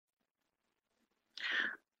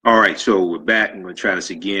All right, so we're back. I'm going to try this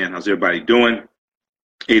again. How's everybody doing?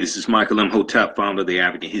 Hey, this is Michael Imhotep, founder of the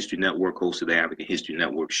African History Network, host of the African History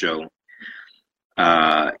Network show.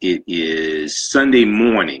 It is Sunday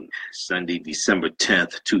morning, Sunday, December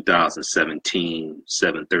 10th, 2017,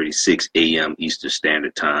 7:36 a.m. Eastern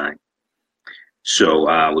Standard Time. So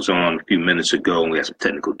I was on a few minutes ago, and we had some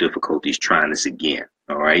technical difficulties trying this again,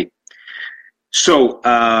 all right? So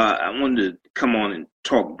I wanted to come on and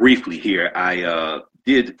talk briefly here. I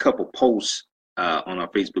did a couple posts on our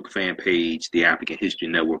Facebook fan page, the African History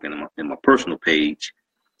Network, and in my personal page,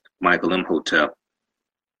 Michael Imhotep,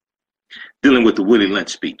 dealing with the Willie Lynch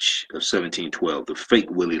speech of 1712, the fake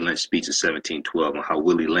Willie Lynch speech of 1712, and how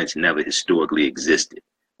Willie Lynch never historically existed,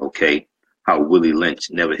 okay? How Willie Lynch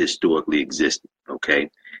never historically existed, okay?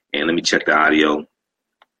 And let me check the audio.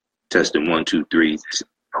 Testing 1, 2, 3.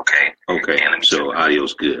 Okay, so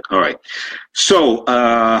audio's good. All right. So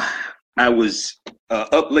I was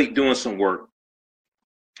up late doing some work.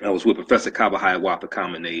 I was with Professor Kabahai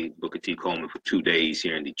Wapakamenei, Booker T. Coleman for 2 days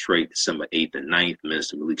here in Detroit, December 8th and 9th.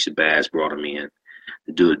 Minister Malik Shabazz brought him in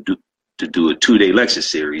to do a 2-day lecture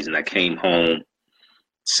series, and I came home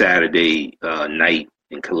Saturday night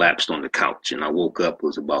and collapsed on the couch. And I woke up, it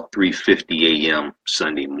was about 3:50 a.m.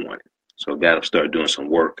 Sunday morning. So I got up, started doing some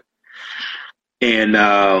work. And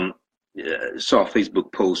saw a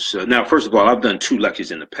Facebook post. Now, first of all, I've done 2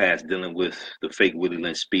 lectures in the past dealing with the fake Willie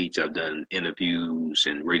Lynch speech. I've done interviews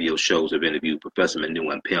and radio shows. I've interviewed Professor Manu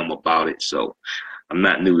and Pim about it. So I'm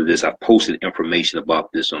not new to this. I posted information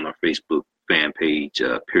about this on our Facebook fan page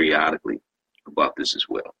periodically about this as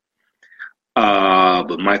well.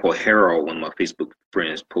 But Michael Harrell, one of my Facebook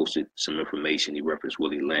friends, posted some information. He referenced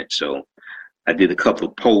Willie Lynch. So I did a couple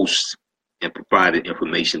of posts and provided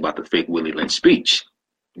information about the fake Willie Lynch speech.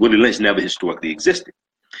 Willie Lynch never historically existed.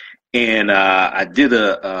 And I did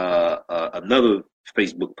another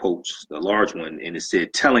Facebook post, a large one, and it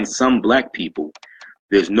said, telling some black people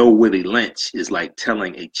there's no Willie Lynch is like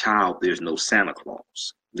telling a child there's no Santa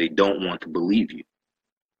Claus. They don't want to believe you.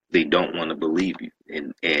 They don't want to believe you.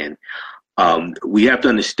 And we have to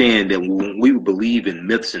understand that when we believe in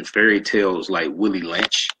myths and fairy tales like Willie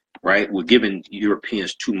Lynch, right, we're giving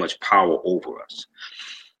Europeans too much power over us.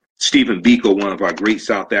 Stephen Biko, one of our great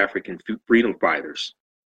South African freedom fighters,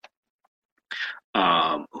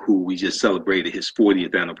 who we just celebrated his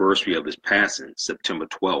 40th anniversary of his passing, September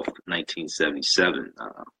 12th, 1977.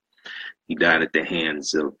 He died at the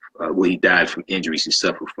hands of, he died from injuries he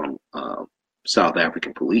suffered from South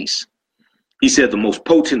African police. He said the most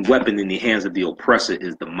potent weapon in the hands of the oppressor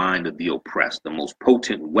is the mind of the oppressed. The most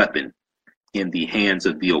potent weapon in the hands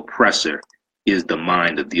of the oppressor is the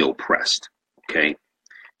mind of the oppressed, okay?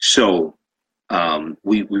 So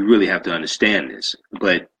we really have to understand this.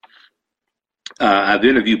 But I've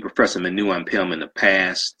interviewed Professor Manu Ampem in the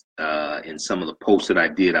past. In some of the posts that I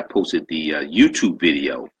did, I posted the YouTube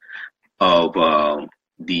video of one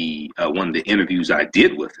of the interviews I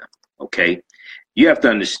did with him, okay? You have to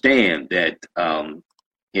understand that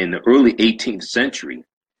in the early 18th century,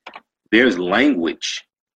 there's language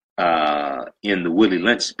in the Willie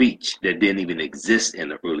Lynch speech that didn't even exist in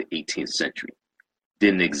the early 18th century.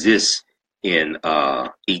 Didn't exist in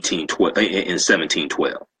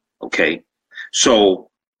 1712. Okay, so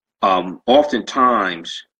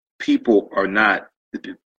oftentimes people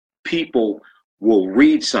will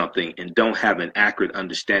read something and don't have an accurate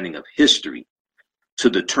understanding of history to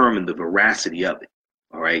determine the veracity of it.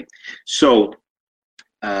 All right, so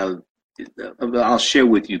I'll share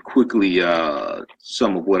with you quickly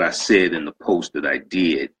some of what I said in the post that I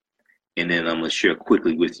did, and then I'm going to share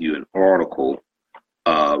quickly with you an article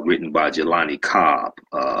written by Jelani Cobb,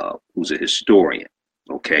 who's a historian,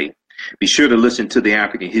 okay? Be sure to listen to the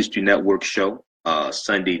African History Network show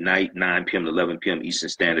Sunday night, 9 p.m. to 11 p.m. Eastern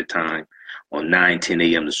Standard Time on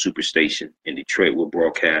 9:10 a.m. the Superstation in Detroit. We'll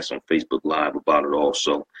broadcast on Facebook Live about it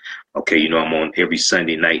also. Okay, you know I'm on every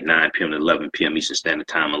Sunday night, 9 p.m. to 11 p.m. Eastern Standard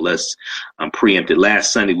Time, unless I'm preempted.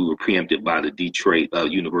 Last Sunday we were preempted by the Detroit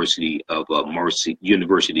University of Mercy,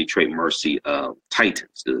 University of Detroit Mercy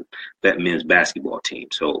Titans, that men's basketball team.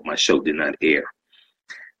 So my show did not air.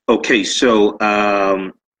 Okay, so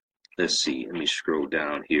let's see. Let me scroll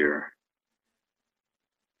down here.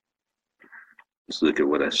 Let's look at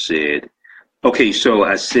what I said. Okay, so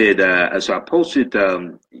I said, so I posted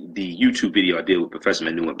the YouTube video I did with Professor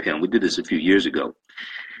Manu and Pim. We did this a few years ago.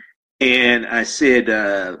 And I said,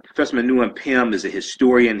 Professor Manu and Pim is a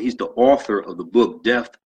historian. He's the author of the book,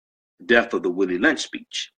 Death of the Willie Lynch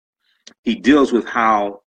Speech. He deals with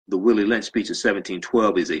how the Willie Lynch speech of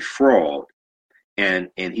 1712 is a fraud,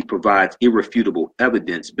 and he provides irrefutable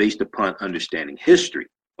evidence based upon understanding history.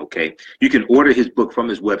 Okay, you can order his book from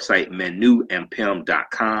his website,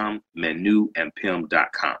 menuandpim.com,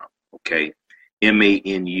 menuandpim.com. Okay,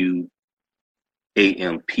 MANUAMPIM,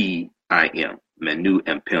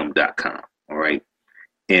 menuandpim.com. All right,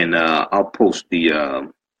 and I'll post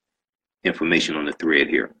the information on the thread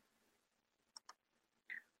here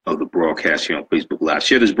of the broadcast here on Facebook Live.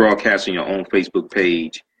 Share this broadcast on your own Facebook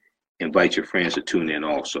page. Invite your friends to tune in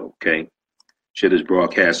also, okay? Share this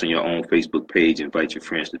broadcast on your own Facebook page. Invite your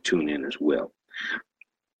friends to tune in as well.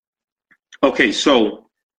 Okay, so,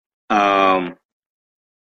 and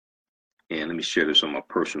let me share this on my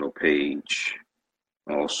personal page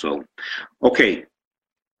also. Okay,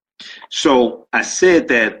 so I said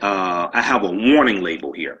that I have a warning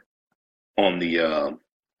label here on the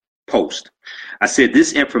post. I said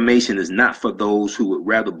this information is not for those who would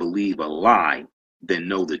rather believe a lie than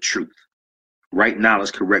know the truth. Right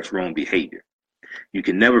knowledge corrects wrong behavior. You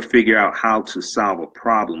can never figure out how to solve a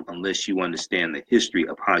problem unless you understand the history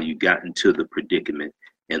of how you got into the predicament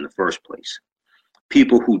in the first place.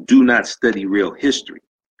 People who do not study real history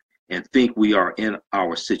and think we are in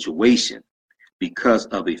our situation because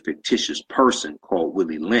of a fictitious person called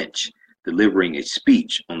Willie Lynch delivering a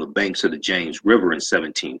speech on the banks of the James River in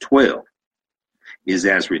 1712 is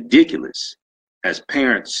as ridiculous as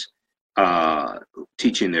parents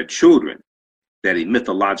teaching their children that a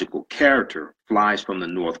mythological character flies from the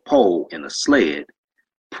North Pole in a sled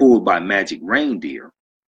pulled by magic reindeer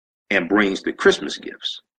and brings the Christmas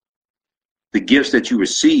gifts. The gifts that you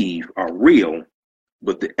receive are real,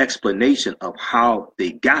 but the explanation of how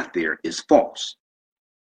they got there is false.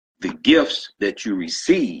 The gifts that you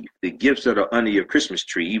receive, the gifts that are under your Christmas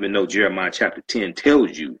tree, even though Jeremiah chapter 10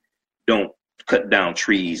 tells you don't cut down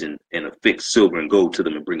trees and affix silver and gold to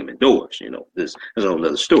them and bring them indoors. You know, there's a whole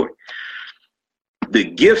other story. The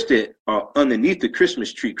gifts that are underneath the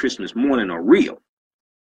Christmas tree Christmas morning are real.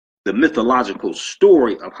 The mythological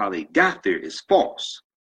story of how they got there is false.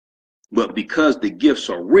 But because the gifts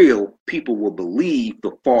are real, people will believe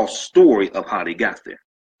the false story of how they got there.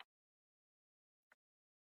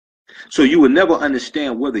 So you will never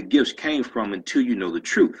understand where the gifts came from until you know the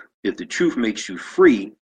truth. If the truth makes you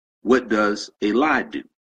free, what does a lie do?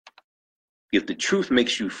 If the truth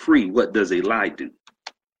makes you free, what does a lie do?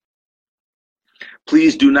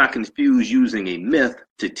 Please do not confuse using a myth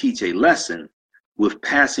to teach a lesson with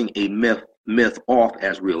passing a myth off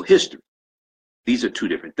as real history. These are two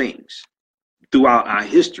different things. Throughout our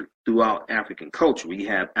history, throughout African culture, we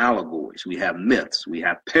have allegories, we have myths, we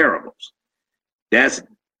have parables. That's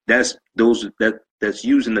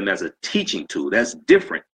using them as a teaching tool. That's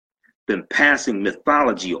different than passing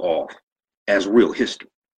mythology off as real history.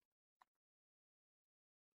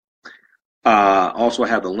 Also, I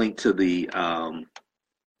have the link to the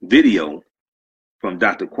video from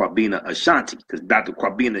Dr. Kwabena Ashanti, because Dr.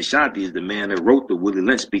 Kwabena Ashanti is the man that wrote the Willie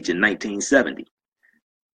Lynch speech in 1970.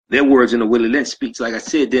 Their words in the Willie Lynch speech, like I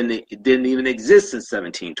said, it didn't even exist in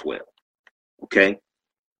 1712. Okay,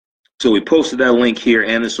 so we posted that link here,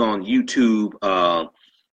 and it's on YouTube.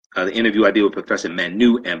 The interview I did with Professor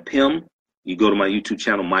Manu and Pim. You go to my YouTube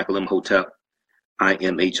channel, Michael Imhotep,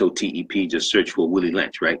 IMHOTEP. Just search for Willie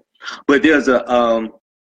Lynch, right? But there's a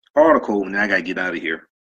article, and I gotta get out of here.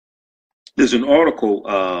 There's an article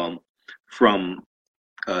from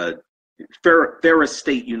Ferris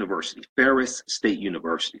State University,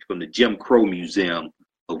 from the Jim Crow Museum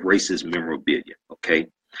of Racist Memorabilia. Okay,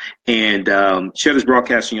 and share this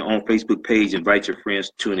broadcast on your own Facebook page. Invite your friends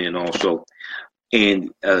to tune in also, and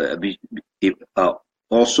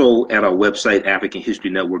also at our website,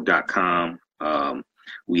 AfricanHistoryNetwork.com.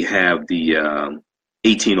 We have the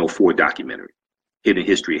 1804 documentary, Hidden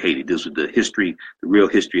History of Haiti. This was the real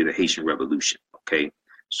history of the Haitian Revolution. Okay,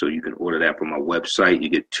 so you can order that from my website. You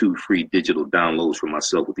get 2 free digital downloads from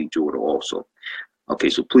myself with each order also. Okay,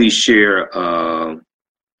 so please share.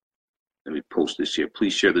 Let me post this here.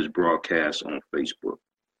 Please share this broadcast on Facebook.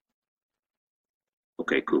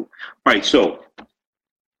 Okay, cool. All right, so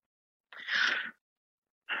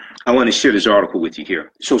I want to share this article with you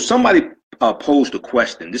here. So somebody posed a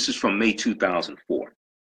question. This is from May 2004.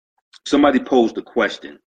 Somebody posed the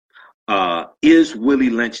question, is Willie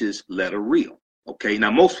Lynch's letter real? Okay, now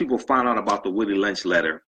most people found out about the Willie Lynch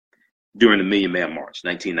letter during the Million Man March,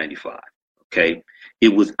 1995. Okay, it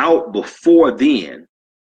was out before then,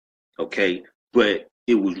 okay, but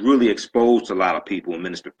it was really exposed to a lot of people when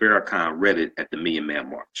Minister Farrakhan read it at the Million Man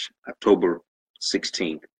March, October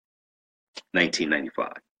 16th,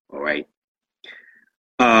 1995. All right.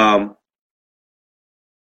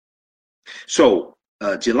 So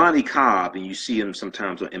Jelani Cobb, and you see him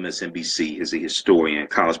sometimes on MSNBC, is a historian,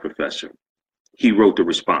 college professor. He wrote the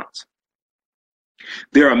response.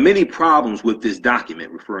 There are many problems with this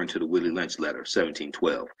document, referring to the Willie Lynch letter of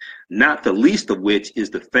 1712, not the least of which is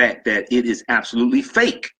the fact that it is absolutely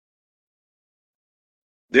fake.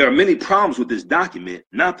 There are many problems with this document,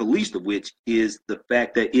 not the least of which is the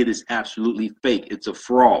fact that it is absolutely fake. It's a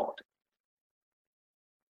fraud.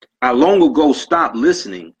 I long ago stopped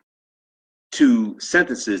listening to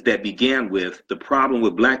sentences that began with "the problem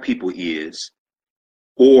with black people is,"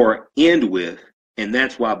 or end with "and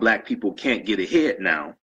that's why black people can't get ahead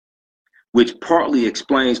now," which partly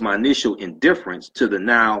explains my initial indifference to the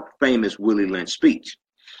now famous Willie Lynch speech.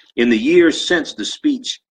 In the years since the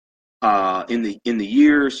speech, in the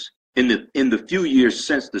few years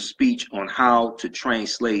since the speech on how to train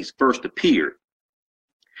slaves first appeared,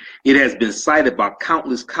 it has been cited by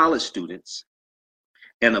countless college students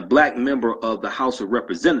and a black member of the House of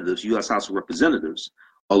Representatives, U.S. House of Representatives,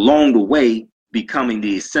 along the way becoming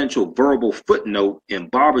the essential verbal footnote in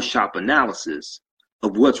barbershop analysis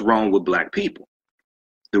of what's wrong with black people.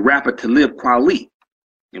 The rapper Talib Kweli,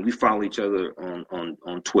 and we follow each other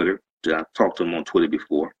on Twitter. I've talked to him on Twitter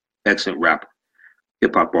before. Excellent rapper,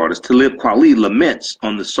 hip-hop artist. Talib Kweli laments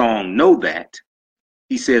on the song "Know That."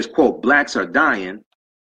 He says, quote, "Blacks are dying.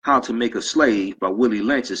 How to Make a Slave" by Willie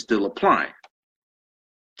Lynch is still applying.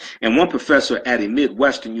 And one professor at a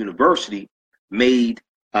Midwestern university made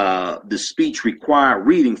the speech require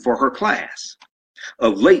reading for her class.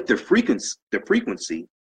 Of late, the frequency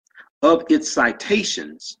of its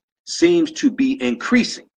citations seems to be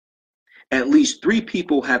increasing. At least 3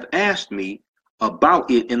 people have asked me about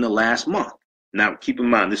it in the last month. Now, keep in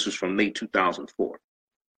mind, this was from May 2004.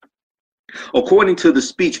 According to the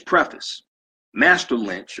speech preface, Master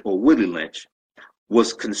Lynch, or Willie Lynch,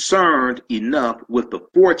 was concerned enough with the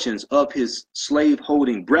fortunes of his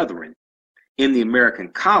slave-holding brethren in the American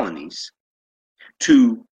colonies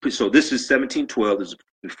so this is 1712, this is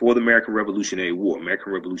before the American Revolutionary War.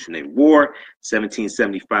 American Revolutionary War,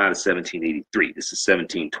 1775 to 1783. This is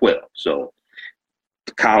 1712. So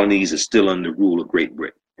the colonies are still under rule of Great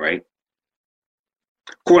Britain, right?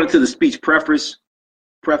 According to the speech preface,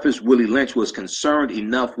 Willie Lynch was concerned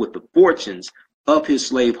enough with the fortunes of his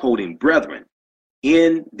slave-holding brethren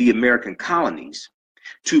in the American colonies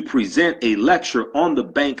to present a lecture on the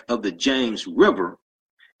bank of the James River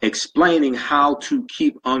explaining how to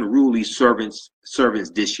keep unruly servants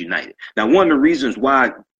disunited. Now, one of the reasons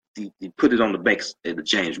why he put it on the banks of the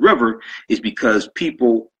James River is because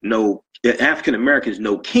people know, African Americans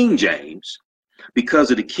know King James because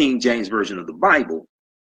of the King James Version of the Bible,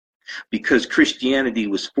 because Christianity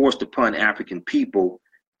was forced upon African people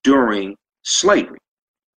during slavery.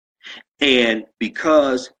 And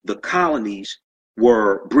because the colonies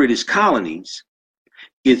were British colonies,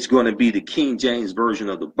 it's going to be the King James Version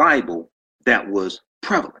of the Bible that was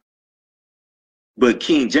prevalent. But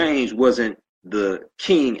King James wasn't the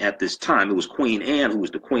king at this time. It was Queen Anne who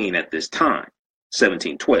was the queen at this time,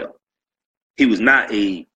 1712. He was not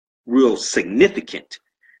a real significant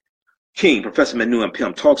king. Professor Manu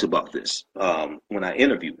Pim talks about this when I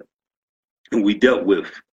interviewed him. And we dealt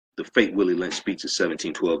with the fake Willie Lynch speech of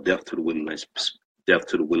 1712, death to the Willie Lynch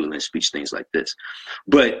speech, things like this.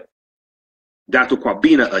 But Dr.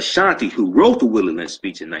 Kwabena Ashanti, who wrote the Willie Lynch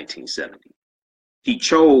speech in 1970, he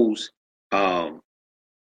chose,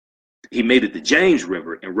 he made it the James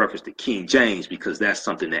River in reference to King James because that's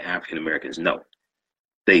something that African Americans know.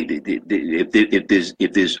 If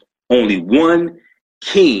there's only one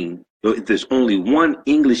king, or if there's only one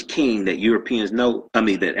English king that Europeans know,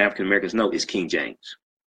 that African Americans know, is King James.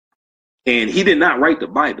 And he did not write the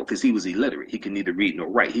Bible because he was illiterate. He could neither read nor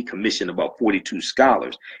write. He commissioned about 42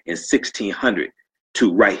 scholars in 1600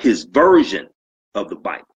 to write his version of the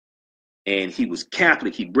Bible. And he was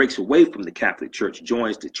Catholic. He breaks away from the Catholic Church,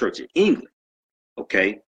 joins the Church of England.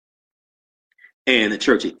 Okay. And the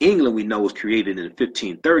Church of England, we know, was created in the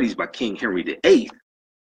 1530s by King Henry VIII,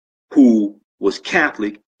 who was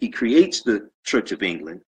Catholic. He creates the Church of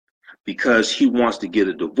England because he wants to get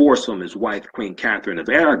a divorce from his wife, Queen Catherine of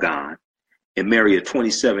Aragon, and marry a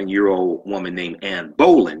 27-year-old woman named Anne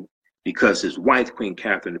Boleyn, because his wife, Queen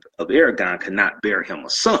Catherine of Aragon, could not bear him a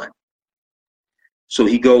son. So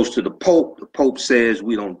he goes to the Pope. The Pope says,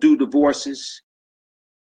 we don't do divorces.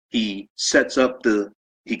 He creates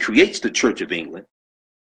the Church of England.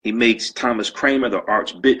 He makes Thomas Cranmer the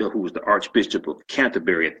Archbishop, who was the Archbishop of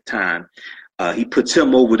Canterbury at the time. He puts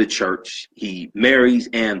him over the church. He marries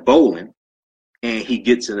Anne Boleyn, and he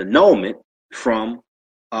gets an annulment from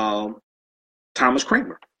Thomas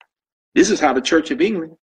Cranmer. This is how the Church of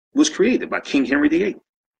England was created, by King Henry VIII,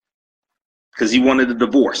 because he wanted a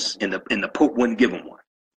divorce, and the Pope wouldn't give him one.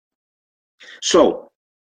 So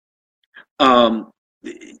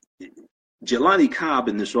Jelani Cobb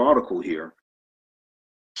in this article here,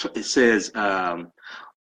 it says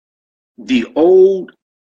the old.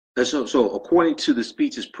 So according to the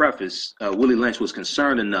speech's preface, Willie Lynch was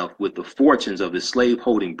concerned enough with the fortunes of his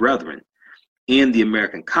slave-holding brethren in the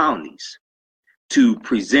American colonies to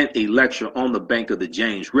present a lecture on the bank of the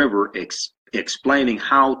James River explaining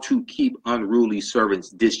how to keep unruly servants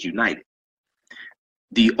disunited.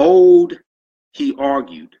 The old, he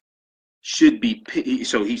argued, should be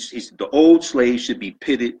so he's the old slave should be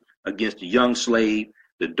pitted against the young slave,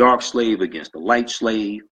 the dark slave against the light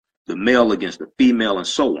slave, the male against the female, and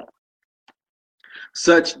so on.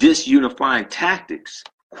 Such disunifying tactics,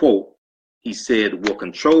 quote, he said, will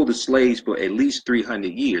control the slaves for at least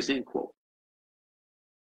 300 years, end quote.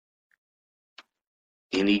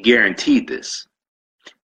 And he guaranteed this.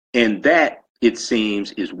 And that, it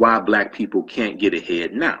seems, is why black people can't get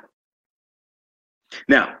ahead now.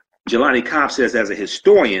 Now, Jelani Cobb says, as a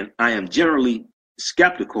historian, I am generally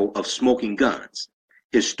skeptical of smoking guns.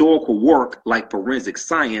 Historical work, like forensic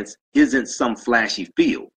science, isn't some flashy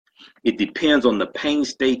field. It depends on the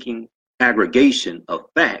painstaking aggregation of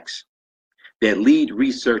facts that lead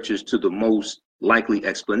researchers to the most likely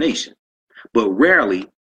explanation, but rarely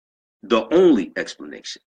the only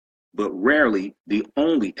explanation.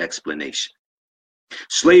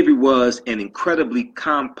 Slavery was an incredibly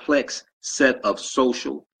complex set of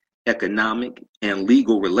social, economic, and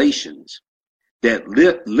legal relations that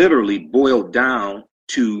literally boiled down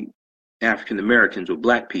to African Americans or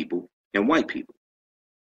black people and white people.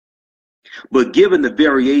 But given the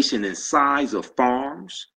variation in size of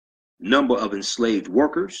farms, number of enslaved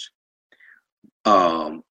workers,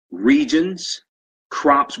 regions,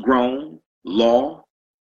 crops grown, law,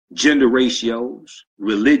 gender ratios,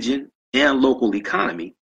 religion, and local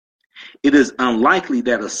economy, it is unlikely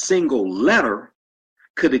that a single letter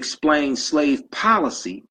could explain slave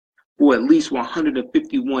policy for at least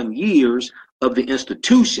 151 years of the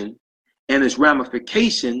institution and its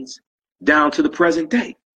ramifications down to the present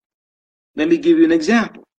day. Let me give you an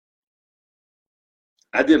example.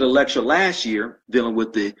 I did a lecture last year dealing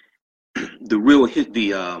with the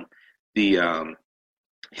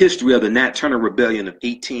history of the Nat Turner Rebellion of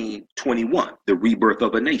 1821, the rebirth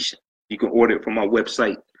of a nation. You can order it from our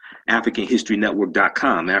website,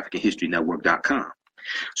 AfricanHistoryNetwork.com, AfricanHistoryNetwork.com.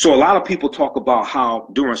 So a lot of people talk about how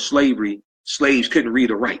during slavery, slaves couldn't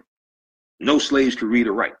read or write. No slaves could read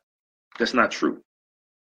or write. That's not true.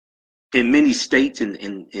 In many states and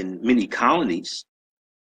in many colonies,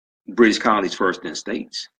 British colonies first, then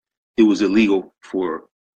states, it was illegal for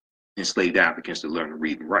enslaved Africans to learn to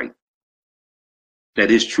read and write. That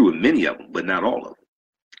is true in many of them, but not all of them.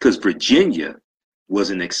 Because Virginia was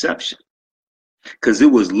an exception. Because it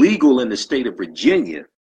was legal in the state of Virginia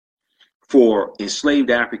for enslaved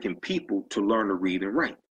African people to learn to read and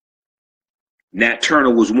write. Nat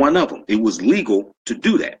Turner was one of them. It was legal to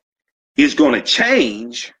do that. It's going to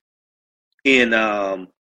change in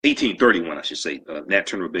 1831, I should say. Nat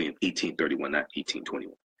Turner Rebellion, 1831, not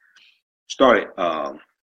 1821. Started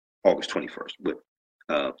August 21st, but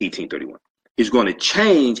 1831. It's going to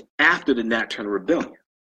change after the Nat Turner Rebellion.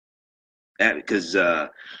 Because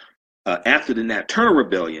after the Nat Turner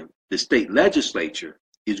Rebellion, the state legislature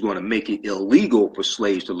is going to make it illegal for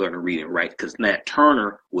slaves to learn to read and write, because Nat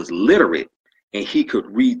Turner was literate and he could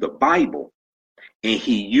read the Bible, and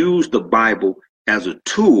he used the Bible as a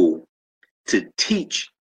tool to teach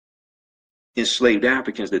enslaved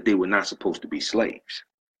Africans that they were not supposed to be slaves.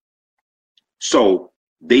 So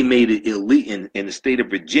they made it illegal in the state of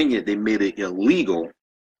Virginia. They made it illegal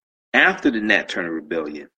after the Nat Turner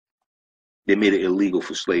Rebellion. They made it illegal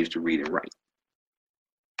for slaves to read and write.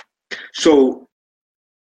 So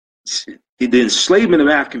the enslavement of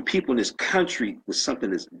African people in this country was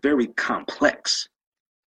something that's very complex.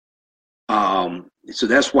 So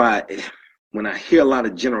that's why when I hear a lot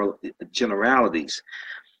of generalities,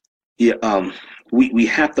 we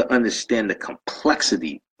have to understand the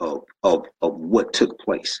complexity of what took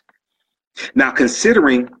place. Now,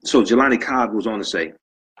 considering, so Jelani Cobb goes on to say,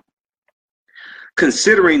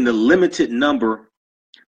 considering the limited number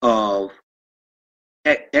of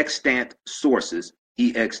extant sources,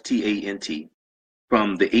 extant,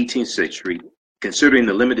 from the 18th century, considering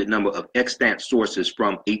the limited number of extant sources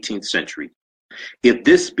from 18th century, if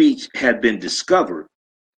this speech had been discovered,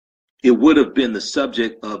 it would have been the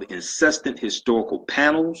subject of incessant historical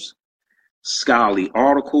panels, scholarly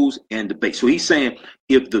articles, and debates. So he's saying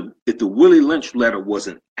if the Willie Lynch letter was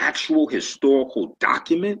an actual historical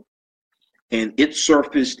document and it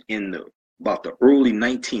surfaced in about the early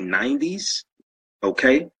 1990s,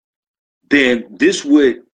 okay, then this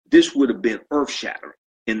would have been earth-shattering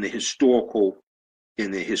in the historical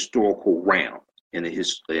in the historical realm, in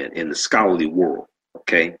the scholarly world.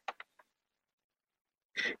 Okay,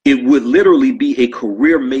 it would literally be a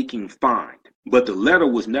career-making find, but the letter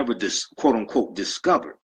was never quote unquote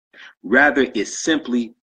discovered. Rather, it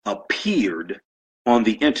simply appeared on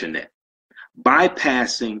the internet,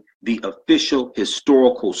 bypassing the official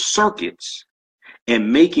historical circuits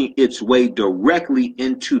and making its way directly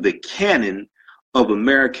into the canon of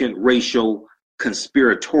American racial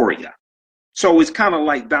conspiratoria. So it's kind of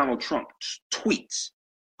like Donald Trump's tweets,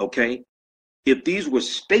 okay? If these were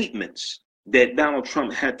statements that Donald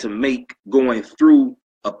Trump had to make going through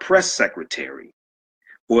a press secretary,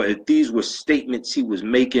 or if these were statements he was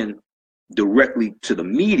making directly to the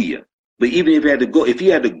media, but even if he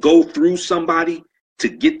had to go through somebody to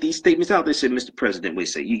get these statements out, they said, Mr. President, we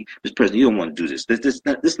say, Mr. President, you don't want to do this. This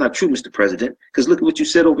is not true, Mr. President, because look at what you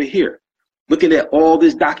said over here. Looking at all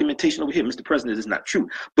this documentation over here, Mr. President, this is not true.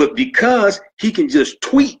 But because he can just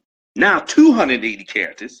tweet now 280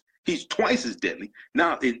 characters, he's twice as deadly.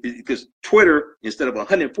 Now, because Twitter, instead of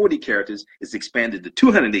 140 characters, it's expanded to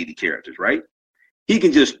 280 characters, right? He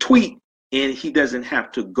can just tweet and he doesn't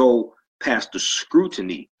have to go past the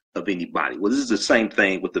scrutiny of anybody. Well, this is the same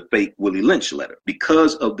thing with the fake Willie Lynch letter.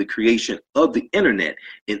 Because of the creation of the internet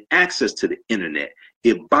and access to the internet,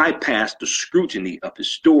 it bypassed the scrutiny of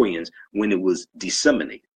historians when it was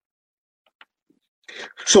disseminated.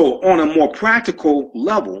 So on a more practical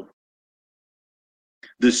level,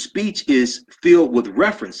 the speech is filled with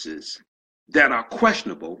references that are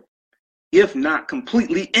questionable, if not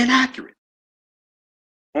completely inaccurate.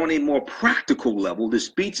 On a more practical level, the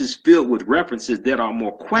speech is filled with references that are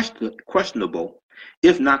more questionable,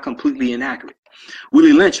 if not completely inaccurate.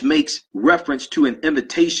 Willie Lynch makes reference to an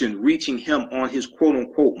invitation reaching him on his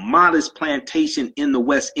quote-unquote modest plantation in the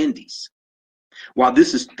West Indies. While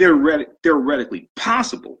this is theoretically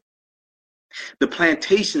possible, the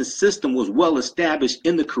plantation system was well established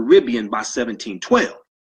in the Caribbean by 1712.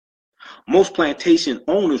 Most plantation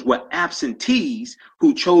owners were absentees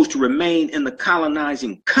who chose to remain in the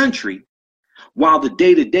colonizing country, while the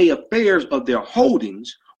day-to-day affairs of their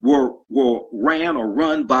holdings were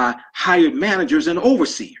run by hired managers and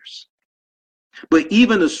overseers. But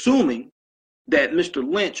even assuming that Mr.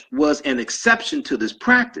 Lynch was an exception to this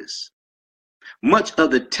practice, much of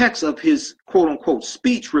the text of his quote-unquote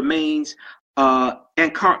speech remains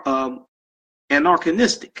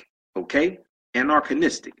anachronistic, okay?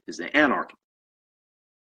 Anachronistic is the anarchy.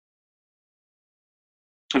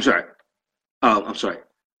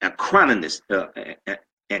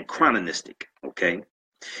 Anachronistic, okay?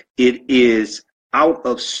 It is out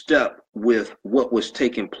of step with what was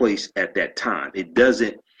taking place at that time. It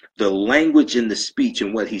doesn't, the language in the speech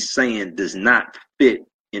and what he's saying does not fit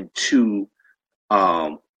into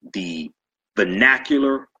the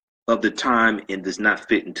vernacular of the time and does not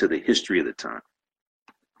fit into the history of the time.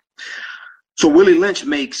 So Willie Lynch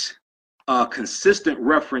makes a consistent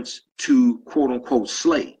reference to quote unquote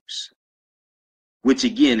slaves, which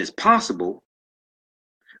again is possible,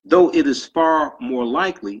 though it is far more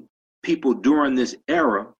likely people during this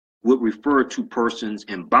era would refer to persons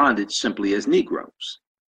in bondage simply as Negroes.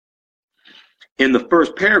 In the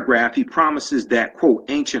first paragraph, he promises that, quote,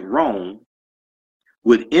 ancient Rome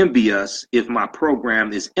would envy us if my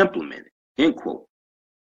program is implemented, end quote.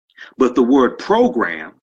 But the word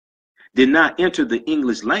program did not enter the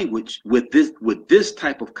English language with this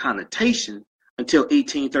type of connotation until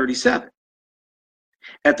 1837.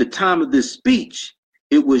 At the time of this speech,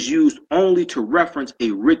 it was used only to reference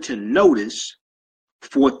a written notice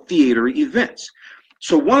for theater events.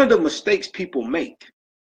 So one of the mistakes people make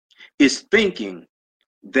is thinking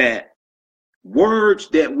that words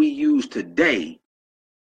that we use today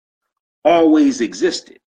always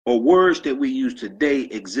existed, or words that we use today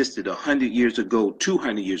existed 100 years ago,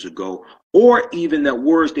 200 years ago, or even that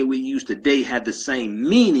words that we use today had the same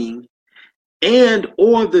meaning and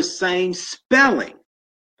or the same spelling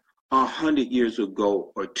 100 years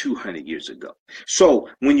ago or 200 years ago. So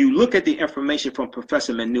when you look at the information from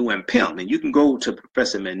Professor Manu Mpim, and you can go to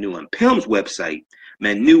Professor Manu Mpim's website,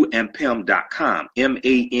 manuampim.com,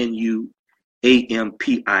 MANUAMPIM.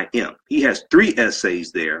 He has 3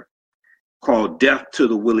 essays there called Death to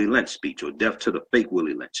the Willie Lynch Speech, or Death to the Fake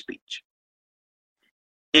Willie Lynch Speech.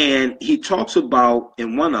 And he talks about,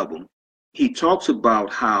 in one of them, he talks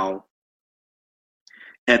about how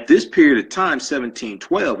at this period of time,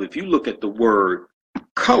 1712, if you look at the word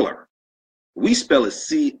color, we spell it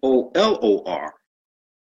C-O-L-O-R,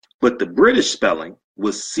 but the British spelling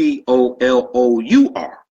was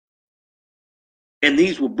C-O-L-O-U-R. And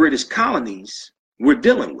these were British colonies we're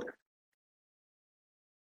dealing with.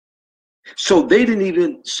 So they didn't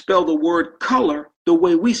even spell the word color the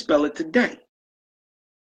way we spell it today.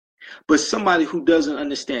 But somebody who doesn't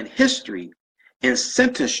understand history and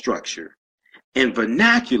sentence structure and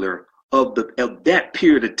vernacular of that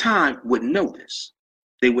period of time would know this.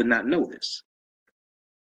 They would not know this.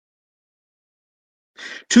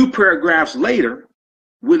 2 paragraphs later,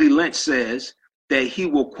 Willie Lynch says that he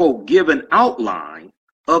will, quote, give an outline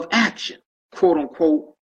of action, quote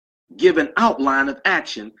unquote, give an outline of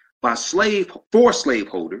action for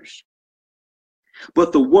slaveholders.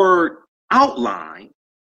 But the word outline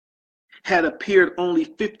had appeared only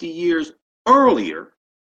 50 years earlier,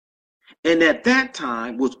 and at that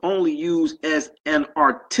time was only used as an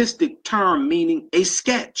artistic term meaning a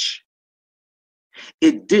sketch.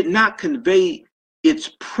 It did not convey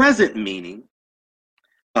its present meaning,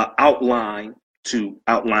 outline, to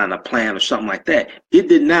outline a plan or something like that. It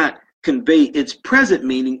did not convey its present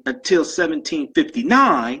meaning until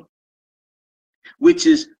 1759, which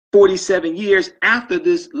is 47 years after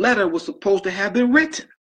this letter was supposed to have been written.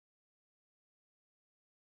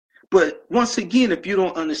 But once again, if you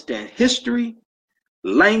don't understand history,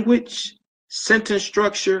 language, sentence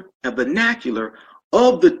structure, and vernacular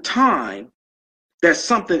of the time that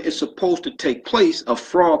something is supposed to take place, a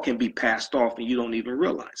fraud can be passed off and you don't even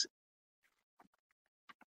realize it.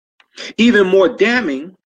 Even more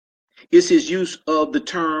damning is his use of the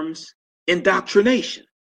terms indoctrination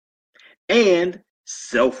and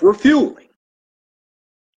self-refueling.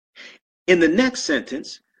 In the next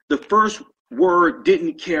sentence, the first word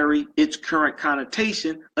didn't carry its current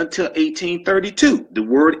connotation until 1832, the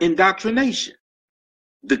word indoctrination.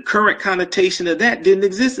 The current connotation of that didn't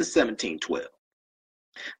exist in 1712.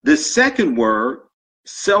 The second word,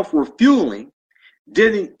 self-refueling,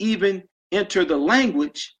 didn't even enter the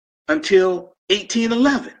language until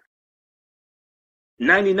 1811,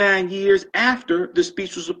 99 years after the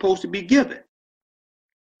speech was supposed to be given.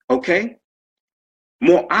 Okay?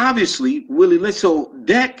 More obviously, Willie Lynch, so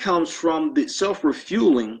that comes from the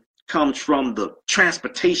self-refueling, comes from the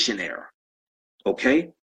transportation era.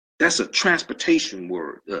 Okay? That's a transportation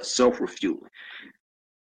word, self-refueling.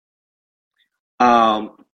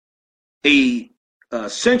 More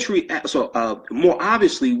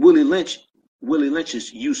obviously, Willie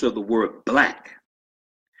Lynch's use of the word black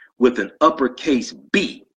with an uppercase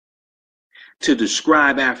B to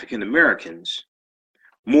describe African Americans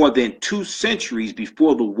more than 2 centuries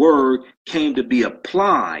before the word came to be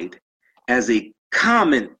applied as a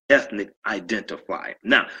common ethnic identifier.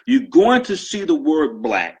 Now, you're going to see the word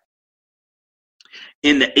black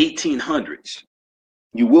in the 1800s.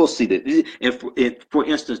 You will see that. And for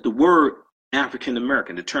instance, the word African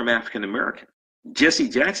American, the term African American, Jesse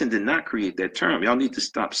Jackson did not create that term. Y'all need to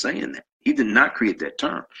stop saying that. He did not create that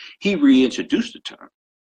term. He reintroduced the term.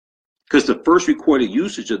 Because the first recorded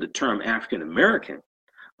usage of the term African American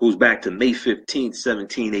goes back to May 15,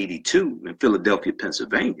 1782 in Philadelphia,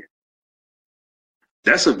 Pennsylvania.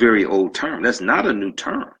 That's a very old term. That's not a new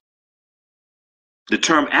term. The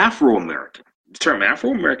term Afro-American. The term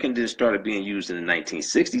Afro-American didn't start being used in the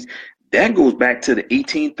 1960s. That goes back to the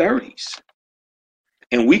 1830s.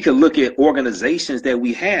 And we could look at organizations that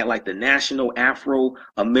we had, like the National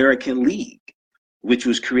Afro-American League, which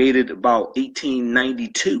was created about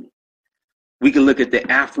 1892. We could look at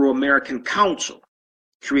the Afro-American Council,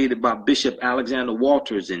 created by Bishop Alexander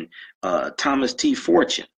Walters and Thomas T.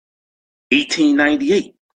 Fortune,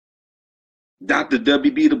 1898. Dr.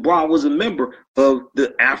 W.B. Du Bois was a member of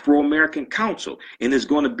the Afro-American Council, and there's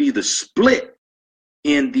going to be the split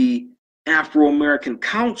in the Afro-American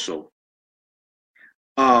Council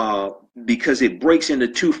because it breaks into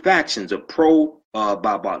 2 factions. By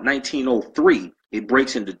about 1903, it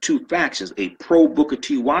breaks into 2 factions, a pro-Booker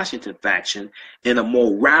T. Washington faction and a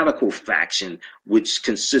more radical faction, which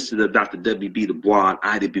consisted of Dr. W.B. Du Bois,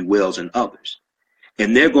 Ida B. Wells, and others.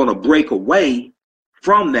 And they're going to break away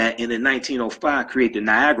from that, and in 1905 create the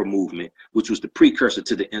Niagara Movement, which was the precursor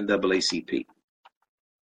to the NAACP.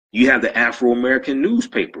 You have the Afro-American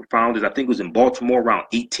newspaper, founded, I think it was in Baltimore around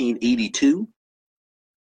 1882.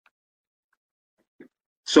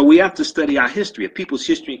 So we have to study our history. A people's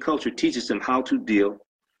history and culture teaches them how to deal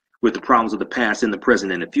with the problems of the past, in the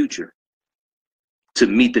present, and the future to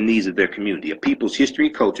meet the needs of their community. A people's history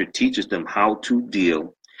and culture teaches them how to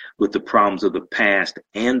deal with the problems of the past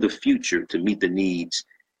and the future to meet the needs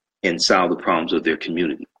and solve the problems of their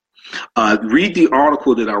community. Read the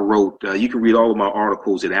article that I wrote. You can read all of my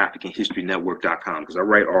articles at AfricanHistoryNetwork.com, because I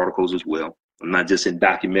write articles as well. I'm not just in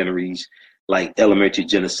documentaries like Elementary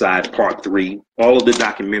Genocide Part 3. All of the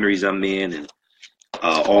documentaries I'm in and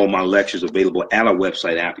all my lectures available at our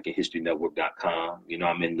website, AfricanHistoryNetwork.com. You know,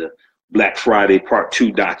 I'm in the Black Friday Part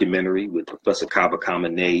 2 documentary with Professor Kaba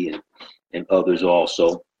Kamene and and others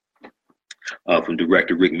also, from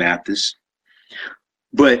director Rick Mathis.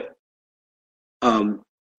 But a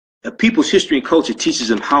people's history and culture teaches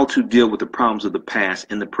them how to deal with the problems of the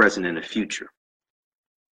past in the present and the future,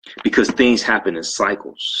 because things happen in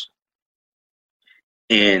cycles.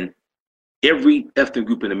 And every ethnic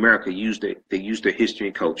group in America use their history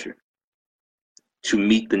and culture to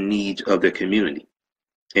meet the needs of their community.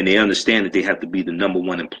 And they understand that they have to be the number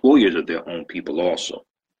one employers of their own people also.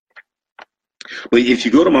 But if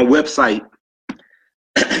you go to my website,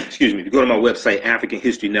 excuse me, if you go to my website,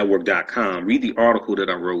 AfricanHistoryNetwork.com, read the article that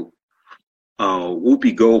I wrote.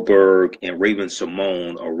 Whoopi Goldberg and Raven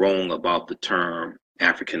Simone are wrong about the term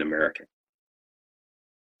African American.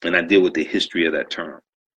 And I deal with the history of that term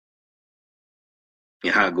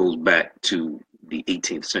and how it goes back to the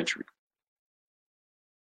 18th century.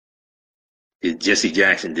 Jesse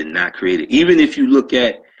Jackson did not create it. Even if you look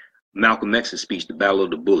at Malcolm X's speech, The Battle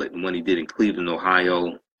of the Bullet, the one he did in Cleveland,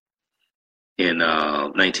 Ohio in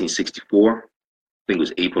 1964, I think it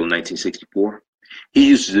was April of 1964, he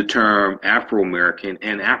uses the term Afro-American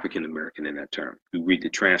and African-American in that term. You read the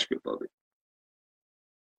transcript of it.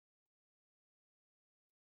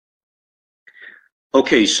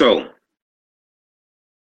 Okay, so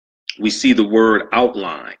we see the word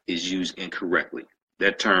outline is used incorrectly.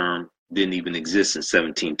 That term didn't even exist in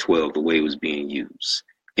 1712 the way it was being used.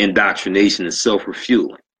 Indoctrination is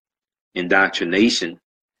self-refueling. Indoctrination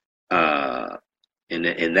in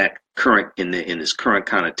its current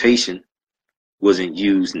connotation wasn't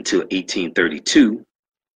used until 1832.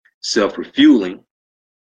 Self-refueling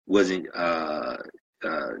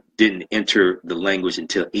didn't enter the language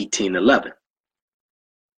until 1811.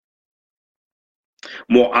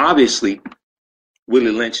 More obviously,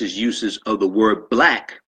 Willie Lynch's uses of the word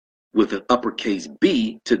black with an uppercase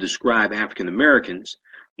B to describe African Americans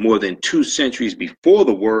more than 2 centuries before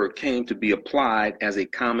the word came to be applied as a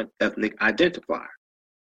common ethnic identifier.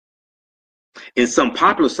 In some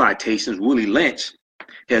popular citations, Willie Lynch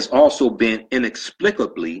has also been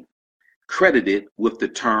inexplicably credited with the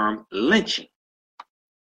term lynching,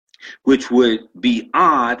 which would be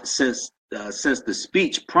odd since the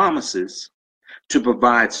speech promises to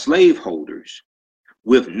provide slaveholders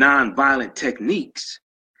with nonviolent techniques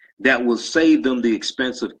that will save them the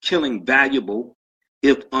expense of killing valuable,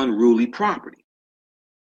 if unruly, property.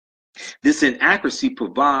 This inaccuracy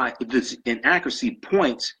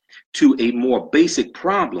points to a more basic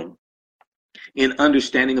problem in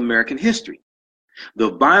understanding American history.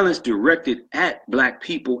 The violence directed at Black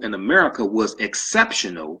people in America was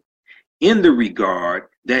exceptional in the regard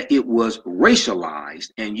that it was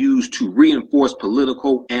racialized and used to reinforce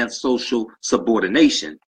political and social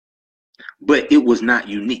subordination, but it was not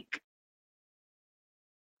unique.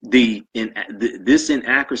 This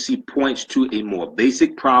inaccuracy points to a more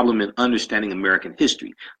basic problem in understanding American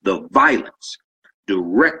history. The violence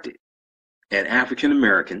directed at African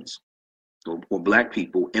Americans or Black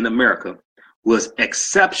people in America was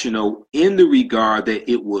exceptional in the regard that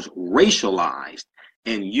it was racialized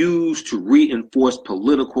and used to reinforce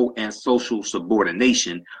political and social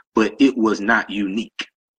subordination, but it was not unique.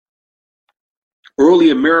 Early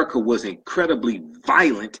America was incredibly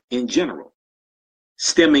violent in general,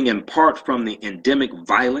 stemming in part from the endemic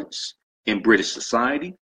violence in British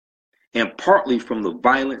society and partly from the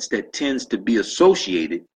violence that tends to be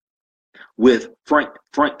associated with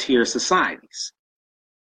frontier societies.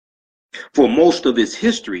 For most of its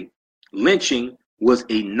history, lynching was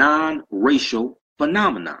a non-racial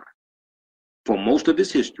phenomenon. For most of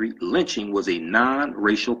its history, lynching was a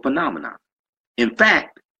non-racial phenomenon. In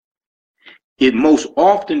fact, it was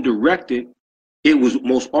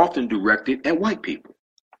most often directed at white people.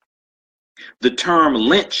 The term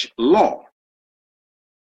lynch law,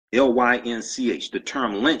 L-Y-N-C-H, the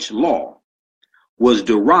term lynch law was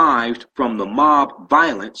derived from the mob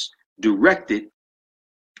violence directed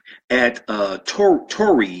at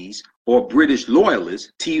Tories or British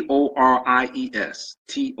loyalists, T-O-R-I-E-S,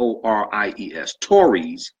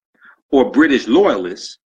 Tories or British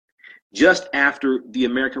loyalists, just after the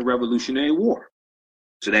American Revolutionary War.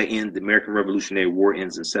 So the American Revolutionary War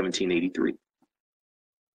ends in 1783.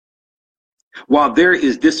 While there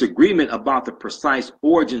is disagreement about the precise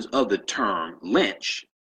origins of the term lynch,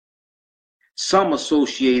 some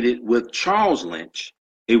associate it with Charles Lynch,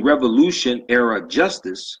 a Revolution-era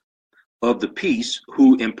justice of the peace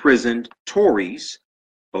who imprisoned Tories,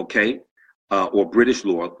 or British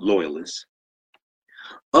loyalists.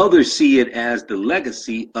 Others see it as the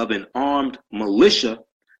legacy of an armed militia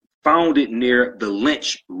founded near the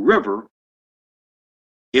Lynch River,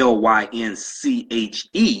 L-Y-N-C-H-E,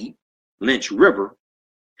 Lynch River,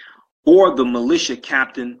 or the militia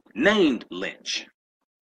captain named Lynch,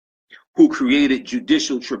 who created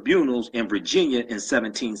judicial tribunals in Virginia in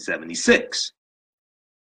 1776.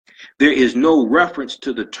 There is no reference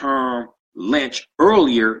to the term Lynch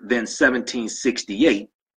earlier than 1768,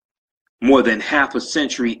 more than half a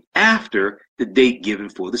century after the date given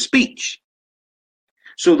for the speech.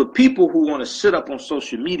 So the people who want to sit up on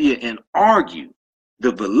social media and argue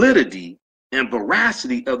the validity and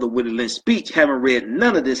veracity of the Willie Lynch speech haven't read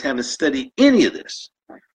none of this, haven't studied any of this.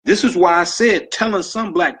 This is why I said telling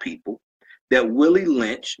some black people that Willie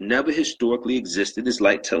Lynch never historically existed is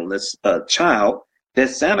like telling a child that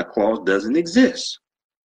Santa Claus doesn't exist.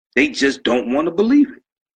 They just don't want to believe it.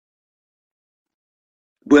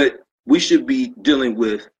 But we should be dealing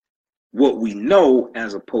with what we know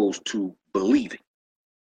as opposed to believing.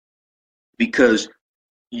 Because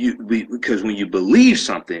when you believe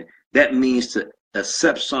something, that means to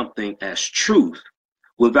accept something as truth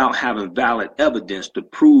without having valid evidence to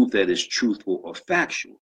prove that it's truthful or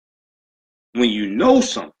factual. When you know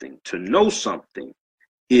something, to know something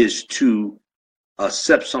is to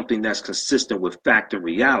accept something that's consistent with fact and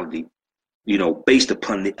reality, based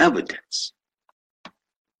upon the evidence.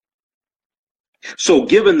 So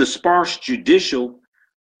given the sparse judicial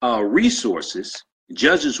resources,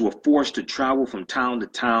 judges were forced to travel from town to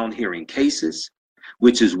town hearing cases,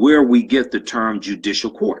 which is where we get the term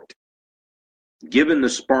judicial court. Given the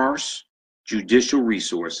sparse judicial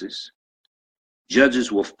resources,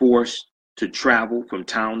 judges were forced to travel from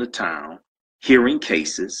town to town hearing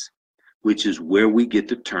cases, which is where we get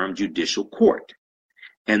the term judicial court.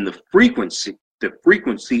 And the frequency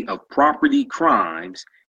of property crimes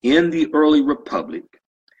in the early republic,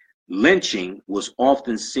 lynching was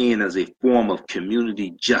often seen as a form of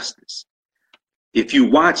community justice. If you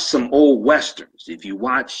watch some old westerns, if you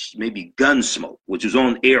watch maybe Gunsmoke, which was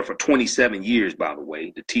on air for 27 years, by the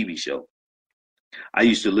way, the TV show, I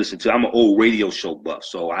used to listen to, I'm an old radio show buff,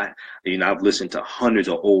 so I've listened to hundreds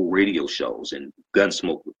of old radio shows, and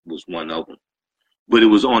Gunsmoke was one of them. But it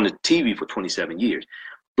was on the TV for 27 years.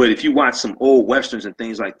 But if you watch some old westerns and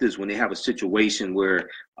things like this, when they have a situation where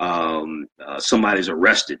somebody's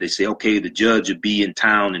arrested, they say, okay, the judge will be in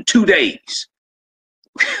town in 2 days.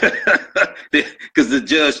 Because the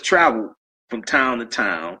judge traveled from town to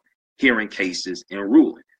town hearing cases and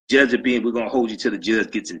ruling. Judge will be, we're going to hold you till the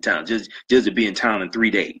judge gets in town. Judge will be in town in 3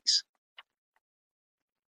 days.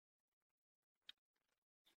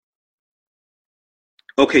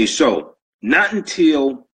 Okay, so not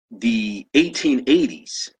until the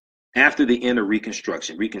 1880s, after the end of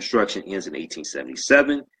Reconstruction ends in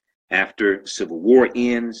 1877, after Civil War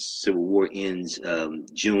ends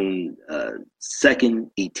June 2nd,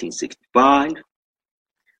 1865,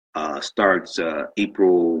 starts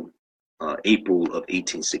April of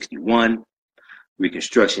 1861.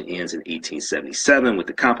 Reconstruction ends in 1877 with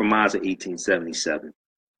the Compromise of 1877.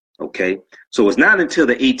 Okay, so it's not until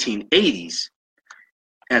the 1880s,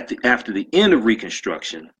 after the end of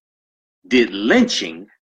Reconstruction, did lynching,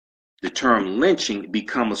 the term lynching,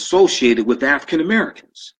 become associated with African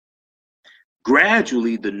Americans.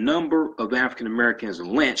 Gradually, the number of African Americans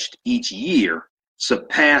lynched each year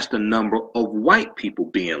surpassed the number of white people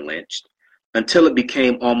being lynched, until it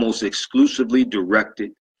became almost exclusively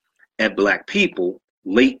directed at black people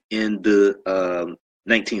late in the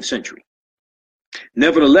 19th century.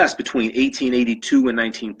 Nevertheless, between 1882 and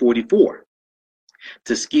 1944,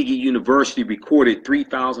 Tuskegee University recorded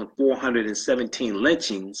 3,417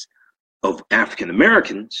 lynchings of African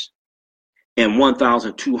Americans and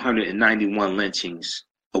 1,291 lynchings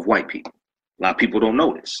of white people. A lot of people don't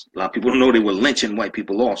know this. A lot of people don't know they were lynching white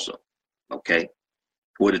people also. Okay?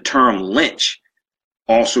 Well, the term lynch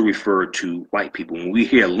also referred to white people. When we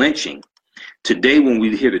hear lynching, today when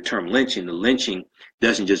we hear the term lynching, the lynching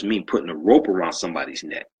doesn't just mean putting a rope around somebody's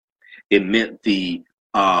neck. It meant the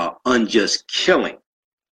unjust killing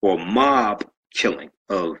or mob killing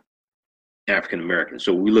of African Americans.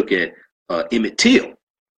 So we look at Emmett Till,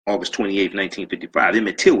 August 28th, 1955.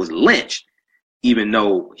 Emmett Till was lynched even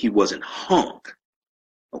though he wasn't hung.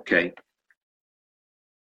 Okay.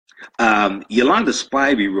 Yolanda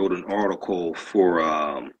Spivey wrote an article for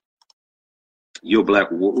Your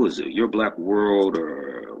Black World,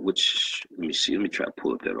 or which, let me try to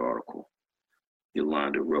pull up that article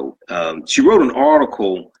Yolanda wrote. She wrote an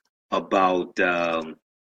article about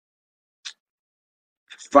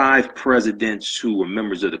 5 presidents who were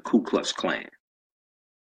members of the Ku Klux Klan,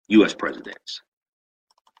 U.S. presidents.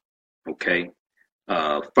 Okay.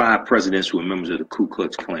 5 presidents who were members of the Ku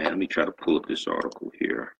Klux Klan. Let me try to pull up this article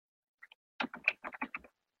here.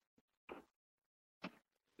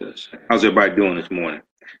 How's everybody doing this morning?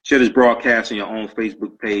 Share this broadcast on your own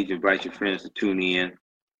Facebook page. Invite your friends to tune in.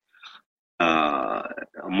 I'm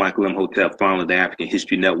Michael Imhotep, founder of the African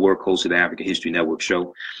History Network, host of the African History Network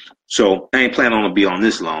show. So I ain't planning on to be on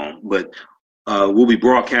this long, but we'll be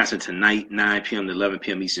broadcasting tonight, 9 p.m. to 11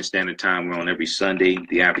 p.m. Eastern Standard Time. We're on every Sunday,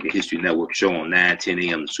 the African History Network show on 9, 10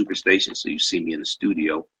 a.m. the Superstation. So you see me in the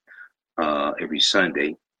studio every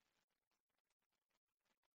Sunday.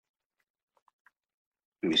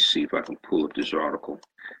 Let me see if I can pull up this article,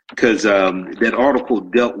 because that article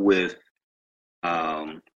dealt with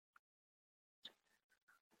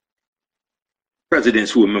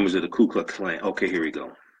presidents who were members of the Ku Klux Klan. Okay, here we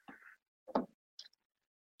go.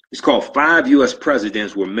 It's called 5 U.S.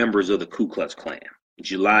 Presidents Were Members of the Ku Klux Klan.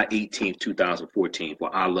 July 18th, 2014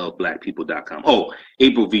 for ILoveBlackPeople.com. Oh,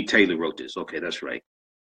 April V. Taylor wrote this. Okay, that's right.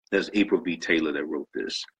 That's April V. Taylor that wrote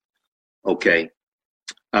this. Okay.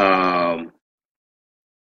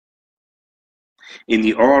 In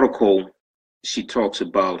the article, she talks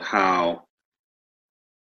about how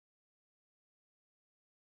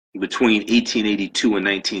between 1882 and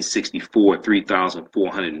 1964,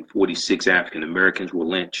 3,446 African Americans were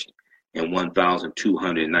lynched, and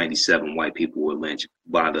 1,297 white people were lynched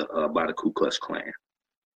by the Ku Klux Klan.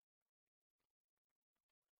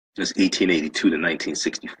 That's 1882 to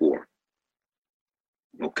 1964.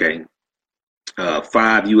 Okay.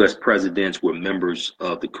 5 U.S. presidents were members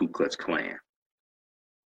of the Ku Klux Klan.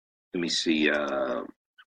 Let me see.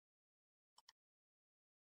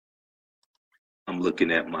 I'm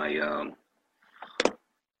looking at my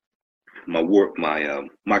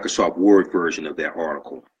Microsoft Word version of that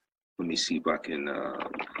article. Let me see if I can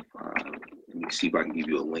give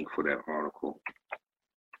you a link for that article.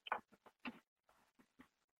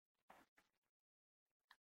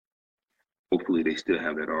 Hopefully they still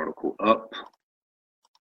have that article up.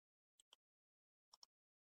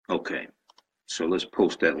 Okay, so let's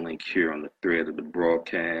post that link here on the thread of the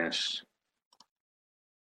broadcast.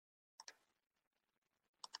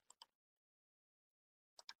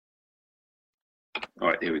 All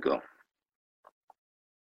right, there we go.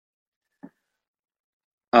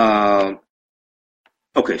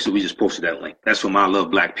 Okay, so we just posted that link. That's from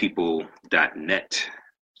ILoveBlackPeople.net.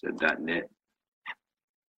 Is that .net?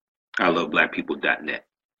 ILoveBlackPeople.net.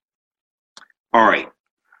 All right.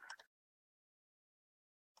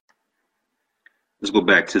 Let's go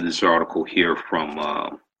back to this article here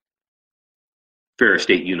from Ferris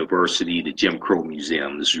State University, the Jim Crow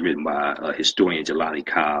Museum. This is written by historian Jelani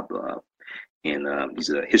Cobb, and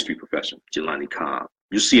he's a history professor, Jelani Cobb.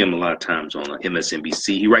 You'll see him a lot of times on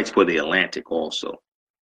MSNBC. He writes for The Atlantic also.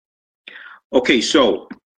 Okay, so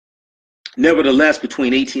nevertheless,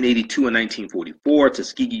 between 1882 and 1944,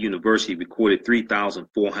 Tuskegee University recorded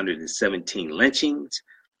 3,417 lynchings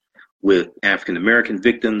with African American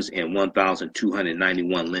victims and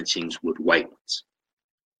 1,291 lynchings with white ones.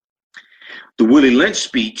 The Willie Lynch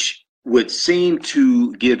speech would seem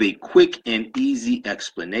to give a quick and easy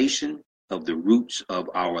explanation of the roots of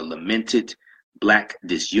our lamented Black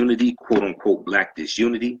disunity, quote unquote Black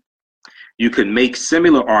disunity. You could make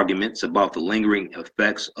similar arguments about the lingering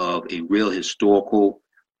effects of a real historical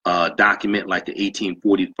document like the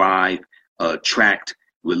 1845 tract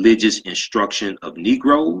Religious Instruction of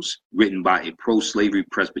Negroes, written by a pro-slavery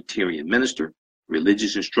Presbyterian minister,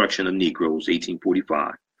 Religious Instruction of Negroes,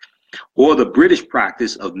 1845, or the British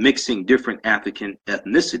practice of mixing different African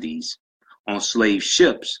ethnicities on slave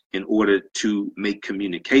ships in order to make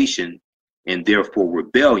communication and therefore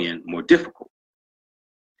rebellion more difficult.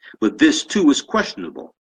 But this too is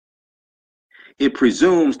questionable. It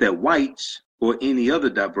presumes that whites or any other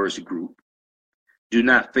diverse group do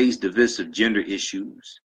not face divisive gender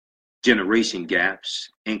issues, generation gaps,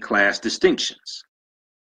 and class distinctions.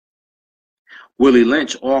 Willie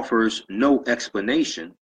Lynch offers no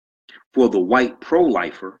explanation for the white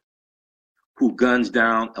pro-lifer who guns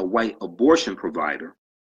down a white abortion provider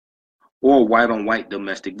or white-on-white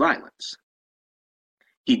domestic violence.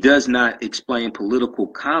 He does not explain political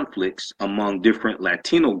conflicts among different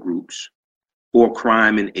Latino groups or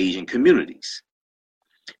crime in Asian communities.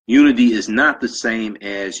 Unity is not the same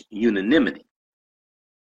as unanimity.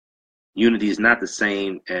 Unity is not the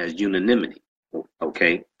same as unanimity,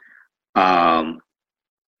 okay? And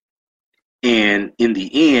in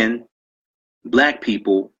the end, Black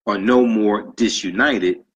people are no more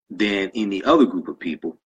disunited than any other group of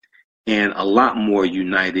people, and a lot more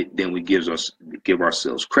united than we give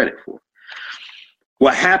ourselves credit for.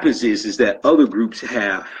 What happens is that other groups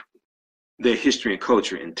have their history and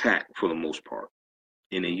culture intact for the most part,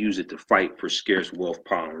 and they use it to fight for scarce wealth,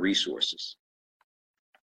 power, and resources.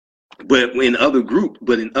 But in other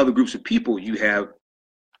groups of people, you have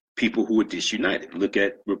people who are disunited. Look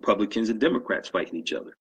at Republicans and Democrats fighting each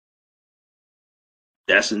other.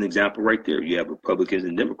 That's an example right there. You have Republicans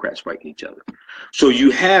and Democrats fighting each other. So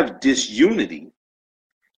you have disunity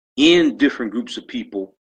in different groups of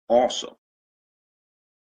people also.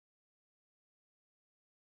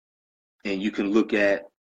 And you can look at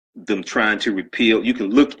them trying to repeal, you can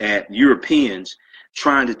look at Europeans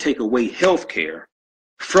trying to take away health care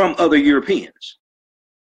from other Europeans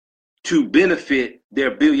to benefit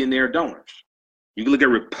their billionaire donors. You can look at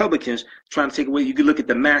Republicans trying to take away, you can look at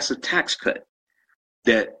the massive tax cut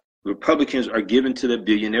that Republicans are giving to their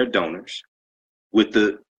billionaire donors with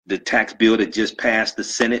the tax bill that just passed the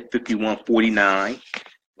Senate, 5149,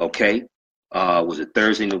 okay, was it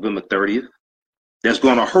Thursday, November 30th? That's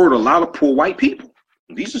going to hurt a lot of poor white people.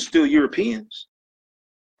 These are still Europeans.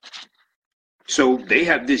 So they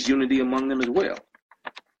have disunity among them as well.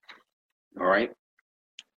 All right.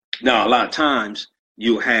 Now, a lot of times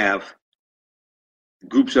you'll have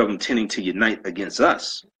groups of them tending to unite against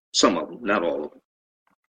us. Some of them, not all of them.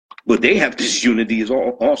 But they have disunity as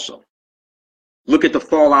also. Look at the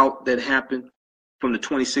fallout that happened from the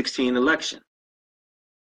 2016 election.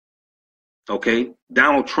 Okay,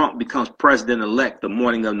 Donald Trump becomes president-elect the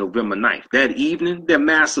morning of November 9th. That evening, there are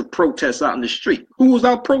massive protests out in the street. Who was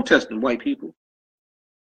out protesting? White people.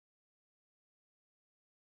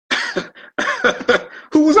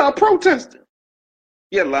 Who was out protesting?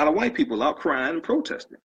 You had a lot of white people out crying and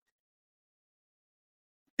protesting.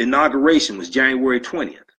 Inauguration was January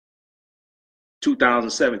 20th,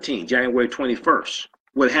 2017, January 21st.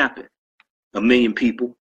 What happened? 1 million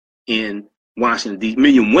people in Washington, D.C.,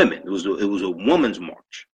 million women. It was a woman's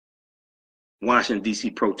march. Washington,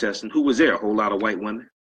 D.C. protesting. Who was there? A whole lot of white women,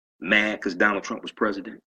 mad because Donald Trump was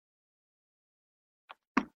president.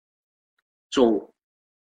 So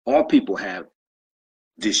all people have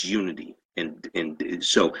disunity. And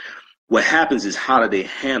so what happens is, how do they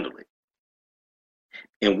handle it?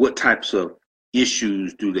 And what types of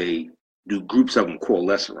issues do groups of them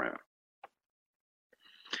coalesce around?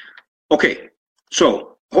 Okay,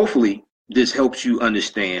 so hopefully this helps you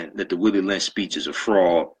understand that the Willie Lynch speech is a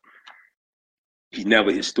fraud. He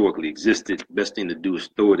never historically existed. Best thing to do is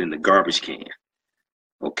throw it in the garbage can.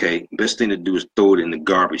 Okay, best thing to do is throw it in the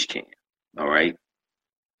garbage can. All right.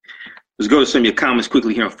 Let's go to some of your comments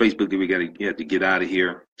quickly here on Facebook that we have to get out of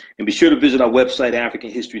here. And be sure to visit our website,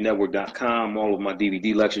 AfricanHistoryNetwork.com. All of my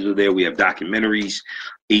DVD lectures are there. We have documentaries,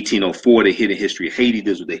 1804, The Hidden History of Haiti.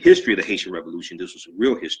 This was the history of the Haitian Revolution. This was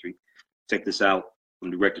real history. Check this out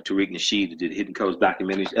from director Tariq Nasheed, who did Hidden Colors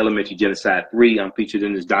documentaries. Elementary Genocide 3, I'm featured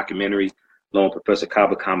in this documentary, along with Professor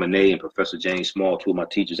Kaba Kamene and Professor James Small, two of my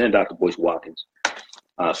teachers, and Dr. Boyce Watkins.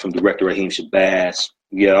 From director Raheem Shabazz.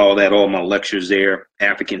 You get all my lectures there.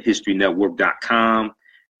 AfricanHistoryNetwork.com.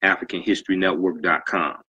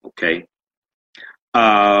 AfricanHistoryNetwork.com. Okay.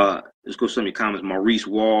 Let's go to some of your comments. Maurice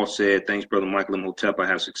Wall said, thanks, Brother Michael Imhotep. I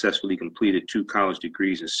have successfully completed 2 college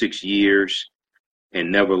degrees in 6 years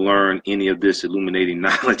and never learned any of this illuminating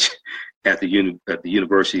knowledge at the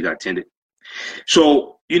university that I attended.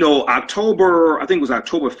 So, I think it was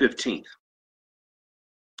October 15th.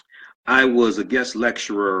 I was a guest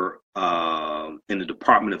lecturer in the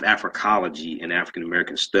Department of Africology and African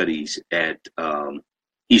American Studies at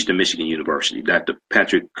Eastern Michigan University. Dr.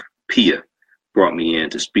 Patrick Pia brought me in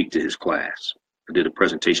to speak to his class. I did a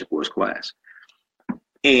presentation for his class.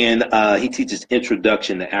 And he teaches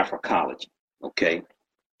Introduction to Africology, okay,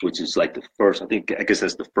 which is like the first, I guess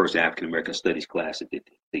that's the first African American Studies class that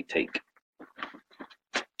they take.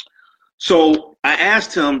 So I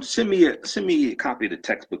asked him, send me a copy of the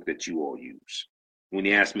textbook that you all use. When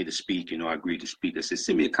he asked me to speak, I agreed to speak. I said,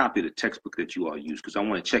 send me a copy of the textbook that you all use, because I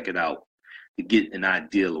want to check it out to get an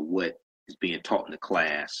idea of what is being taught in the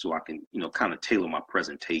class, so I can, kind of tailor my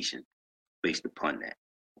presentation based upon that.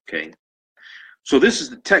 Okay. So this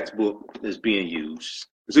is the textbook that's being used.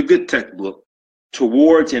 It's a good textbook,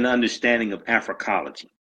 Towards an Understanding of Africology,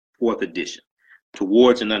 4th edition.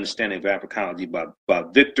 Towards an Understanding of Africology by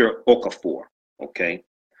Victor Okafor. Okay.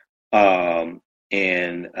 I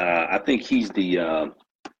think he's the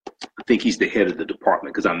head of the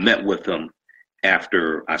department, because I met with him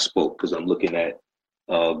after I spoke, because I'm looking at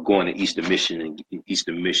going to Eastern Michigan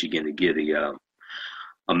to get a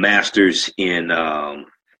master's in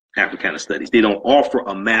Africana Studies. They don't offer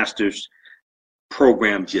a master's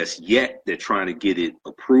program just yet. They're trying to get it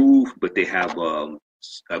approved, but they have a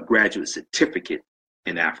graduate certificate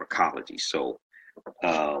in Africology. So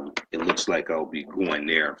it looks like I'll be going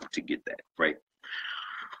there to get that, right?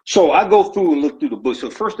 So I go through and look through the books. So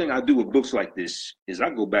the first thing I do with books like this is I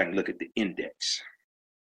go back and look at the index.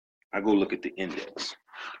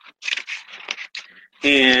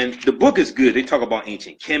 And the book is good. They talk about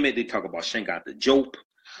ancient Kemet. They talk about Shengat the Jope.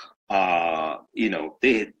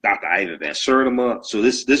 They had Dr. Ivan Van Sertima. So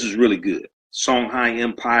this is really good. Songhai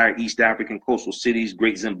Empire, East African coastal cities,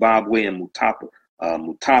 Great Zimbabwe and Mutapa,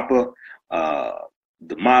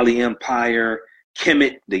 the Mali Empire,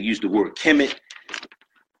 Kemet. They use the word Kemet,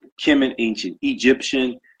 ancient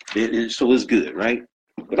Egyptian. So it's good, right?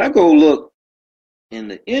 But I go look in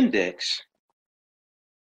the index,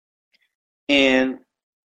 and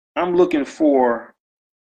I'm looking for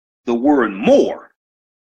the word more,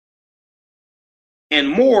 and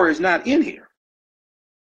more is not in here.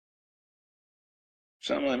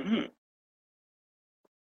 So I'm like,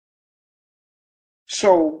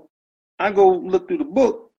 So I go look through the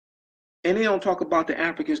book, and they don't talk about the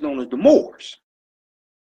Africans known as the Moors.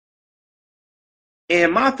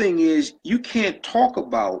 And my thing is, you can't talk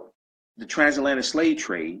about the transatlantic slave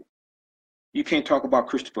trade. You can't talk about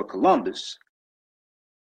Christopher Columbus.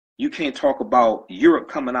 You can't talk about Europe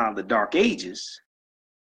coming out of the Dark Ages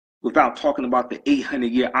without talking about the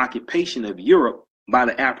 800-year occupation of Europe by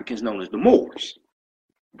the Africans known as the Moors.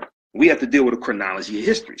 We have to deal with a chronology of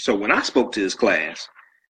history. So when I spoke to this class,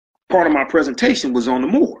 part of my presentation was on the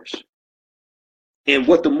Moors and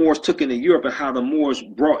what the Moors took into Europe and how the Moors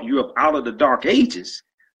brought Europe out of the Dark Ages,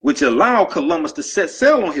 which allowed Columbus to set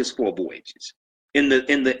sail on his 4 voyages. In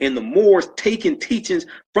the Moors taking teachings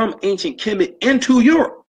from ancient Kemet into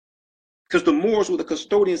Europe. Because the Moors were the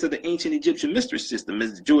custodians of the ancient Egyptian mystery system,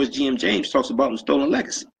 as George G.M. James talks about in Stolen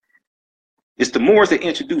Legacy. It's the Moors that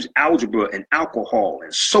introduced algebra and alcohol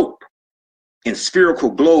and soap and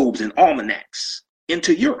spherical globes and almanacs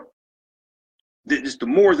into Europe. It's the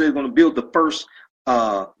Moors that are going to build the first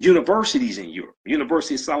universities in Europe.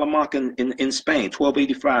 University of Salamanca in Spain,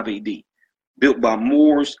 1285 AD, built by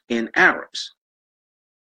Moors and Arabs.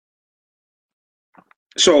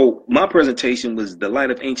 So my presentation was The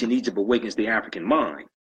Light of Ancient Egypt Awakens the African Mind.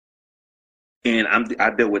 And I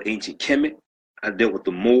dealt with ancient Kemet. I dealt with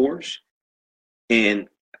the Moors. And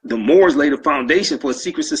the Moors laid a foundation for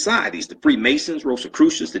secret societies, the Freemasons,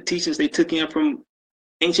 Rosicrucians, the teachings they took in from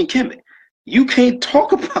ancient Kemet. You can't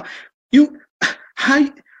talk about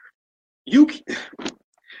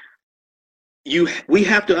we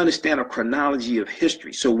have to understand a chronology of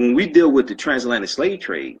history. So when we deal with the transatlantic slave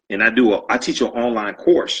trade, and I teach an online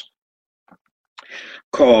course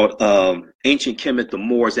called Ancient Kemet, the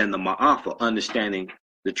Moors, and the Ma'afa, Understanding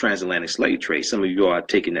the Transatlantic Slave Trade. Some of you are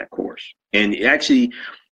taking that course. And actually,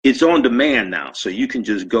 it's on demand now. So you can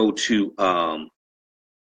just go to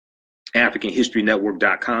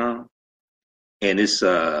AfricanHistoryNetwork.com. And it's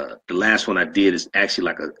the last one I did is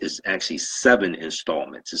actually it's actually 7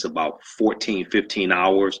 installments. It's about 14, 15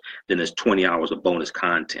 hours. Then there's 20 hours of bonus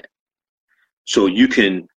content. So you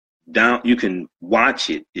can watch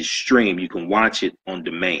it. It's streamed. You can watch it on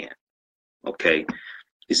demand. Okay.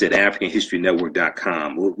 It's at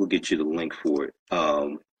AfricanHistoryNetwork.com. We'll get you the link for it.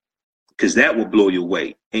 Because that will blow you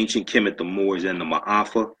away. Ancient Kemet, the Moors, and the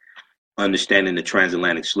Ma'afa, Understanding the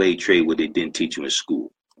Transatlantic Slave Trade, what they didn't teach you in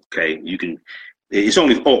school. Okay. It's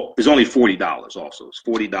only $40 also. It's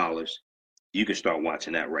 $40. You can start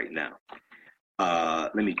watching that right now.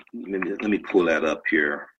 Let me pull that up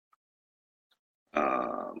here.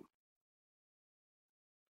 Let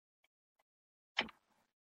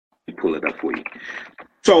me pull it up for you.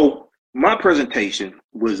 So my presentation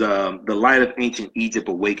was The Light of Ancient Egypt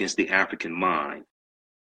Awakens the African Mind.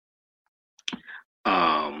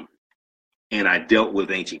 And I dealt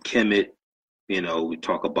with ancient Kemet. We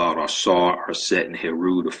talk about Asar, Set, and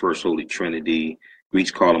Heru, the first Holy Trinity.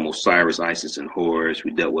 Greeks call them Osiris, Isis, and Horus.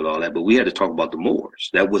 We dealt with all that, but we had to talk about the Moors.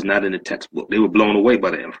 That was not in the textbook. They were blown away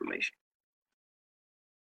by the information.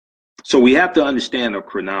 So we have to understand a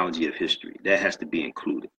chronology of history. That has to be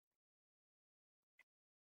included.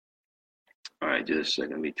 All right, just a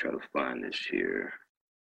second. Let me try to find this here.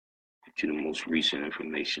 Get you the most recent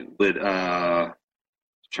information. But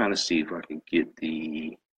trying to see if I can get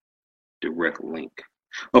the direct link.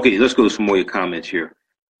 Okay, let's go to some more of your comments here.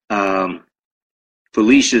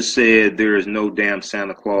 Felicia said there is no damn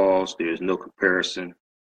Santa Claus. There is no comparison.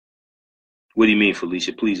 What do you mean,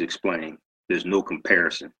 Felicia? Please explain. There's no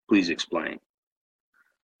comparison. Please explain.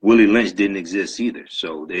 Willie Lynch didn't exist either,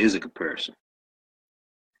 so there is a comparison.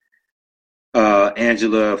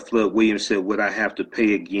 Angela Flood Williams said, would I have to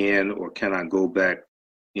pay again or can I go back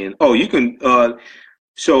in? Oh, you can.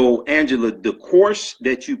 So, Angela, the course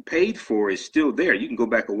that you paid for is still there. You can go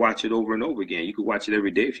back and watch it over and over again. You can watch it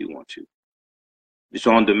every day if you want to. It's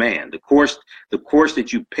on demand. The course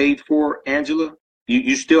that you paid for, Angela,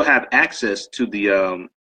 you still have access to the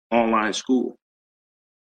online school.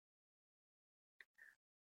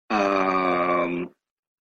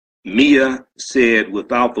 Mia said,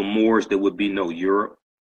 without the Moors, there would be no Europe.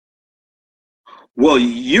 Well,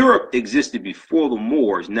 Europe existed before the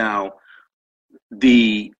Moors. Now,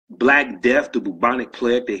 the Black Death, the bubonic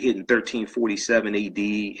plague that hit in 1347 AD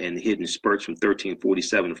and hit in spurts from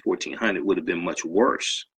 1347 to 1400 would have been much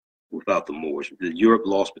worse without the Moors. Europe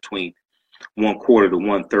lost between 1/4 to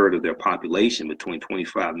 1/3 of their population, between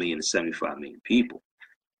 25 million and 75 million people.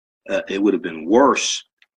 It would have been worse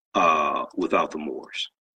without the Moors.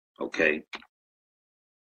 Okay.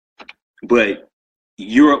 But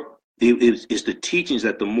Europe, it's the teachings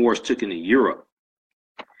that the Moors took into Europe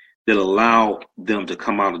that allowed them to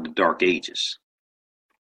come out of the Dark Ages.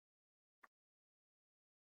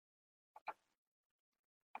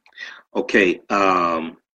 Okay.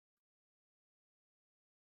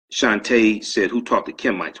 Shantae said, who taught the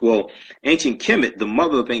Kemites? Well, ancient Kemet, the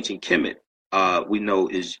mother of ancient Kemet, we know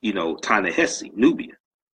is, Ta-Nehisi, Nubia,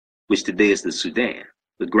 which today is the Sudan.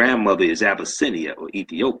 The grandmother is Abyssinia or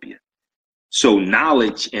Ethiopia. So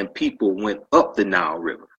knowledge and people went up the Nile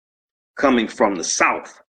River, coming from the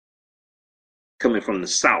south,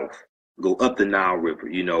 go up the Nile River,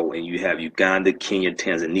 and you have Uganda, Kenya,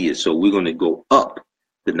 Tanzania. So we're going to go up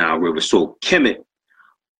the Nile River. So Kemet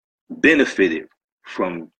benefited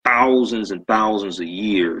from thousands and thousands of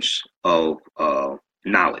years of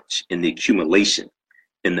knowledge and the accumulation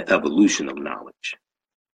and the evolution of knowledge.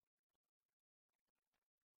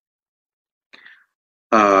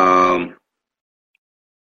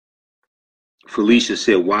 Felicia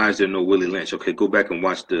said, "Why is there no Willie Lynch?" Okay, go back and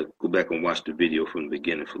watch the video from the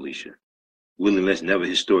beginning, Felicia. Willie Lynch never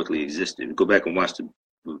historically existed. Go back and watch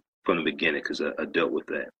from the beginning, because I dealt with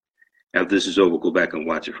that. After this is over, go back and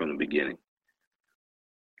watch it from the beginning.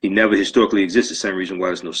 He never historically existed. Same reason why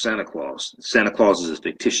there's no Santa Claus. Santa Claus is a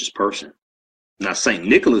fictitious person. Now, St.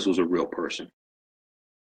 Nicholas was a real person,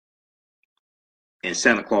 and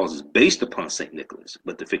Santa Claus is based upon St. Nicholas.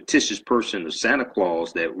 But the fictitious person of Santa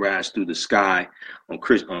Claus that rides through the sky on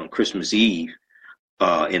Christmas Eve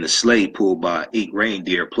in a sleigh pulled by 8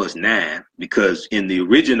 reindeer plus 9, because in the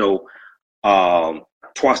original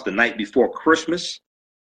 "Twas the Night Before Christmas,"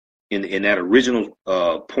 in that original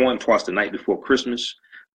poem, "Twas the Night Before Christmas,"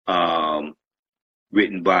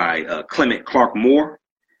 written by Clement Clark Moore,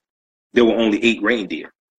 there were only 8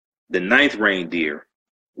 reindeer. The 9th reindeer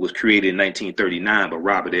was created in 1939 by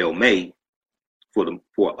Robert L. May, who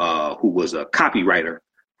was a copywriter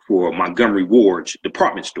for Montgomery Ward's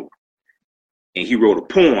department store, and he wrote a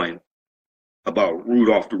poem about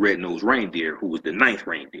Rudolph the Red-Nosed Reindeer, who was the 9th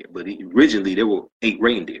reindeer. But originally there were 8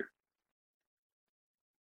 reindeer.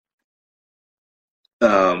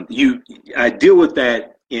 I deal with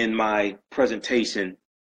that in my presentation,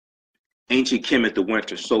 Ancient Kemet, the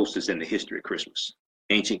Winter Solstice, and the History of Christmas.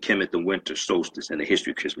 Ancient Kemet, the Winter Solstice, and the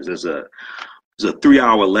History of Christmas. There's a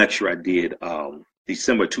 3-hour lecture I did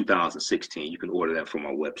December 2016. You can order that from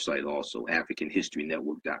our website also,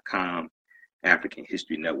 AfricanHistoryNetwork.com,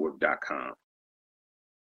 AfricanHistoryNetwork.com.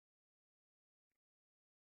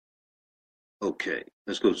 Okay,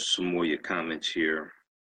 let's go to some more of your comments here.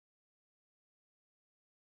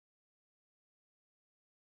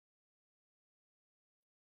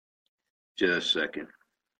 Just a second.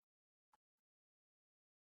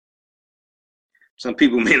 Some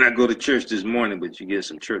people may not go to church this morning, but you get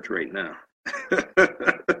some church right now.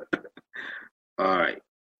 All right.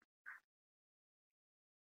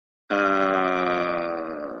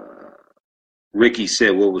 Ricky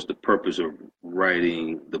said, what was the purpose of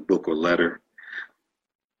writing the book or letter?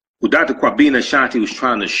 Well, Dr. Kwabena Ashanti was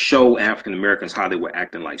trying to show African Americans how they were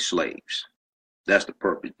acting like slaves. That's the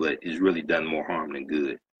purpose, but it's really done more harm than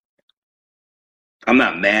good. I'm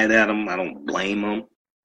not mad at him. I don't blame him.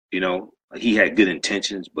 He had good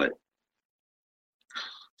intentions, but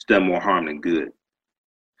it's done more harm than good.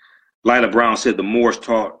 Lila Brown said the Moors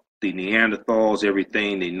taught the Neanderthals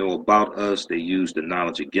everything they know about us. They used the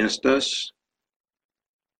knowledge against us.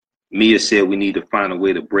 Mia said we need to find a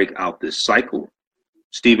way to break out this cycle.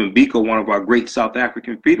 Stephen Biko, one of our great South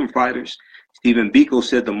African freedom fighters, Stephen Biko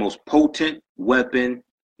said the most potent weapon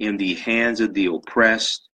in the hands of the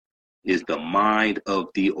oppressed is the mind of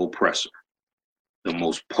the oppressor. The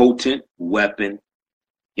most potent weapon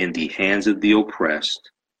in the hands of the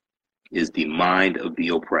oppressed is the mind of the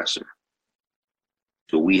oppressor.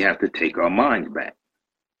 So we have to take our minds back.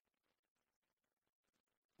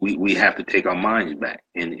 We have to take our minds back.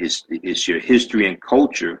 And it's your history and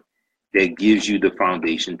culture that gives you the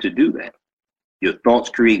foundation to do that. Your thoughts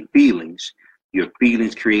create feelings. Your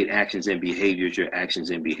feelings create actions and behaviors. Your actions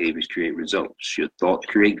and behaviors create results. Your thoughts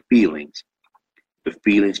create feelings. The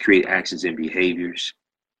feelings create actions and behaviors.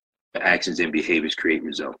 The actions and behaviors create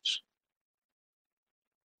results.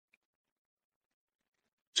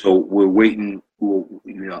 So we're waiting. A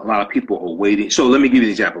lot of people are waiting. So let me give you an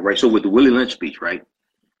example, right? So with the Willie Lynch speech, right?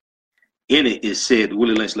 In it, it said, the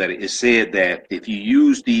Willie Lynch letter, it said that if you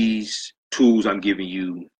use these tools I'm giving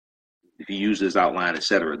you, if you use this outline,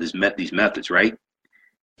 etc., these methods, right?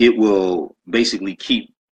 It will basically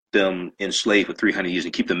keep them enslaved for 300 years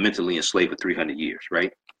and keep them mentally enslaved for 300 years,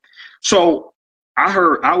 right? So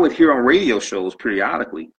I would hear on radio shows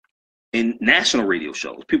periodically, in national radio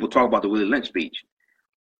shows, people talk about the Willie Lynch speech.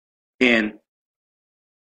 And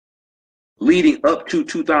leading up to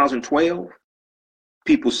 2012,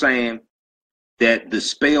 people saying that the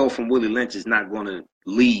spell from Willie Lynch is not going to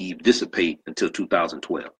dissipate until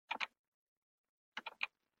 2012.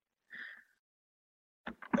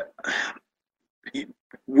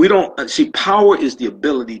 We don't see, power is the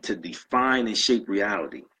ability to define and shape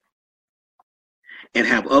reality and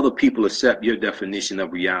have other people accept your definition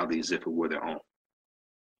of reality as if it were their own.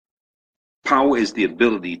 Power is the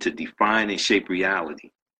ability to define and shape reality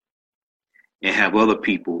and have other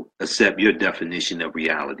people accept your definition of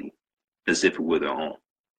reality as if it were their own.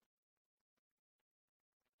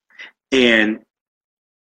 And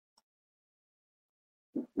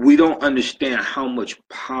we don't understand how much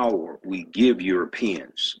power we give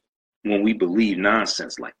Europeans when we believe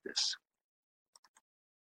nonsense like this.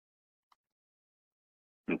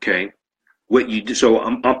 Okay? What you do, so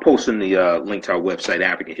I'm posting the link to our website,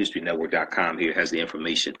 AfricanHistoryNetwork.com. Here has the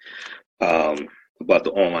information about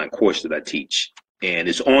the online course that I teach. And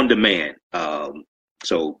it's on demand.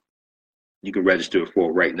 So you can register for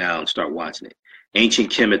it right now and start watching it.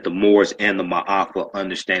 Ancient Kemet, the Moors, and the Ma'afa,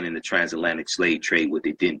 understanding the transatlantic slave trade, what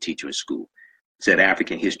they didn't teach you in school. It's at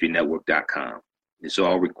AfricanHistoryNetwork.com. It's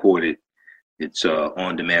all recorded. It's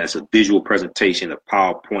on demand. It's a visual presentation of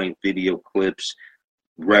PowerPoint, video clips,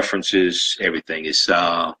 references, everything. It's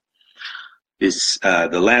the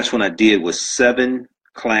last one I did was 7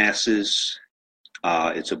 classes.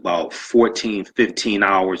 It's about 14, 15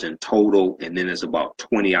 hours in total, and then there's about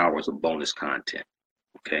 20 hours of bonus content.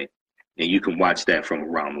 Okay. And you can watch that from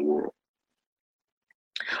around the world.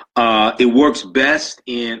 It works best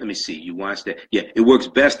in, let me see, you watch that? Yeah, it works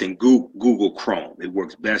best in Google Chrome. It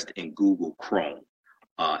works best in Google Chrome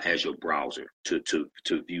as your browser to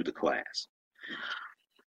view the class.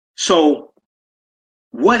 So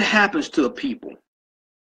what happens to the people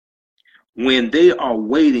when they are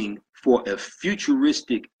waiting for a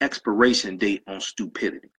futuristic expiration date on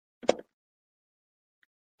stupidity?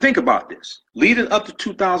 Think about this. Leading up to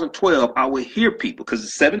 2012, I would hear people, because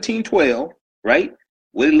it's 1712, right?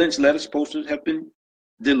 Willie Lynch letter is supposed to have been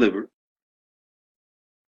delivered.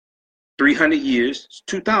 300 years, it's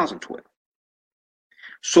 2012.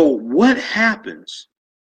 So what happens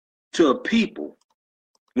to a people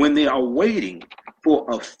when they are waiting for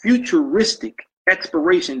a futuristic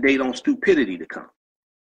expiration date on stupidity to come?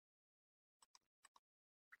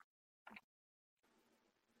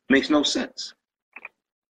 Makes no sense.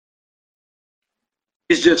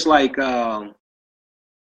 It's just like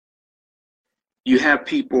you have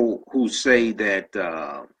people who say that,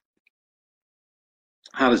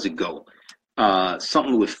 how does it go?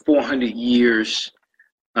 Something with 400 years.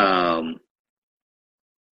 How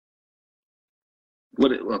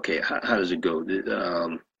does it go?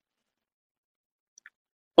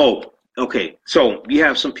 Okay. So you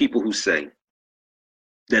have some people who say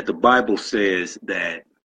that the Bible says that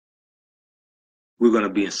we're going to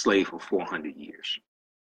be enslaved for 400 years.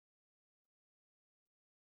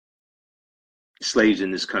 Slaves in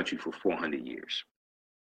this country for 400 years.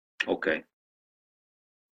 Okay.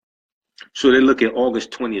 So they look at August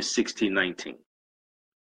 20th, 1619.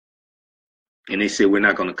 And they say we're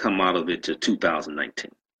not going to come out of it till 2019.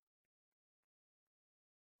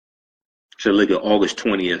 So look at August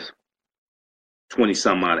 20th, 20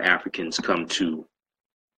 some odd Africans come to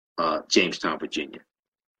Jamestown, Virginia.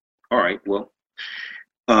 All right, well,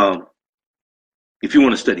 if you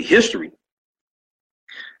want to study history,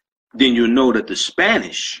 then you'll know that the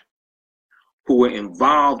Spanish, who were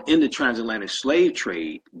involved in the transatlantic slave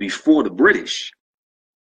trade before the British,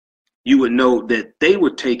 you would know that they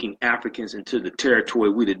were taking Africans into the territory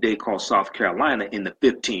we today call South Carolina in the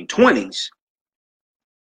 1520s,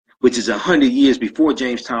 which is 100 years before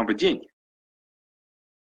Jamestown, Virginia.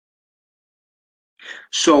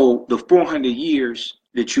 So the 400 years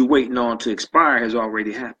that you're waiting on to expire has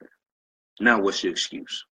already happened. Now what's your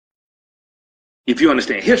excuse? If you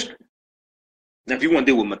understand history. Now, if you want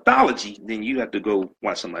to deal with mythology, then you have to go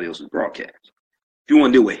watch somebody else's broadcast. If you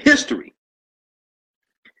want to deal with history,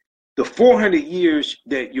 the 400 years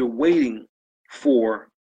that you're waiting for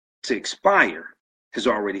to expire has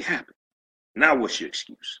already happened. Now what's your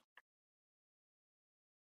excuse?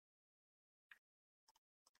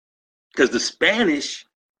 Because the Spanish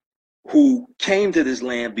who came to this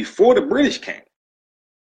land before the British came,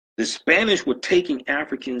 the Spanish were taking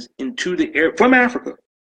Africans into the air from Africa,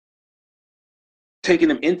 taking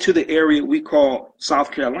them into the area we call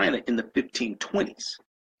South Carolina in the 1520s,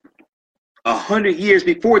 100 years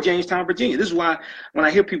before Jamestown, Virginia. This is why when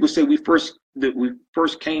I hear people say we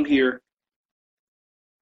first came here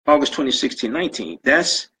August 20, 1619,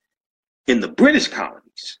 that's in the British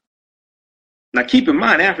colonies. Now, keep in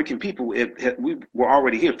mind, African people, we were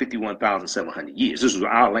already here 51,700 years. This was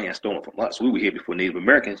our land stolen from us. We were here before Native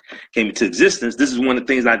Americans came into existence. This is one of the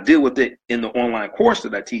things I deal with it in the online course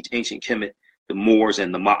that I teach, Ancient Kemet, the Moors,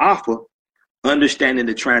 and the Ma'afa, understanding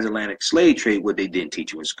the transatlantic slave trade, what they didn't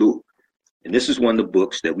teach you in school. And this is one of the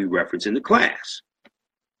books that we reference in the class.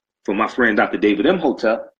 For my friend, Dr. David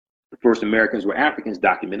Imhotep, the first Americans were Africans,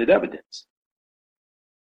 documented evidence.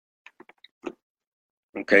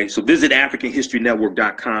 Okay, so visit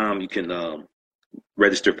AfricanHistoryNetwork.com. You can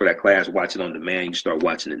register for that class, watch it on demand. You can start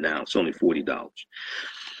watching it now. It's only $40.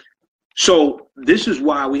 So this is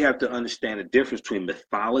why we have to understand the difference between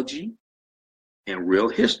mythology and real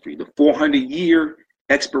history. The 400-year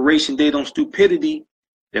expiration date on stupidity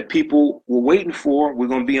that people were waiting for, we're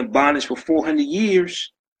going to be in bondage for 400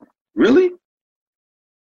 years. Really?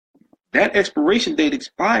 That expiration date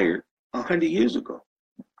expired 100 years ago.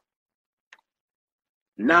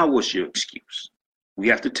 Now what's your excuse? We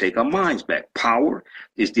have to take our minds back. Power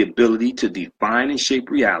is the ability to define and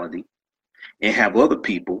shape reality and have other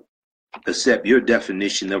people accept your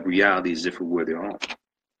definition of reality as if it were their own.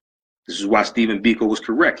 This is why Stephen Biko was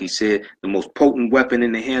correct. He said the most potent weapon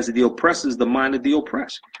in the hands of the oppressor is the mind of the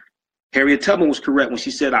oppressed. Harriet Tubman was correct when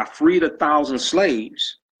she said, I freed 1,000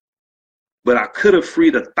 slaves, but I could have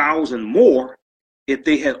freed 1,000 more if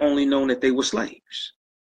they had only known that they were slaves.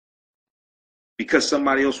 Because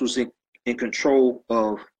somebody else was in control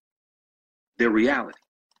of their reality.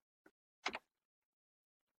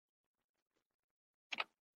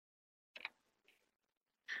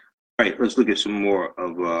 All right, let's look at some more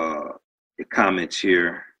of the comments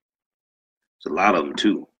here. There's a lot of them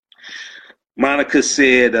too. Monica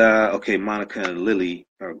said, okay, Monica and Lily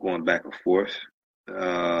are going back and forth.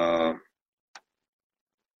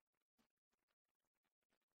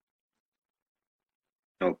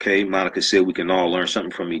 Okay, Monica said we can all learn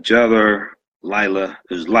something from each other. Lila,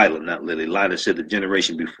 it was Lila, not Lily. Lila said the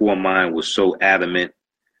generation before mine was so adamant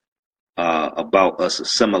about us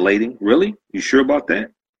assimilating. Really? You sure about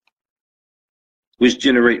that? Which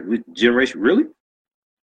generation? Really?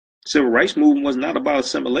 Civil rights movement was not about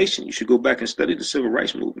assimilation. You should go back and study the civil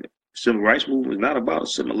rights movement. Civil rights movement was not about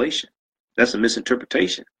assimilation. That's a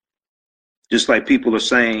misinterpretation. Just like people are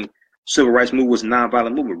saying civil rights movement was a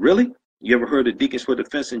nonviolent movement. Really? You ever heard of Deacons for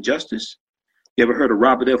Defense and Justice? You ever heard of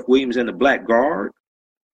Robert F. Williams and the Black Guard?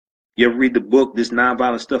 You ever read the book, This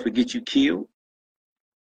Nonviolent Stuff Will Get You Killed?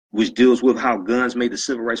 Which deals with how guns made the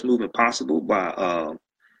civil rights movement possible by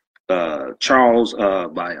Charles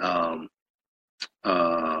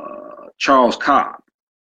Cobb.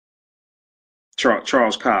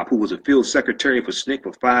 Charles Cobb, who was a field secretary for SNCC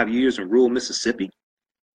for 5 years in rural Mississippi.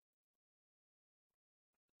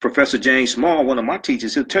 Professor James Small, one of my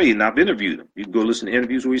teachers, he'll tell you, and I've interviewed him. You can go listen to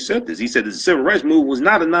interviews where he said this. He said the civil rights movement was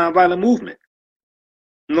not a nonviolent movement.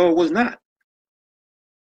 No, it was not.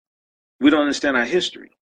 We don't understand our history.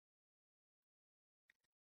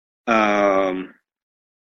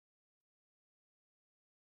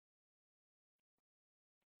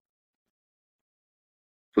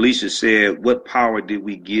 Felicia said, what power did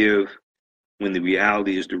we give when the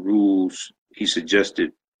reality is the rules he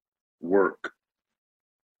suggested work?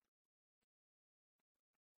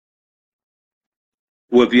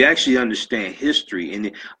 Well, if you actually understand history,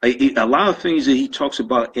 and a lot of things that he talks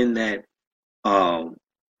about in that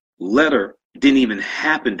letter didn't even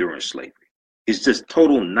happen during slavery. It's just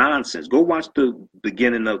total nonsense. Go watch the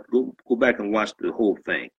beginning of, go back and watch the whole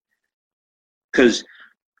thing. Because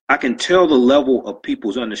I can tell the level of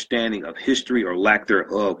people's understanding of history or lack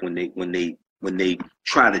thereof when they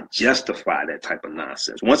try to justify that type of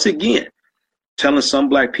nonsense. Once again, telling some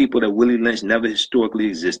black people that Willie Lynch never historically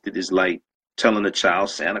existed is like telling a child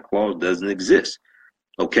Santa Claus doesn't exist.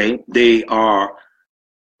 Okay, they are.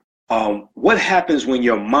 What happens when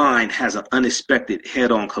your mind has an unexpected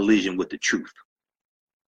head-on collision with the truth,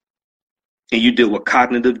 and you deal with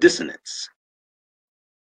cognitive dissonance?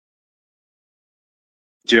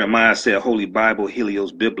 Jeremiah said, "Holy Bible,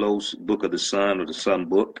 Helios, Biblos, Book of the Sun, or the Sun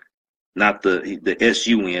Book, not the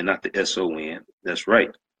S-U-N, not the S-O-N." That's right.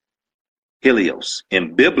 Helios,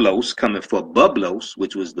 and Biblos coming for Bublos,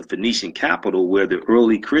 which was the Phoenician capital where the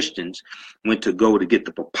early Christians went to go to get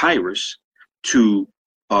the papyrus to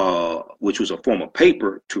which was a form of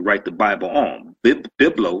paper to write the Bible on.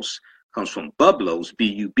 Biblos comes from bublos,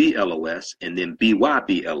 B-U-B-L-O-S, and then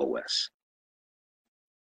B-Y-B-L-O-S.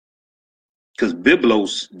 Because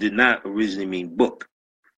Biblos did not originally mean book.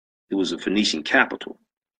 It was a Phoenician capital,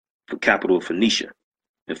 the capital of Phoenicia.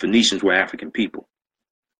 And Phoenicians were African people.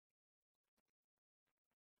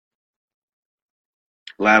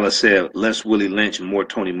 Lila said, less Willie Lynch and more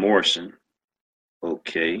Toni Morrison.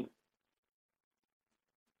 Okay.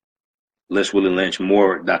 Less Willie Lynch,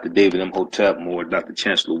 more Dr. David Imhotep, more Dr.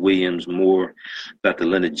 Chancellor Williams, more Dr.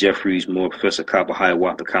 Leonard Jeffries, more Professor Kaba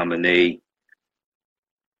Hiawatha Kamene.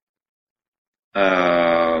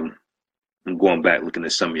 I'm going back looking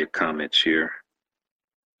at some of your comments here.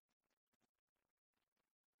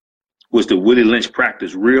 Was the Willie Lynch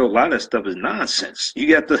practice real? A lot of that stuff is nonsense.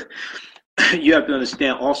 You have to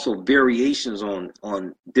understand also variations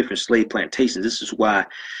on different slave plantations. This is why,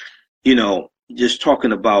 just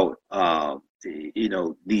talking about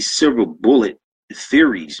these silver bullet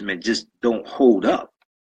theories, man, just don't hold up.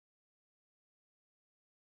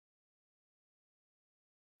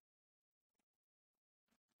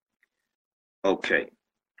 Okay.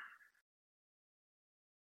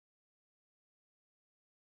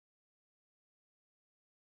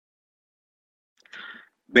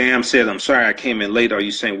 Bam said, I'm sorry I came in late. Are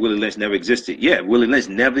you saying Willie Lynch never existed? Yeah, Willie Lynch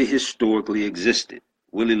never historically existed.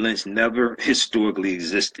 Willie Lynch never historically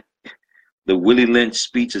existed. The Willie Lynch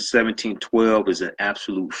speech of 1712 is an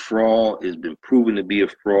absolute fraud. It's been proven to be a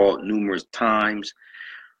fraud numerous times.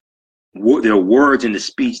 There are words in the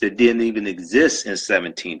speech that didn't even exist in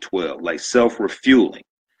 1712, like self-refueling.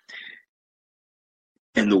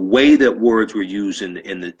 And the way that words were used in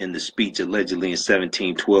the speech allegedly in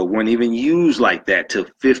 1712 weren't even used like that till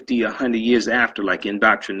 50, 100 years after, like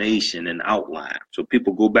indoctrination and outline. So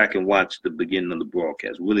people go back and watch the beginning of the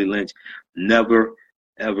broadcast. Willie Lynch never,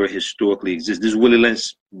 ever historically existed. This Willie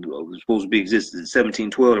Lynch was supposed to be existed in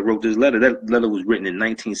 1712 that wrote this letter. That letter was written in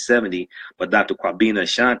 1970 by Dr. Kwabena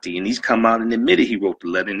Ashanti, and he's come out and admitted he wrote the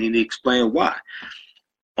letter, and he explained why.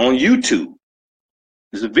 On YouTube,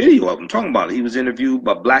 there's a video of him talking about it. He was interviewed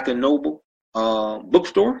by Black and Noble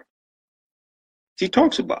bookstore. He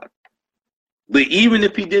talks about it. But even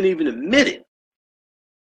if he didn't even admit it,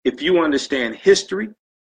 if you understand history,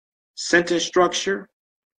 sentence structure,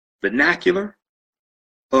 vernacular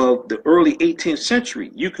of the early 18th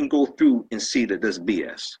century, you can go through and see that that's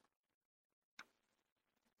BS.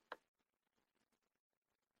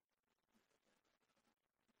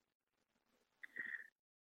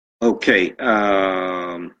 Okay.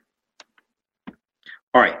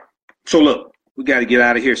 All right. So look, we got to get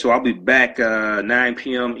out of here. So I'll be back 9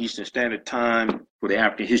 p.m. Eastern Standard Time for the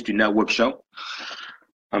African History Network show.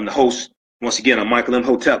 I'm the host. Once again, I'm Michael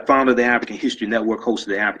Imhotep, founder of the African History Network, host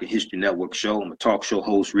of the African History Network show. I'm a talk show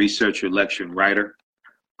host, researcher, lecturer, and writer.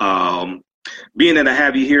 Being that I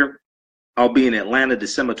have you here, I'll be in Atlanta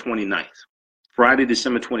December 29th. Friday,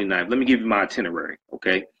 December 29th. Let me give you my itinerary,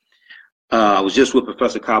 okay? I was just with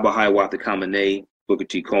Professor Kaba Hiawatha Kamene, Booker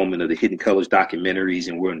T. Coleman of the Hidden Colors documentaries,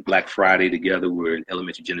 and we're in Black Friday together. We're in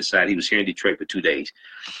Elementary Genocide. He was here in Detroit for 2 days.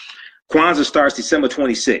 Kwanzaa starts December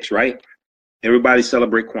 26th, right? Everybody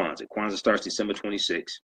celebrate Kwanzaa. Kwanzaa starts December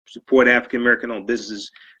 26th. Support African-American-owned businesses.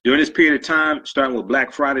 During this period of time, starting with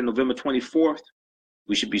Black Friday, November 24th,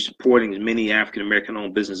 we should be supporting as many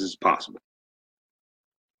African-American-owned businesses as possible.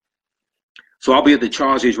 So I'll be at the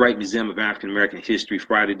Charles H. Wright Museum of African American History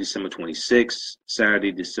Friday, December 26th,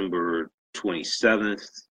 Saturday, December 27th,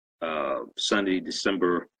 Sunday,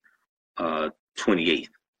 December 28th.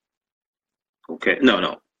 Okay,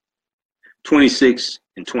 no. 26th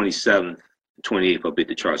and 27th and 28th, I'll be at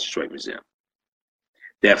the Charles H. Wright Museum.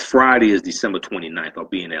 That Friday is December 29th. I'll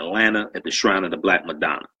be in Atlanta at the Shrine of the Black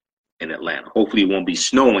Madonna in Atlanta. Hopefully it won't be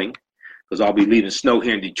snowing, because I'll be leaving snow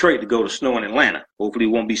here in Detroit to go to snow in Atlanta. Hopefully it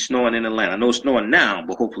won't be snowing in Atlanta. I know it's snowing now,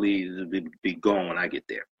 but hopefully it'll be gone when I get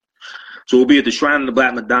there. So we'll be at the Shrine of the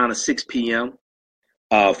Black Madonna, 6 p.m.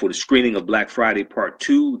 For the screening of Black Friday Part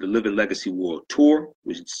 2, the Living Legacy World Tour,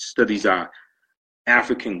 which studies our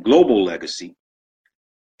African global legacy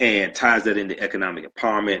and ties that into economic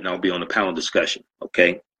empowerment. And I'll be on the panel discussion,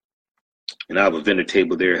 okay? And I have a vendor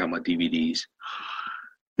table there, have my DVDs.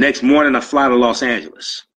 Next morning, I fly to Los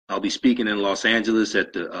Angeles. I'll be speaking in Los Angeles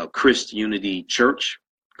at the Christ Unity Church,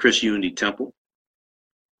 Christ Unity Temple.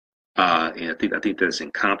 And I think that's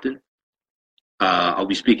in Compton. I'll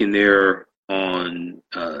be speaking there on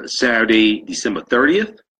Saturday, December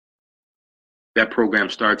 30th. That program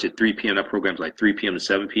starts at 3 p.m. That program's like 3 p.m. to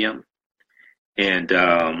 7 p.m. And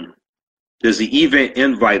there's an event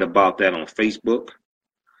invite about that on Facebook.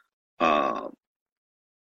 And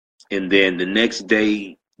then the next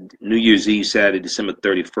day, New Year's Eve, Saturday, December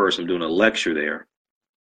 31st. I'm doing a lecture there.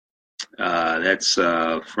 That's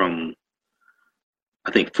from,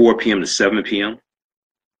 I think, 4 p.m. to 7 p.m.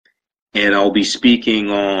 And I'll be speaking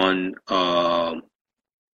on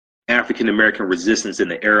African American resistance in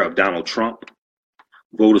the era of Donald Trump,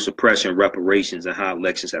 voter suppression, reparations, and how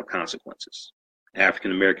elections have consequences.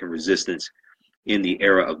 African American resistance in the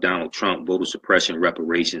era of Donald Trump, voter suppression,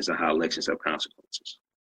 reparations, and how elections have consequences.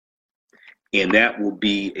 And that will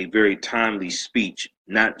be a very timely speech,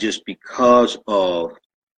 not just because of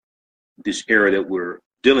this era that we're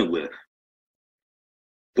dealing with,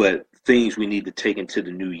 but things we need to take into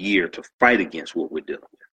the new year to fight against what we're dealing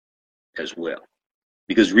with as well.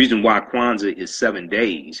 Because the reason why Kwanzaa is 7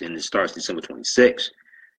 days and it starts December 26th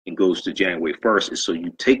and goes to January 1st is so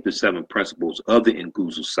you take the 7 principles of the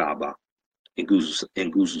Nguzo Saba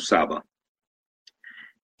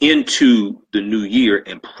into the new year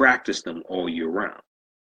and practice them all year round.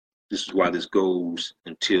 This is why this goes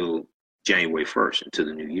until January 1st, until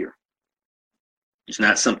the new year. It's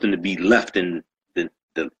not something to be left in the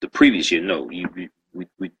previous year. No,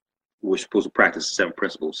 we're supposed to practice the 7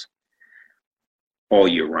 principles all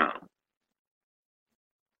year round.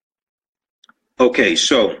 Okay,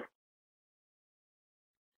 so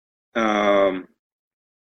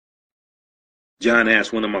John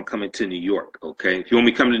asked, when am I coming to New York? Okay, if you want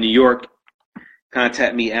me to come to New York,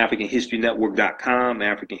 contact me, AfricanHistoryNetwork.com,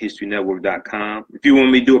 AfricanHistoryNetwork.com. If you want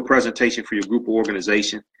me to do a presentation for your group or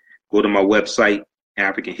organization, go to my website,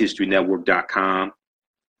 AfricanHistoryNetwork.com,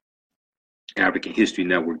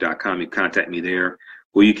 AfricanHistoryNetwork.com. You contact me there,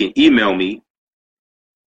 or you can email me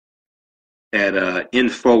at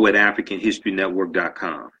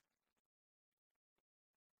info@AfricanHistoryNetwork.com.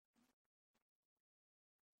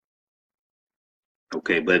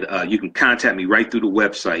 Okay, but you can contact me right through the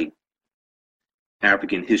website,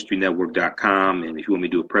 AfricanHistoryNetwork.com. And if you want me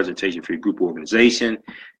to do a presentation for your group organization,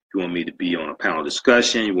 if you want me to be on a panel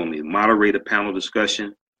discussion, you want me to moderate a panel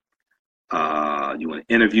discussion, you want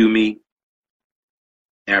to interview me,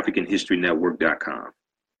 AfricanHistoryNetwork.com.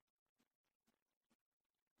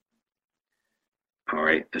 All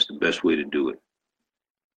right, that's the best way to do it.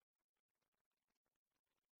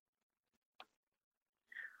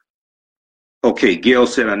 Okay, Gail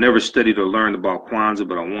said, I never studied or learned about Kwanzaa,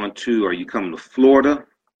 but I want to. Are you coming to Florida?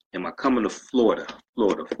 Am I coming to Florida?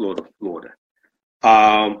 Florida. If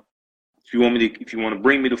you want to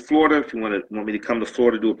bring me to Florida, if you want me to come to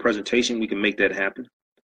Florida to do a presentation, we can make that happen.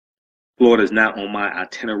 Florida is not on my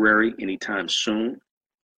itinerary anytime soon,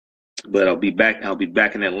 but I'll be back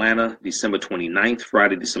in Atlanta December 29th,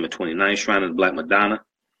 Friday, December 29th, Shrine of the Black Madonna.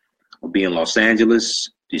 I'll be in Los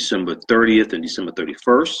Angeles December 30th and December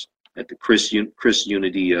 31st. At the Christ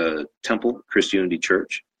Unity Temple, Christ Unity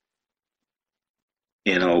Church.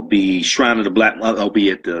 And I'll be I'll be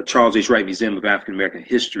at the Charles H. Wright Museum of African American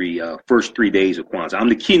History first 3 days of Kwanzaa. I'm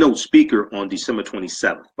the keynote speaker on December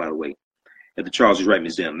 27th, by the way, at the Charles H. Wright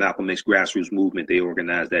Museum. Malcolm X Grassroots Movement, they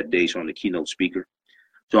organized that day, so I'm the keynote speaker.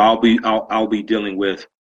 So I'll be dealing with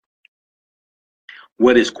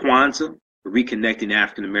what is Kwanzaa, reconnecting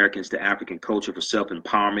African Americans to African culture for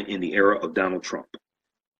self-empowerment in the era of Donald Trump.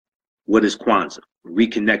 What is Kwanzaa?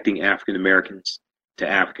 Reconnecting African Americans to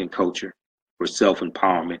African culture for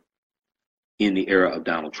self-empowerment in the era of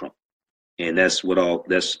Donald Trump. And that's when I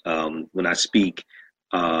speak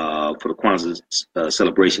for the Kwanzaa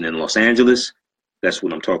celebration in Los Angeles. That's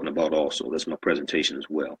what I'm talking about also. That's my presentation as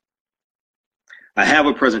well. I have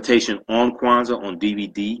a presentation on Kwanzaa on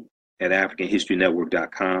DVD at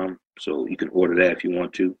AfricanHistoryNetwork.com. So you can order that if you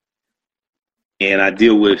want to. And I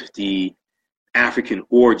deal with the African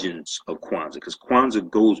origins of Kwanzaa, because Kwanzaa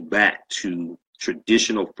goes back to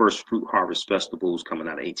traditional first fruit harvest festivals coming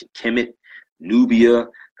out of ancient Kemet, Nubia,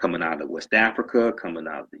 coming out of West Africa, coming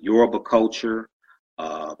out of the Yoruba culture,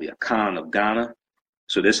 the Akan of Ghana.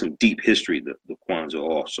 So there's some deep history to the Kwanzaa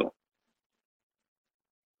also.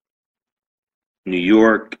 New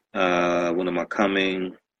York, when am I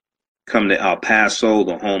coming? Come to El Paso,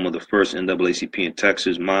 the home of the first NAACP in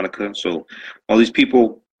Texas, Monica. So all these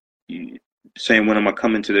people saying, when am I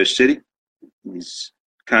coming to their city? Please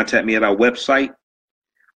contact me at our website,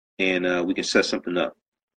 and we can set something up.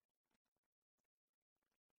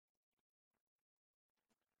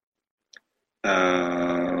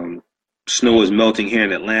 Snow is melting here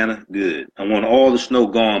in Atlanta. Good. I want all the snow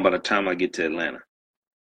gone by the time I get to Atlanta.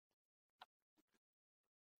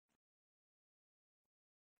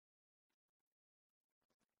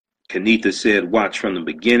 Kanitha said, watch from the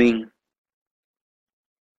beginning.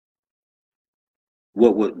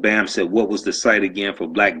 Bam said, what was the site again for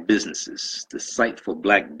black businesses? The site for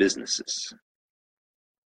black businesses.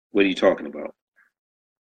 What are you talking about?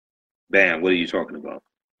 Bam, what are you talking about?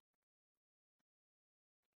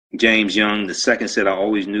 James Young the second said, I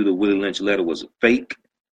always knew the Willie Lynch letter was a fake.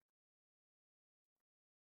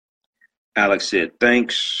 Alex said,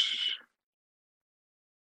 thanks.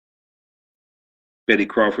 Betty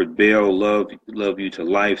Crawford Bell, love you to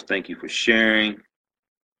life. Thank you for sharing.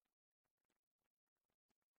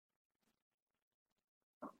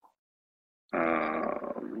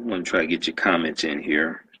 I'm going to try to get your comments in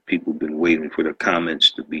here. People have been waiting for the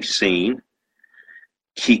comments to be seen.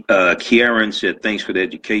 Kieran said, thanks for the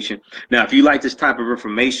education. Now, if you like this type of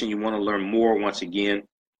information, you want to learn more, once again,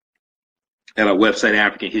 at our website,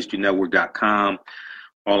 AfricanHistoryNetwork.com.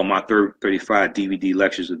 All of my 35 DVD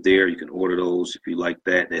lectures are there. You can order those if you like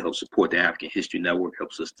that. They help support the African History Network,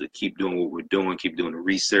 helps us to keep doing what we're doing, keep doing the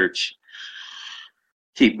research,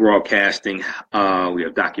 keep broadcasting. We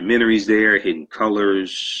have documentaries there, Hidden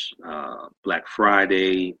Colors, Black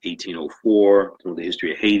Friday, 1804, the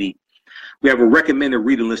history of Haiti. We have a recommended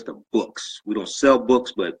reading list of books. We don't sell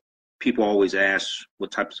books, but people always ask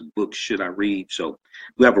what types of books should I read. So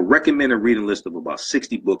we have a recommended reading list of about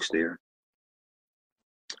 60 books there.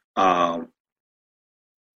 You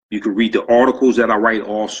can read the articles that I write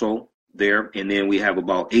also there. And then we have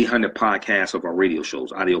about 800 podcasts of our radio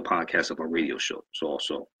shows, audio podcasts of our radio shows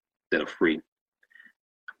also that are free.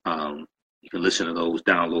 You can listen to those,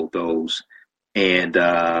 download those. And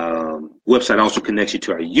website also connects you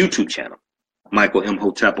to our YouTube channel, Michael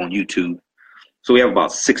Imhotep on YouTube. So we have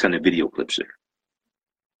about 600 video clips there.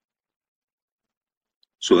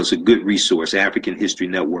 So it's a good resource,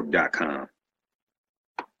 AfricanHistoryNetwork.com.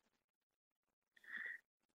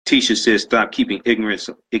 Tisha says, stop keeping ignorance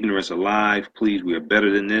alive. Please, we are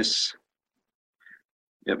better than this.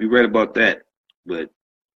 Yeah, we read about that. But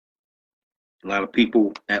a lot of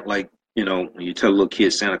people act like, you know, when you tell a little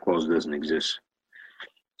kid Santa Claus doesn't exist.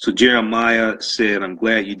 So Jeremiah said, I'm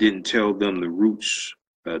glad you didn't tell them the roots,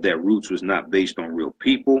 that roots was not based on real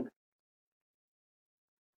people.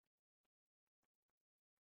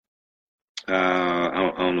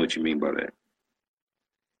 I don't know what you mean by that.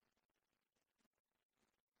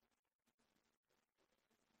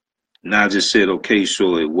 Naja said, okay,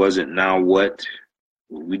 so it wasn't now what?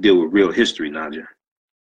 We deal with real history, Naja.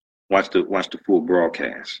 Watch the full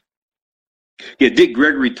broadcast. Yeah, Dick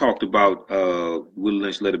Gregory talked about Willie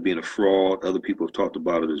Lynch letter being a fraud. Other people have talked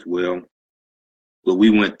about it as well. But we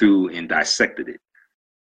went through and dissected it.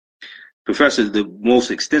 Professor, the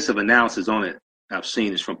most extensive analysis on it I've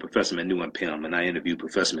seen is from Professor Manu Mpim, and I interviewed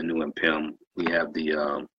Professor Manu Mpim. We have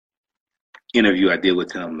the interview I did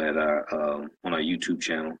with him at on our YouTube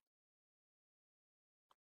channel.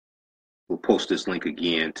 We'll post this link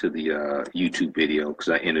again to the YouTube video because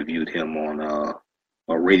I interviewed him on a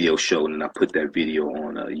radio show, and I put that video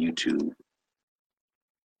on YouTube.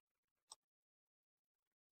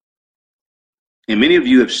 And many of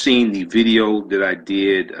you have seen the video that I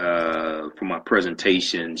did for my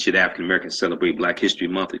presentation, Should African Americans Celebrate Black History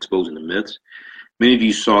Month, Exposing the Myths? Many of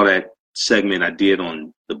you saw that segment I did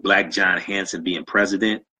on the Black John Hanson being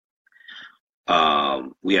president.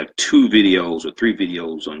 We have 2 videos or 3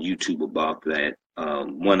 videos on YouTube about that.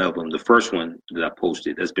 One of them, the first one that I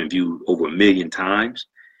posted, has been viewed over 1 million times.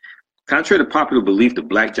 Contrary to popular belief, the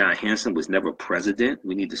Black John Hanson was never president.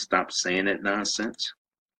 We need to stop saying that nonsense.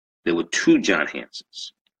 There were 2 John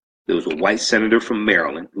Hansons. There was a white senator from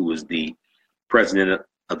Maryland who was the president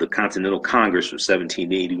of the Continental Congress from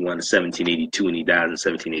 1781 to 1782, and he died in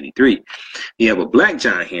 1783. You have a black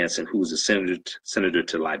John Hanson who was a senator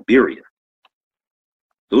to Liberia.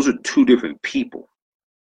 Those are 2 different people.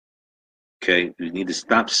 Okay, we need to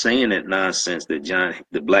stop saying that nonsense that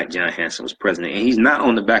the black John Hanson was president, and he's not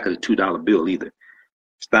on the back of the $2 bill either.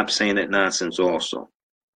 Stop saying that nonsense also.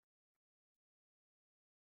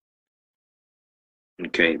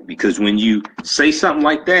 Okay, because when you say something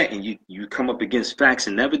like that and you come up against facts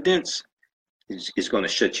and evidence, it's going to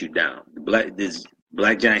shut you down. This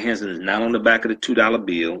black John Hanson is not on the back of the $2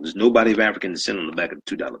 bill. There's nobody of African descent on the back of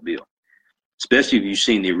the $2 bill. Especially if you've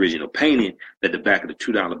seen the original painting that the back of the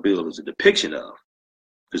 $2 bill is a depiction of.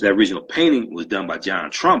 Because that original painting was done by John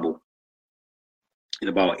Trumbull in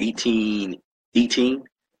about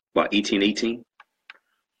 1818.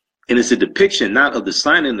 And it's a depiction not of the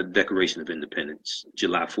signing of the Declaration of Independence,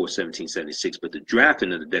 July 4, 1776, but the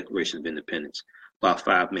drafting of the Declaration of Independence by a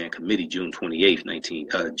 5-man committee, June 28,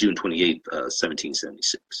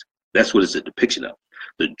 1776. That's what it's a depiction of,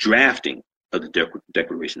 the drafting of the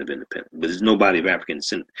Declaration of Independence. But there's nobody of African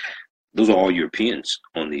descent. Those are all Europeans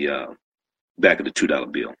on the back of the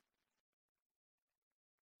 $2 bill.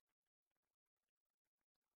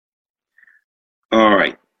 All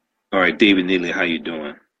right, David Neely, how you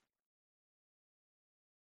doing?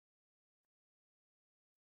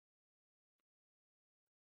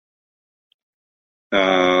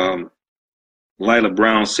 Um, Lila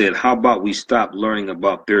Brown said, how about we stop learning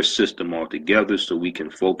about their system altogether so we can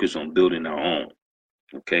focus on building our own?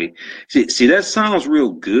 Okay. See, that sounds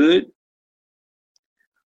real good,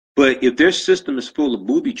 but if their system is full of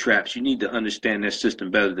booby traps, you need to understand their system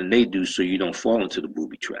better than they do so you don't fall into the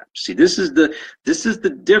booby traps. See, this is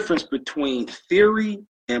the difference between theory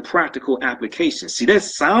and practical application. See, that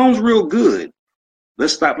sounds real good.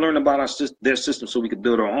 Let's stop learning about their system so we can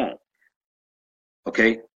build our own.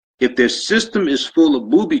 Okay? If their system is full of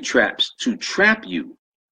booby traps to trap you,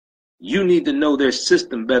 you need to know their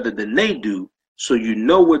system better than they do so you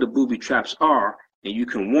know where the booby traps are and you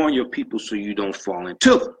can warn your people so you don't fall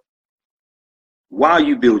into them while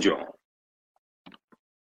you build your own.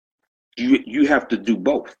 You have to do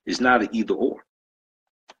both. It's not an either or.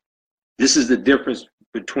 This is the difference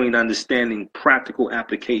between understanding practical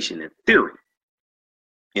application and theory.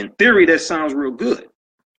 In theory, that sounds real good.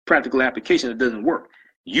 Practical application, it doesn't work.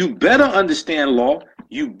 You better understand law.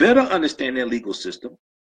 You better understand their legal system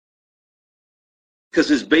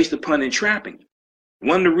because it's based upon entrapping you.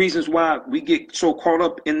 One of the reasons why we get so caught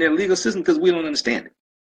up in their legal system because we don't understand it.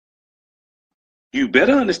 You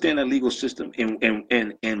better understand that legal system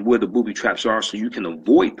and where the booby traps are so you can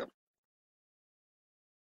avoid them.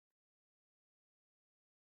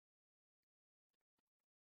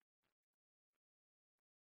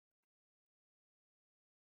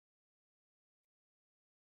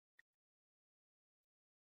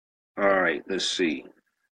 All right, let's see.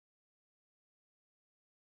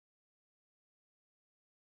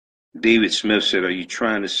 David Smith said, are you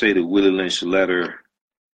trying to say the Willie Lynch letter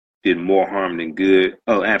did more harm than good?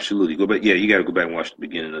 Oh, absolutely. Go back. Yeah, you got to go back and watch the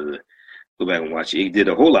beginning of go back and watch it. It did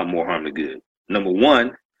a whole lot more harm than good. Number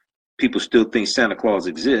one, people still think Santa Claus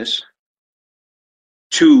exists.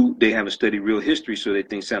 Two, they haven't studied real history, so they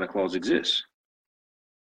think Santa Claus exists.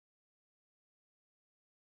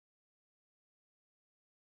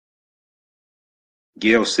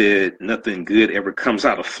 Gail said, nothing good ever comes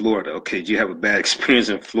out of Florida. Okay, do you have a bad experience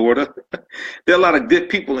in Florida? There are a lot of good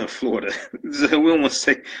people in Florida. So we don't want to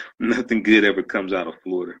say nothing good ever comes out of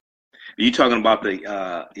Florida. Are you talking about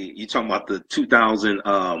the 2000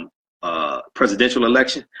 presidential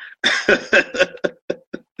election?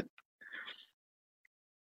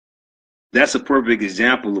 That's a perfect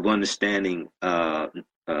example of understanding, not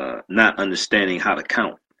understanding how to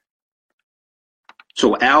count.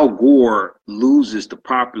 So Al Gore loses the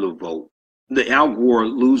popular vote. Al Gore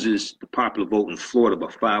loses the popular vote in Florida by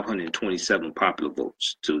 527 popular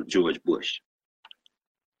votes to George Bush.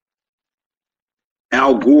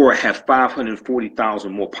 Al Gore had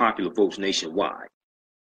 540,000 more popular votes nationwide.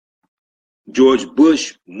 George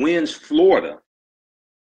Bush wins Florida,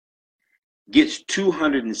 gets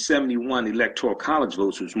 271 electoral college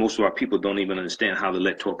votes, which most of our people don't even understand how the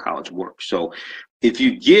electoral college works. So if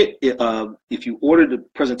you order the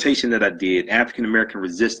presentation that I did, African American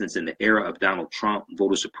resistance in the era of Donald Trump,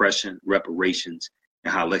 voter suppression, reparations,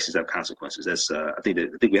 and how elections have consequences. That's I think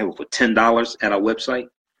we have it for $10 at our website.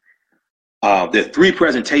 There are 3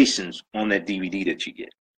 presentations on that DVD that you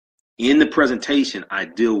get. In the presentation, I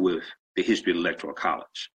deal with the history of the electoral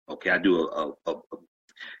college. Okay, I do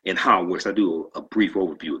and how it works. I do a brief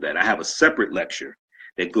overview of that. I have a separate lecture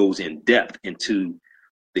that goes in depth into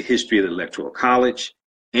the history of the Electoral College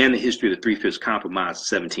and the history of the 3/5 Compromise of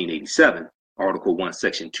 1787, Article 1,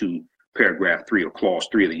 Section 2, Paragraph 3 or Clause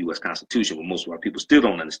 3 of the U.S. Constitution, what most of our people still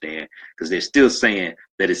don't understand because they're still saying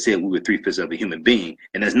that it said we were 3/5 of a human being,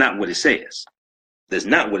 and that's not what it says. That's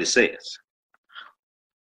not what it says.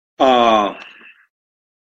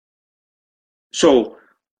 So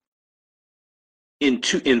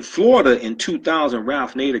in Florida in 2000,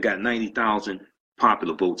 Ralph Nader got 90,000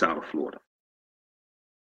 popular votes out of Florida.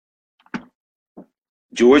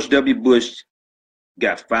 George W. Bush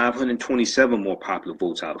got 527 more popular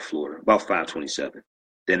votes out of Florida, about 527,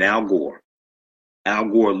 than Al Gore. Al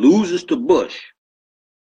Gore loses to Bush.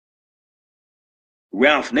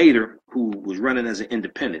 Ralph Nader, who was running as an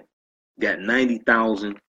independent, got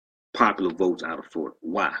 90,000 popular votes out of Florida.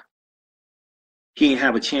 Why? He didn't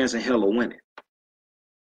have a chance in hell of winning.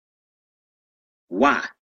 Why?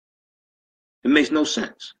 It makes no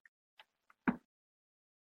sense.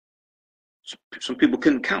 Some people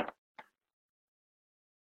couldn't count.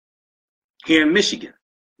 Here in Michigan,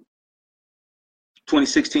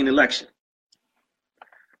 2016 election,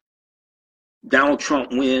 Donald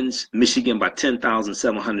Trump wins Michigan by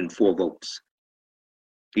 10,704 votes.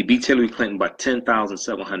 He beats Hillary Clinton by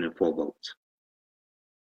 10,704 votes.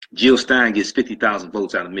 Jill Stein gets 50,000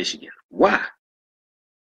 votes out of Michigan. Why?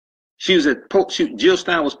 Jill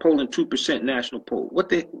Stein was polling 2% national poll.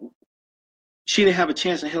 She didn't have a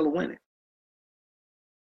chance in hell of winning.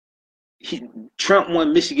 Trump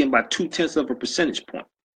won Michigan by 0.2 of a percentage point.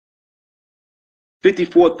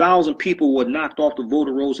 54,000 people were knocked off the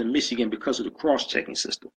voter rolls in Michigan because of the cross-checking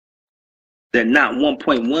system. There are not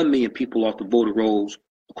 1.1 million people off the voter rolls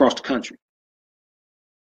across the country.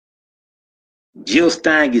 Jill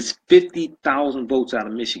Stein gets 50,000 votes out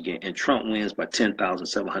of Michigan, and Trump wins by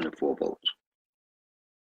 10,704 votes.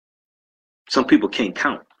 Some people can't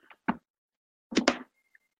count.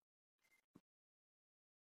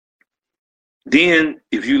 Then,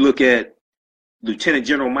 if you look at Lieutenant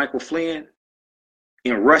General Michael Flynn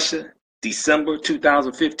in Russia, December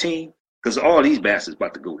 2015, because all these bastards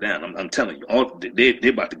about to go down. I'm telling you,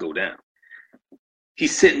 they're about to go down.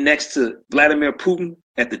 He's sitting next to Vladimir Putin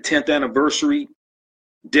at the 10th anniversary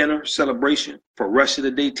dinner celebration for Russia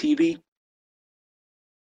Today TV.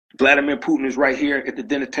 Vladimir Putin is right here at the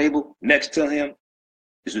dinner table. Next to him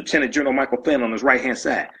is Lieutenant General Michael Flynn on his right-hand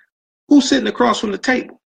side. Who's sitting across from the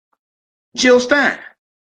table? Jill Stein.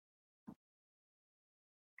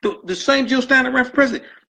 The same Jill Stein that ran for president.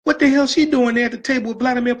 What the hell is she doing there at the table with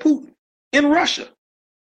Vladimir Putin in Russia?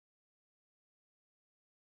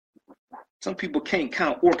 Some people can't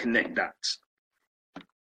count or connect dots.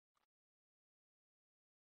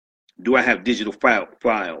 Do I have digital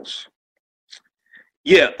files?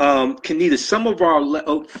 Yeah, Kenita, some of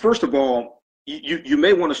our, first of all, you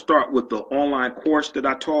may want to start with the online course that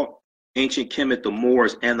I taught, Ancient Kemet, the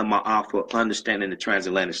Moors, and the Ma'afa, Understanding the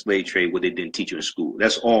Transatlantic Slave Trade, what they didn't teach you in school.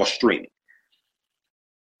 That's all streaming.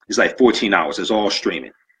 It's like 14 hours. It's all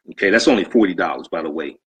streaming. Okay, that's only $40, by the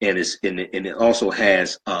way. And it also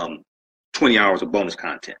has 20 hours of bonus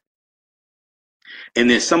content. And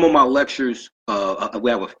then some of my lectures, we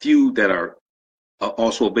have a few that are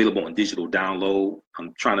also available on digital download.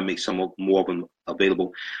 I'm trying to make some more of them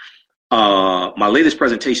available. My latest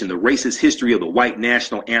presentation, The Racist History of the White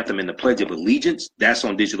National Anthem and the Pledge of Allegiance, that's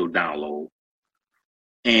on digital download.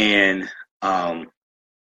 And I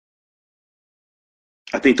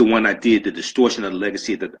think the one I did, The Distortion of the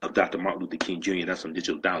Legacy of Dr. Martin Luther King Jr., that's on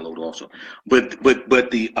digital download also. But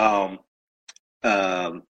the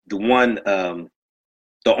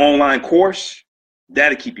online course,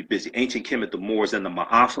 that'll keep you busy. Ancient Kemet, the Moors, and the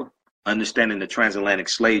Ma'afa, Understanding the Transatlantic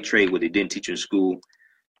Slave Trade, what they didn't teach you in school.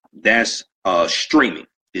 That's streaming.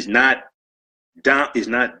 It's not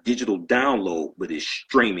digital download, but it's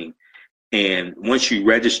streaming. And once you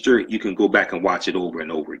register, you can go back and watch it over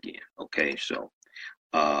and over again. Okay, so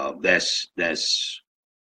that'll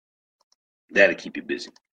keep you busy.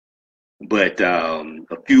 But a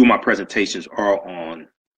few of my presentations are on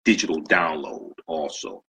digital download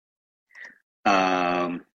also.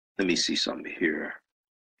 Let me see something here.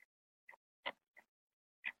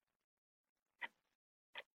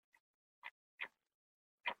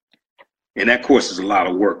 And that course is a lot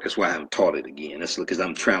of work. That's why I haven't taught it again. That's because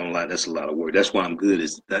I'm traveling a lot. That's a lot of work. That's why I'm good.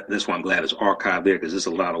 That's why I'm glad it's archived there, because it's a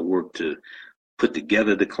lot of work to put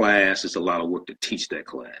together the class. It's a lot of work to teach that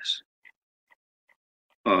class.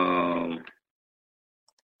 All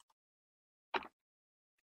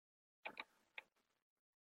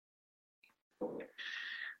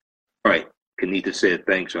right. Kanita said,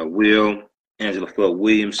 thanks, I will. Angela Flood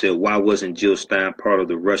Williams said, why wasn't Jill Stein part of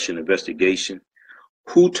the Russian investigation?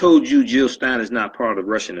 Who told you Jill Stein is not part of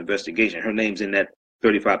the Russian investigation? Her name's in that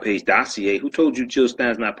 35-page dossier. Who told you Jill Stein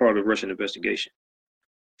is not part of the Russian investigation?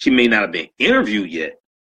 She may not have been interviewed yet,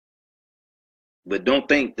 but don't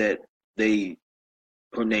think that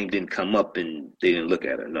her name didn't come up and they didn't look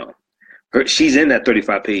at her. No. She's in that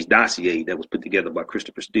 35-page dossier that was put together by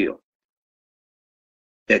Christopher Steele,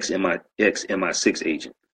 ex-MI6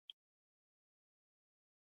 agent.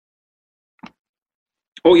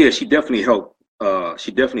 Oh yeah, she definitely helped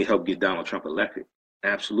get Donald Trump elected.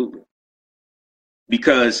 Absolutely.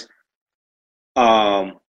 Because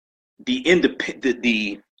the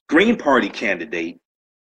Green Party candidate,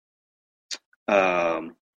 was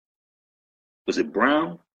it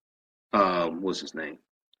Brown? What's his name?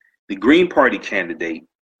 The Green Party candidate,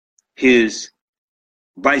 his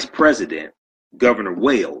vice president, Governor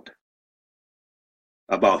Weld,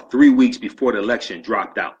 about 3 weeks before the election,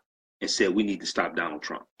 dropped out and said, we need to stop Donald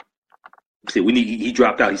Trump. He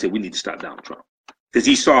dropped out. He said, we need to stop Donald Trump. Because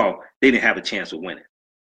he saw they didn't have a chance of winning.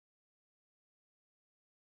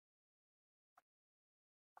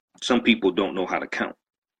 Some people don't know how to count.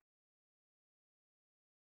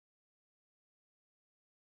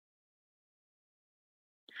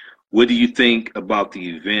 What do you think about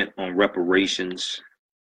the event on reparations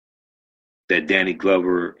that Danny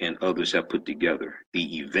Glover and others have put together?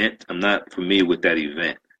 The event? I'm not familiar with that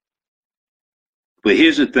event. But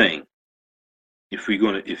here's the thing. If we're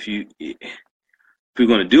gonna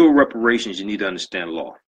do reparations, you need to understand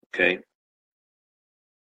law. Okay?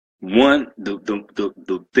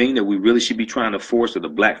 The thing that we really should be trying to force are the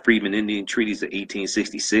Black Freedmen Indian Treaties of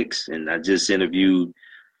 1866. And I just interviewed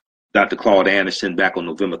Dr. Claude Anderson back on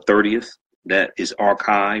November 30th. That is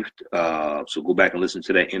archived. So go back and listen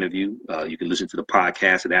to that interview. You can listen to the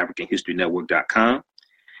podcast at AfricanHistoryNetwork.com.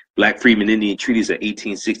 Black Freedmen Indian Treaties of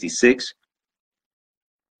 1866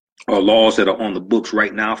 are laws that are on the books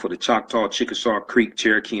right now for the Choctaw, Chickasaw, Creek,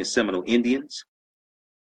 Cherokee, and Seminole Indians.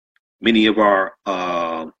 Many of our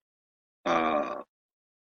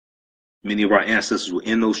ancestors were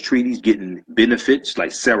in those treaties getting benefits,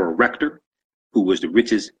 like Sarah Rector, who was the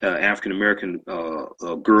richest African-American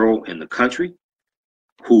girl in the country,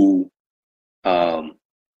 who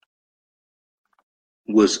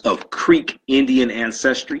was of Creek Indian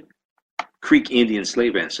ancestry, Creek Indian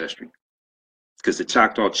slave ancestry, because the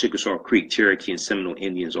Choctaw, Chickasaw, Creek, Cherokee, and Seminole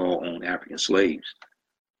Indians all owned African slaves.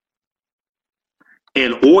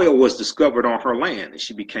 And oil was discovered on her land, and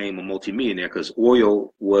she became a multimillionaire because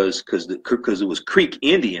oil was because it was Creek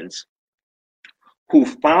Indians who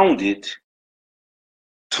founded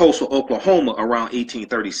Tulsa, Oklahoma, around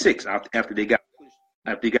 1836. After they got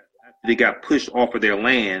pushed off of their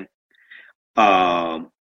land, after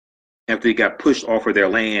they got pushed off of their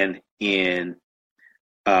land in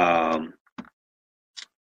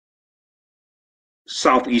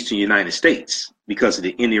southeastern United States because of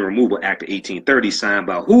the Indian Removal Act of 1830, signed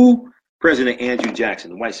by who? President Andrew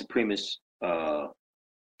Jackson, the white supremacist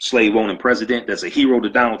slave-owning president that's a hero to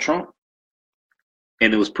Donald Trump.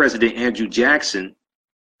 And it was President Andrew Jackson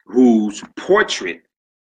whose portrait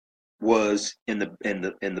was in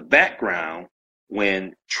the background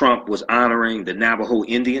when Trump was honoring the Navajo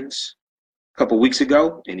Indians a couple of weeks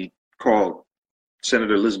ago, and he called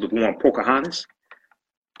Senator Elizabeth Warren Pocahontas.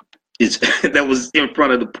 That was in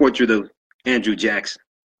front of the portrait of Andrew Jackson.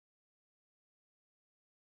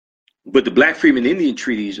 But the Black Freedmen Indian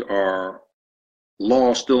Treaties are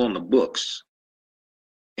laws still on the books,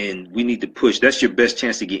 and we need to push. That's your best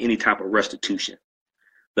chance to get any type of restitution.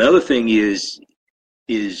 The other thing is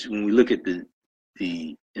when we look at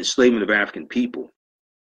the enslavement of African people,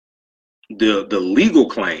 the legal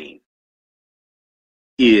claim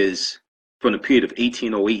is from the period of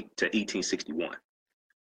 1808 to 1861.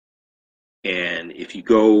 And if you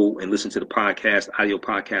go and listen to the podcast, audio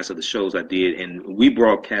podcast of the shows I did, and we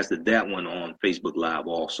broadcasted that one on Facebook Live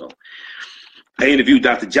also. I interviewed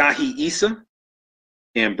Dr. Jahi Issa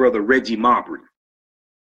and Brother Reggie Marbury.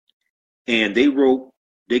 And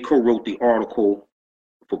they co-wrote the article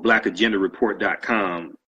for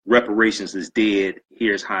blackagendareport.com, Reparations is Dead,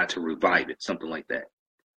 Here's How to Revive It, something like that.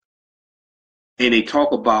 And they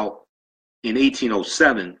talk about in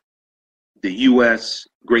 1807, the U.S.,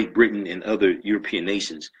 Great Britain, and other European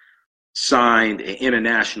nations signed an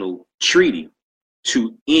international treaty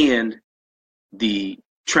to end the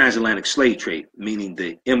transatlantic slave trade, meaning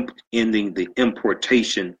ending the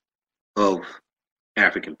importation of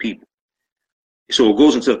African people. So it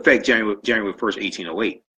goes into effect January 1st,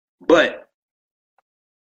 1808. But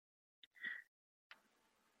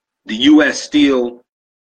the U.S. still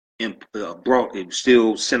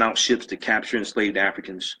sent out ships to capture enslaved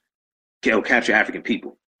Africans, capture African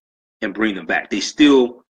people, and bring them back. They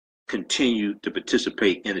still continue to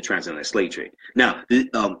participate in the transatlantic slave trade. Now,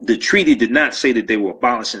 the treaty did not say that they were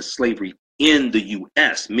abolishing slavery in the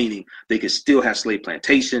U.S., meaning they could still have slave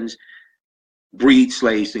plantations, breed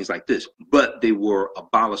slaves, things like this, but they were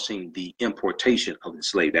abolishing the importation of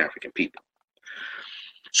enslaved African people.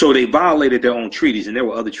 So they violated their own treaties, and there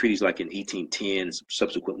were other treaties like in 1810 and some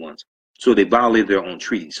subsequent ones. So they violated their own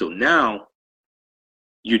treaties. So now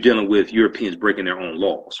you're dealing with Europeans breaking their own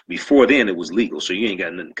laws. Before then, it was legal, so you ain't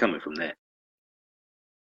got nothing coming from that.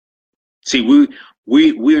 See,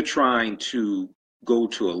 we're trying to go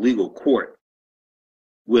to a legal court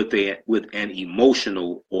with an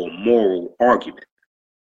emotional or moral argument,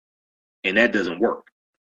 and that doesn't work.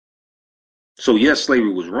 So yes,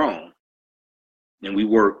 slavery was wrong, and we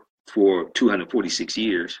worked for 246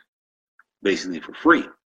 years basically for free,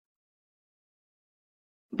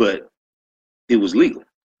 but it was legal.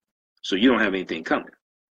 So you don't have anything coming,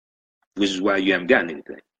 which is why you haven't gotten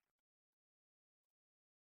anything.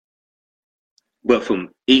 But from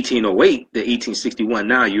 1808 to 1861,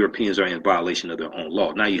 now Europeans are in violation of their own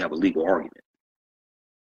law. Now you have a legal argument.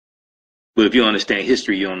 But if you understand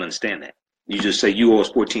history, you don't understand that. You just say, you owe us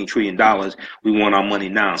 $14 trillion. We want our money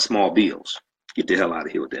now in small bills. Get the hell out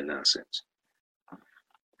of here with that nonsense.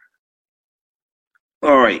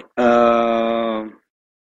 All right.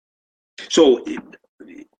 So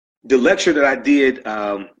the lecture that I did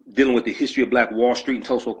dealing with the history of Black Wall Street in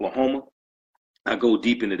Tulsa, Oklahoma, I go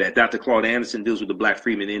deep into that. Dr. Claude Anderson deals with the Black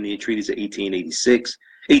Freedmen Indian Treaties of 1886.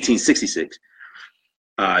 1866.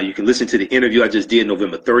 You can listen to the interview I just did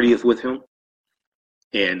November 30th with him.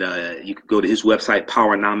 And you can go to his website,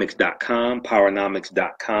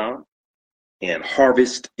 powernomics.com, and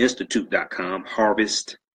harvestinstitute.com.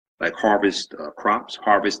 Harvest, like harvest crops,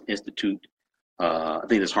 Harvest Institute. I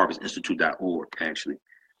think it's harvestinstitute.org, actually.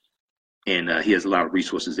 And he has a lot of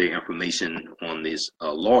resources there, information on this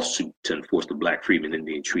lawsuit to enforce the Black Freedmen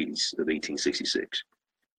Indian Treaties of 1866.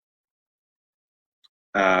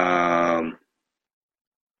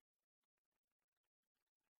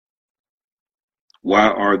 Why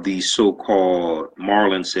are these so-called,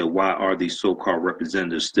 Marlon said, why are these so-called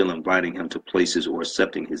representatives still inviting him to places or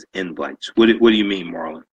accepting his invites? What do you mean,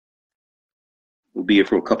 Marlon? We'll be here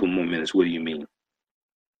for a couple more minutes. What do you mean?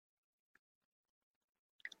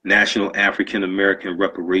 National African American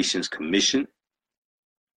Reparations Commission.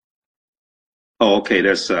 Oh, okay,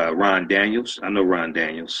 that's Ron Daniels. I know Ron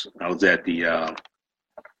Daniels. I was at the,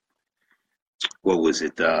 what was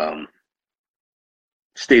it?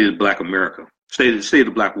 State of Black America. State of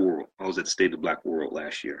the Black World. I was at the State of the Black World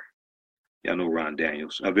last year. Yeah, I know Ron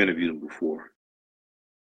Daniels. I've interviewed him before.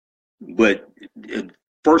 But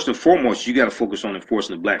first and foremost, you got to focus on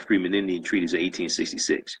enforcing the Black Freedmen Indian Treaties of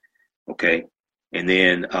 1866. Okay, and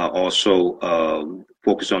then also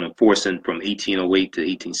focus on enforcing from 1808 to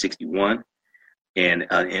 1861, and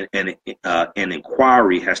an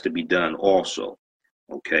inquiry has to be done also.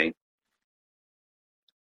 Okay.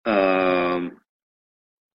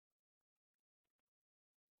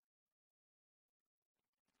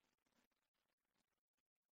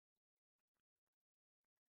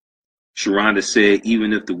 Sharonda said,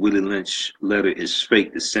 even if the Willie Lynch letter is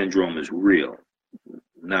fake, the syndrome is real.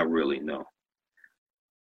 Not really, no.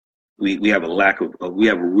 We have a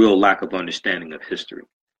real lack of understanding of history.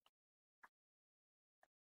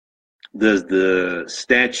 Does the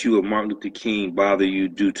statue of Martin Luther King bother you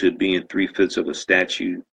due to being 3/5 of a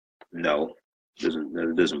statue? No,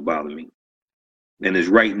 it doesn't bother me. And it's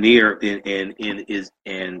right near, and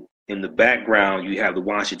in the background you have the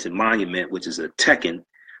Washington Monument, which is a Tekken,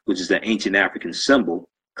 which is the ancient African symbol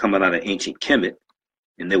coming out of ancient Kemet.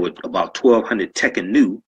 And there were about 1,200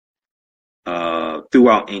 Tekkenu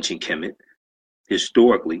throughout ancient Kemet,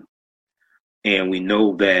 historically. And we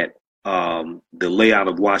know that the layout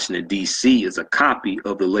of Washington, D.C. is a copy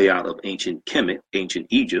of the layout of ancient Kemet, ancient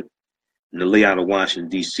Egypt. And the layout of Washington,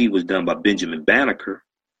 D.C. was done by Benjamin Banneker,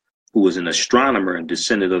 who was an astronomer and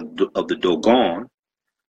descendant of the Dogon,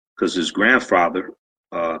 because his grandfather,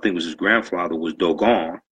 I think it was his grandfather, was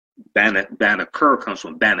Dogon. Banneker comes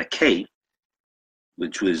from Banneker,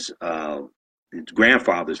 which was his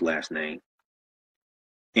grandfather's last name.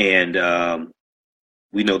 And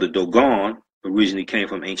we know the Dogon originally came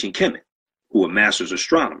from ancient Kemet, who were masters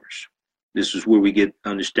astronomers. This is where we get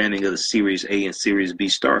understanding of the Series A and Series B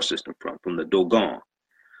star system from the Dogon.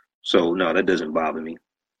 So no, that doesn't bother me.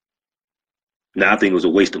 Now, I think it was a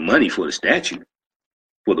waste of money for the statue,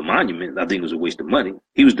 for the monument. I think it was a waste of money.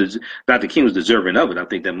 Dr. King was deserving of it. I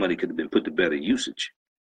think that money could have been put to better usage.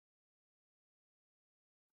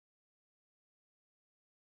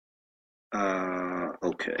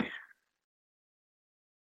 Okay.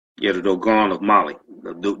 Yeah, the Dogon of Mali.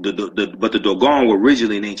 But the Dogon were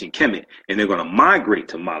originally in ancient Kemet, and they're going to migrate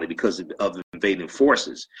to Mali because of invading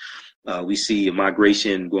forces. We see a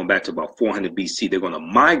migration going back to about 400 BC. They're going to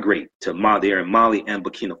migrate to Mali. They're in Mali and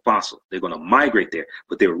Burkina Faso. They're going to migrate there,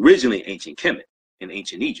 but they're originally ancient Kemet in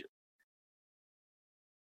ancient Egypt.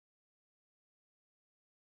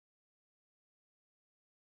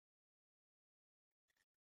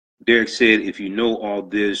 Derek said, if you know all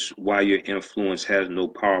this, why your influence has no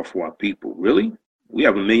power for our people? Really? We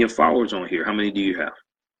have 1 million followers on here. How many do you have?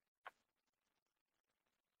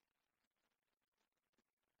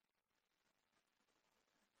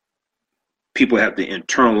 People have to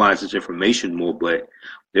internalize this information more, but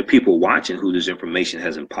there are people watching who this information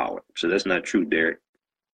has empowered. So that's not true, Derek.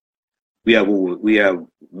 We have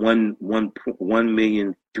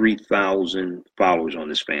 1,003,000 followers on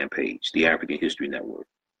this fan page, the African History Network.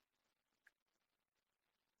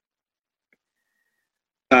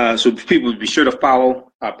 So people be sure to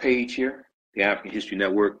follow our page here, the African History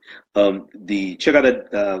Network. Check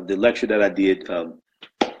out the lecture that I did,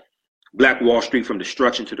 Black Wall Street from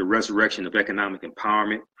Destruction to the Resurrection of Economic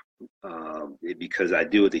Empowerment, because I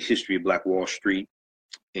deal with the history of Black Wall Street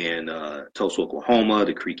and Tulsa, Oklahoma,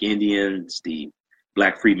 the Creek Indians, the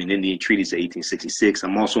Black Freedmen Indian Treaties of 1866.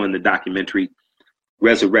 I'm also in the documentary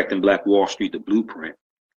Resurrecting Black Wall Street, the Blueprint.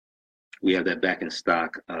 We have that back in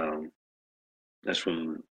stock. That's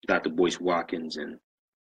from Dr. Boyce Watkins and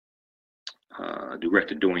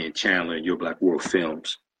director Dorian Chandler and Your Black World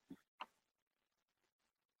Films.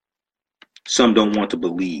 Some don't want to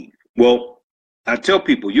believe. Well, I tell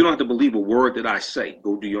people, you don't have to believe a word that I say.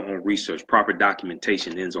 Go do your own research. Proper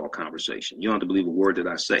documentation ends all conversation. You don't have to believe a word that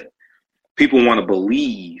I say. People want to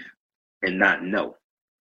believe and not know.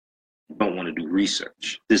 Don't want to do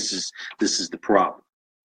research. This is the problem.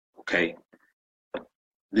 Okay.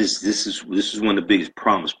 This is one of the biggest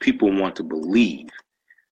problems. People want to believe.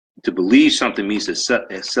 To believe something means to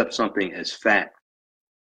accept something as fact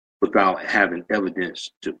without having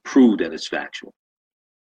evidence to prove that it's factual.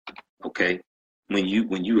 Okay. When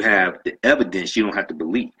you have the evidence, you don't have to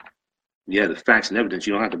believe. You have the facts and evidence,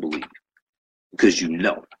 you don't have to believe because you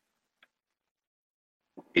know.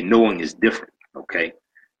 And knowing is different. Okay.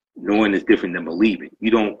 Knowing is different than believing.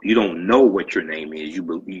 You don't know what your name is. You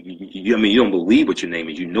don't believe what your name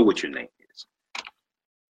is. You know what your name is.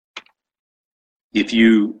 If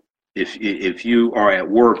you are at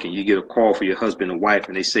work and you get a call for your husband and wife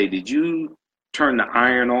and they say, "Did you turn the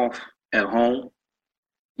iron off at home?"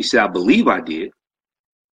 You say, "I believe I did."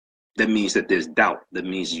 That means that there's doubt. That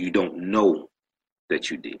means you don't know that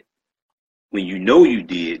you did. When you know you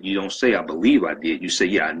did, you don't say, "I believe I did." You say,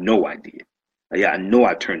 "Yeah, I know I did. Yeah, I know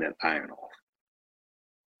I turned that iron off."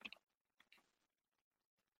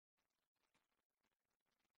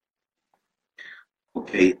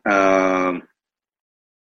 Okay.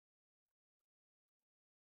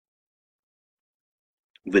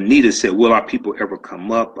 Vanita said, "Will our people ever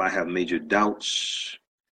come up? I have major doubts.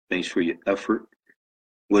 Thanks for your effort."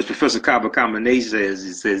 Well, as Professor Kaba says,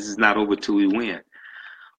 he says it's not over till we win.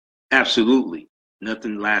 Absolutely.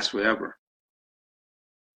 Nothing lasts forever.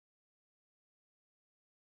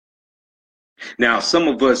 Now, some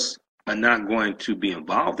of us are not going to be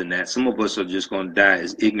involved in that. Some of us are just going to die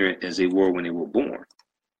as ignorant as they were when they were born.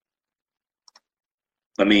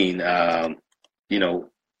 I mean,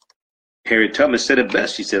 Harriet Tubman said it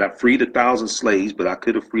best. She said, "I freed 1,000 slaves, but I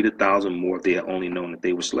could have freed 1,000 more if they had only known that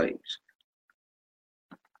they were slaves."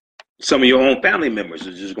 Some of your own family members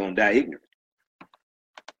are just going to die ignorant.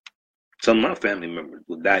 Some of my family members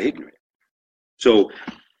will die ignorant. So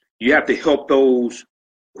you have to help those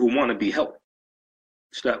who want to be helped.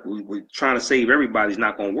 Stop. We're trying to save everybody is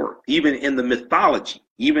not going to work. Even in the mythology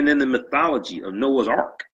of Noah's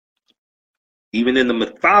Ark,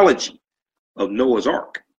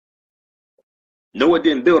 Noah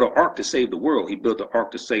didn't build an ark to save the world. He built an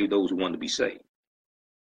ark to save those who wanted to be saved.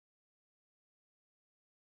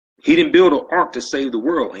 He didn't build an ark to save the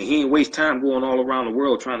world, and he didn't waste time going all around the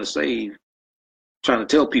world trying to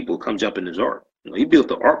tell people, "Come jump in this ark." He built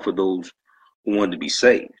the ark for those who wanted to be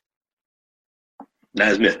saved. Now,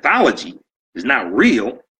 his mythology is not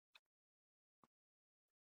real.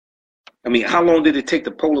 I mean, how long did it take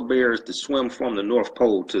the polar bears to swim from the North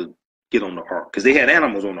Pole to get on the ark? Because they had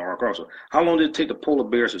animals on the ark also. How long did it take the polar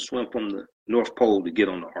bears to swim from the North Pole to get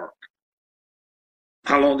on the ark?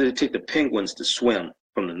 How long did it take the penguins to swim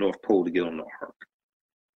from the North Pole to get on the ark?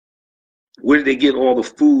 Where did they get all the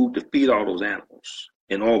food to feed all those animals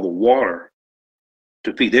and all the water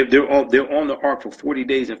to feed? They're on the ark for 40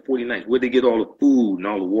 days and 40 nights. Where did they get all the food and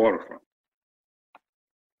all the water from?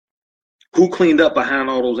 Who cleaned up behind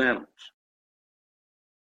all those animals?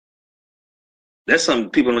 That's something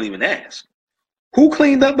people don't even ask. Who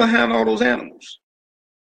cleaned up behind all those animals?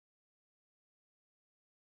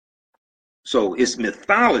 So it's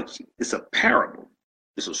mythology. It's a parable.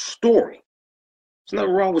 It's a story. There's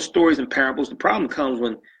nothing wrong with stories and parables. The problem comes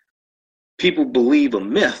when people believe a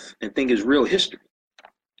myth and think it's real history.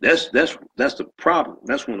 That's the problem.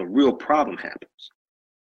 That's when a real problem happens.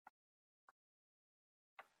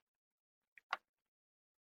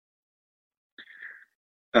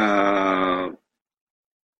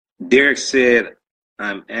 Derek said,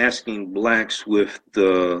 "I'm asking blacks with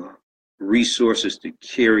the resources to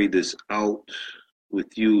carry this out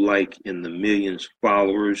with you, like in the millions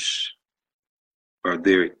followers. Are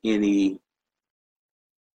there any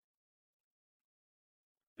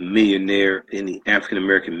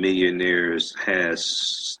African-American millionaires has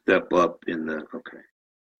stepped up in the," okay.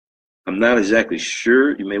 I'm not exactly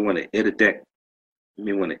sure. You may want to edit that. You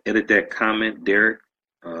may want to edit that comment, Derek,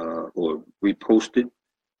 or repost it.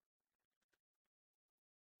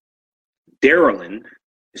 Darylyn,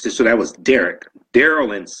 so that was Derek.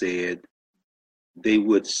 Darylyn said they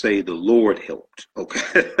would say the Lord helped. Okay.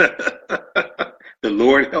 The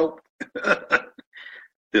Lord helped.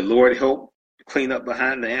 The Lord helped clean up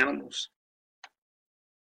behind the animals.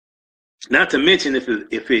 Not to mention,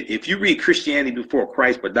 if you read Christianity Before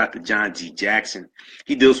Christ by Dr. John G. Jackson,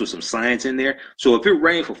 he deals with some science in there. So if it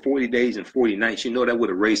rained for 40 days and 40 nights, you know that would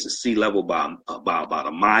have raised the sea level by about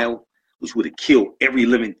a mile, which would have killed every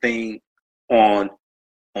living thing on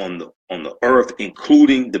on the earth,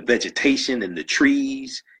 including the vegetation and the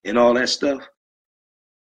trees and all that stuff.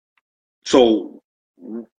 So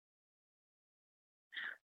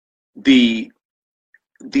the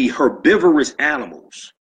herbivorous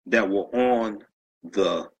animals that were on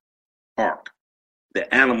the ark,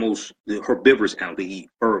 the animals, the herbivorous animals, they eat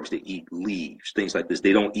herbs, they eat leaves, things like this.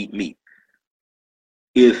 They don't eat meat.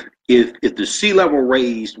 If the sea level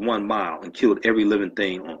raised 1 mile and killed every living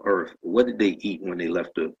thing on earth, what did they eat when they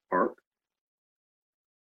left the ark?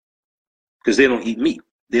 Because they don't eat meat.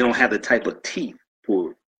 They don't have the type of teeth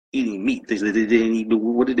for eating meat. They didn't eat.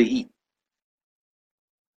 What did they eat?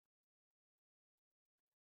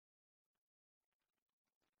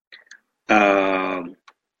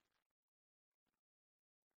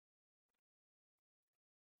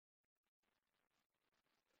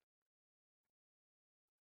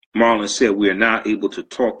 Marlon said, we are now able to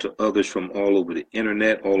talk to others from all over the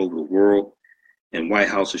internet, all over the world, and White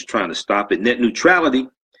House is trying to stop it. Net neutrality.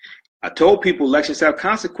 I told people elections have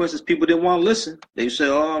consequences. People didn't want to listen. They said,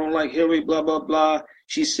 oh, I don't like Hillary, blah, blah, blah.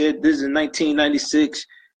 She said this in 1996.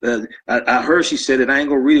 I heard she said it. I ain't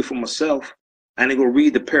going to read it for myself. I ain't going to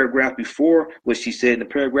read the paragraph before what she said in the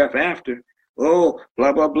paragraph after. Oh,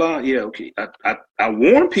 blah, blah, blah. Yeah, okay. I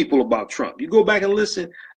warn people about Trump. You go back and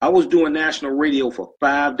listen. I was doing national radio for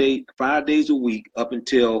 5 days a week up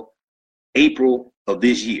until April of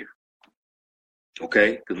this year.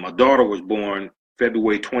 Okay? Because my daughter was born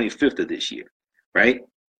February 25th of this year, right?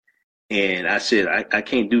 And I said, I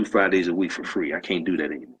can't do 5 days a week for free. I can't do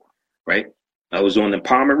that anymore, right? I was on the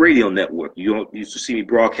Empowerment Radio Network. You used to see me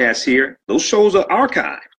broadcast here. Those shows are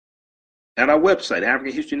archived at our website,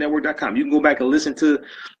 AfricanHistoryNetwork.com. You can go back and listen to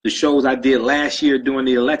the shows I did last year during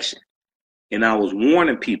the election. And I was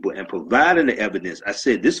warning people and providing the evidence. I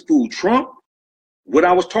said, this fool Trump, what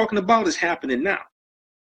I was talking about is happening now,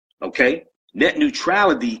 okay? Net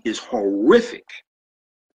neutrality is horrific.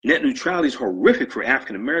 Net neutrality is horrific for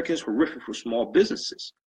African Americans, horrific for small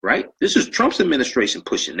businesses, right? This is Trump's administration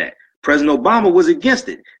pushing that. President Obama was against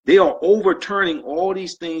it. They are overturning all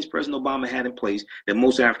these things President Obama had in place that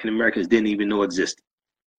most African Americans didn't even know existed.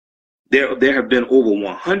 There have been over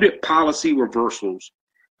 100 policy reversals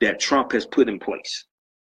that Trump has put in place.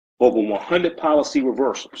 Over 100 policy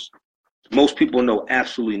reversals. Most people know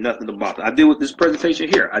absolutely nothing about it. I deal with this presentation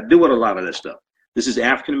here. I deal with a lot of that stuff. This is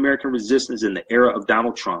African American resistance in the era of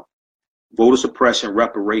Donald Trump, voter suppression,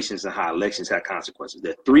 reparations, and how elections had consequences.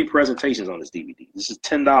 There are 3 presentations on this DVD. This is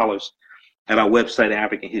 $10 at our website,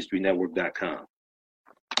 AfricanHistoryNetwork.com.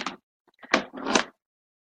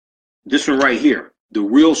 This one right here, the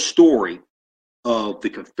real story of the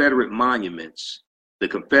Confederate monuments, the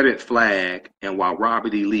Confederate flag, and why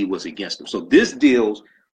Robert E. Lee was against them. So this deals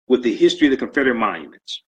with the history of the Confederate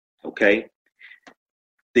monuments, okay?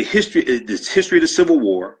 The history of the Civil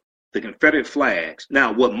War, the Confederate flags.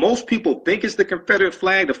 Now, what most people think is the Confederate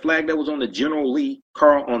flag, the flag that was on the General Lee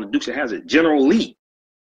car on the Dukes of Hazzard, General Lee.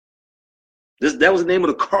 That was the name of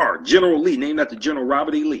the car, General Lee, named after General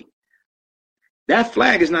Robert E. Lee. That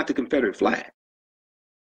flag is not the Confederate flag.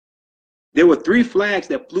 There were 3 flags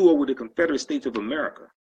that flew over the Confederate States of America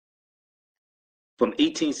from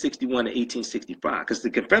 1861 to 1865, because the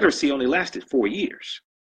Confederacy only lasted 4 years.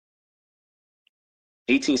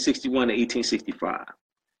 1861 to 1865.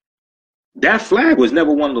 That flag was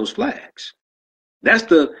never one of those flags. That's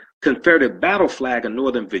the Confederate battle flag of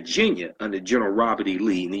Northern Virginia under General Robert E.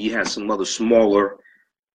 Lee. And then you had some other smaller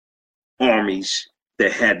armies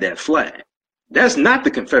that had that flag. That's not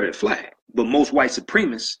the Confederate flag. But most white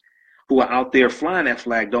supremacists who are out there flying that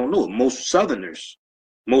flag don't know it. Most Southerners,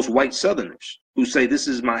 most white Southerners who say this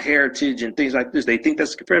is my heritage and things like this, they think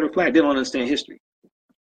that's the Confederate flag. They don't understand history.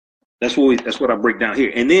 That's what I break down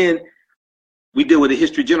here. And then we deal with the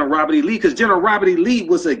history of General Robert E. Lee, because General Robert E. Lee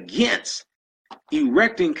was against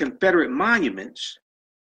erecting Confederate monuments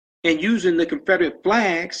and using the Confederate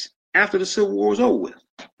flags after the Civil War was over with.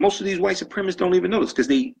 Most of these white supremacists don't even know this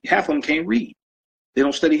because half of them can't read. They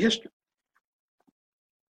don't study history.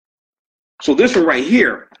 So this one right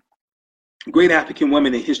here, Great African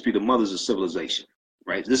Women in History, the Mothers of Civilization,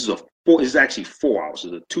 right? This is actually 4 hours.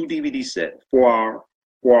 It's a 2 DVD set,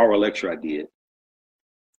 4-hour lecture I did,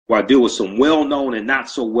 where I deal with some well-known and not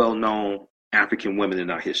so well-known African women in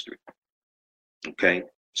our history. Okay,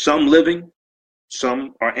 some living,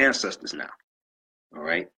 some are ancestors now. All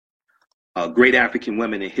right, Great African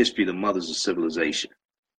Women in History, the Mothers of Civilization.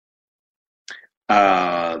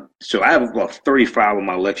 So I have about 35 of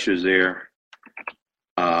my lectures there.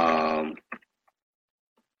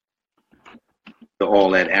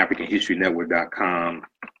 All at AfricanHistoryNetwork.com.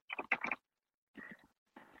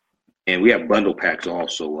 And we have bundle packs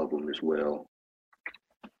also of them as well.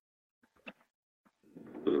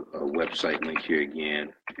 website link here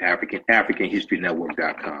again.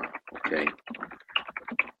 AfricanHistoryNetwork.com. Okay.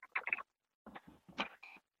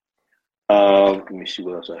 Let me see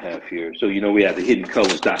what else I have here. So, we have the Hidden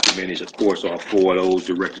Colors documentaries, of course, all 4 of those,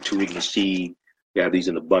 directed to Tariq Nasheed. We have these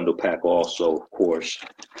in the bundle pack also, of course.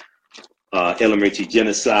 Elementary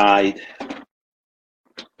Genocide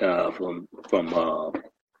from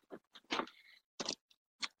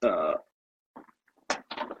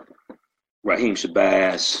Raheem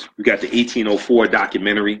Shabazz. We got the 1804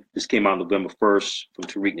 documentary. This came out November 1st from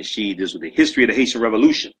Tariq Nasheed. This was the history of the Haitian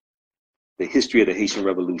Revolution. The history of the Haitian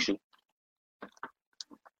Revolution.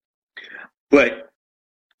 But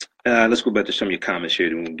let's go back to some of your comments here,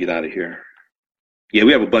 then we can get out of here. Yeah,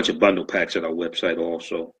 we have a bunch of bundle packs at our website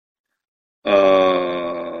also.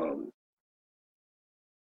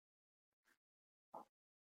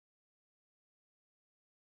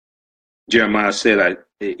 Jeremiah said,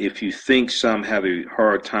 if you think some have a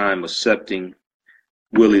hard time accepting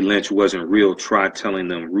Willie Lynch wasn't real, try telling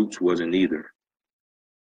them Roots wasn't either.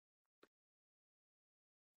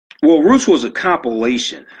 Well, Roots was a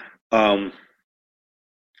compilation. A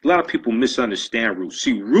lot of people misunderstand Roots.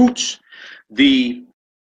 See, Roots,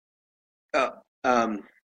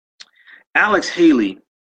 Alex Haley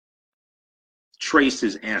traced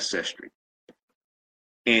his ancestry,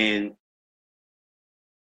 and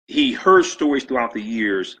he heard stories throughout the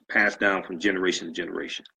years passed down from generation to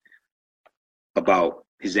generation about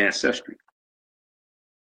his ancestry.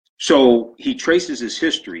 So he traces his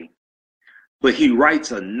history, but he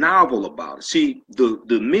writes a novel about it. See, the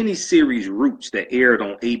miniseries Roots that aired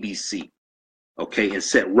on ABC, okay, and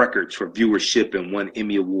set records for viewership and won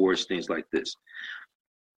Emmy Awards, things like this.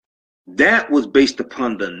 That was based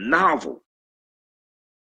upon the novel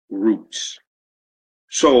Roots.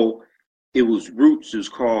 So it was Roots, it was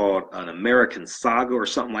called An American Saga or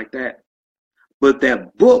something like that. But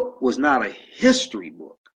that book was not a history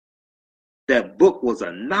book. That book was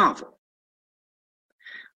a novel.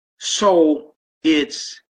 So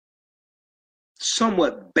it's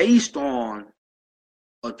somewhat based on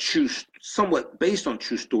true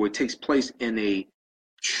story. It takes place in a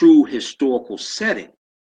true historical setting.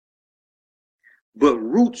 But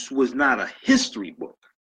Roots was not a history book.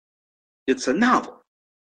 It's a novel.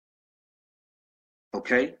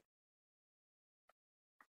 Okay?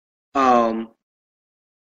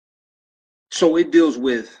 So it deals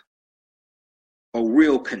with a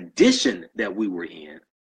real condition that we were in.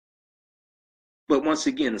 But once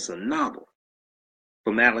again, it's a novel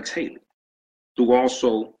from Alex Haley, who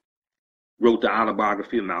also wrote the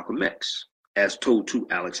autobiography of Malcolm X, as told to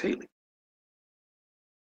Alex Haley.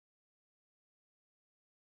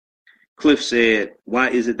 Cliff said, why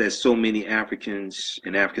is it that so many Africans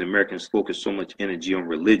and African Americans focus so much energy on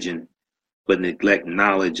religion, but neglect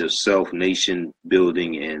knowledge of self, nation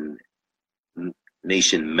building, and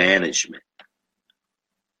nation management?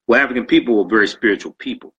 Well, African people were very spiritual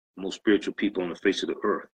people, most spiritual people on the face of the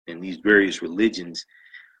earth. And these various religions,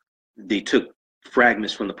 they took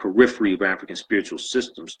fragments from the periphery of African spiritual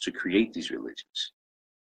systems to create these religions.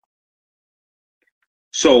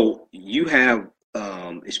 So you have,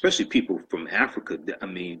 especially people from Africa, I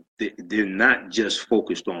mean, they're not just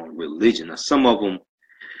focused on religion. Now, some of them,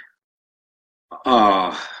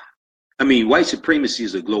 I mean, white supremacy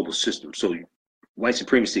is a global system. So white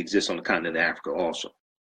supremacy exists on the continent of Africa also,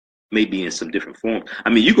 maybe in some different form. I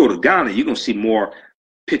mean, you go to Ghana, you're going to see more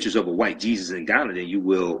pictures of a white Jesus in Ghana than you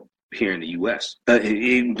will here in the U.S.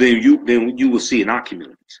 Then you will see in our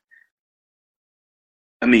communities.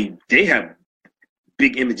 I mean, they have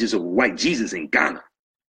big images of a white Jesus in Ghana.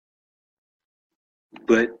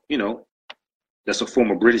 But, you know, that's a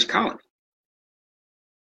former British colony.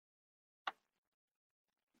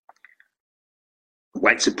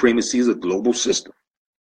 White supremacy is a global system.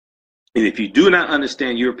 And if you do not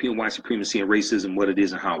understand European white supremacy and racism, what it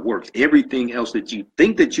is and how it works, everything else that you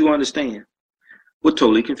think that you understand will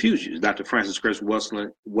totally confuse you. As Dr. Francis Cress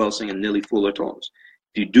Welsing and Nellie Fuller taught us.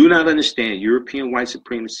 If you do not understand European white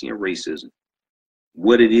supremacy and racism,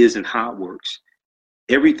 what it is and how it works,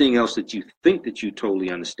 everything else that you think that you totally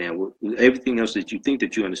understand, everything else that you think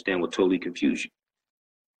that you understand will totally confuse you.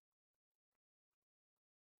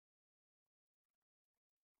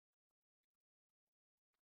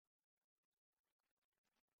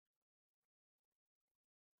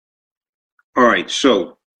 All right,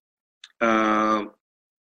 so I'm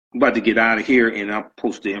about to get out of here, and I'll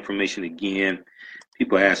post the information again.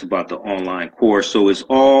 People ask about the online course, so it's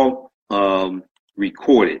all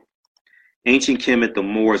recorded. Ancient Kemet, the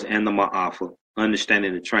Moors, and the Ma'afa,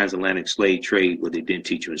 understanding the transatlantic slave trade, what they didn't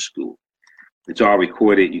teach you in school. It's all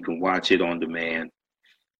recorded. You can watch it on demand.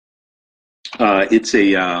 It's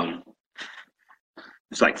a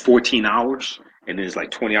it's like 14 hours, and then it's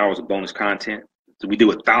like 20 hours of bonus content. So we deal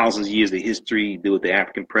with thousands of years of history, deal with the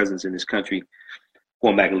African presence in this country,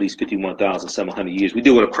 going back at least 51,700 years. We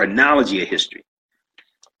deal with a chronology of history.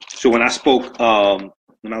 So when I spoke,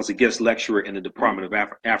 when I was a guest lecturer in the Department of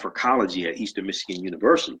Africology at Eastern Michigan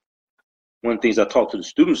University, one of the things I talk to the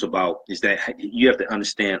students about is that you have to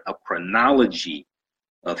understand a chronology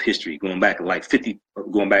of history going back at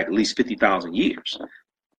least 50,000 years.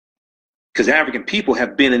 Because African people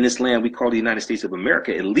have been in this land we call the United States of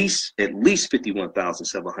America at least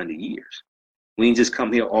 51,700 years. We didn't just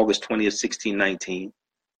come here August 20th, 1619,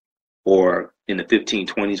 or in the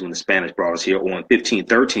 1520s when the Spanish brought us here, or in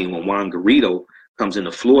 1513 when Juan Garrido comes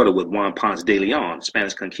into Florida with Juan Ponce de Leon, the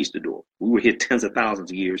Spanish conquistador. We were here tens of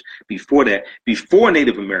thousands of years before that, before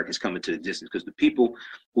Native Americans come into existence, because the people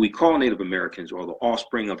who we call Native Americans are the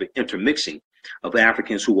offspring of an intermixing of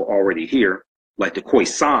Africans who were already here, like the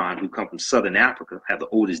Khoisan, who come from Southern Africa, have the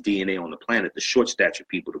oldest DNA on the planet, the short stature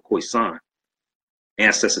people, the Khoisan,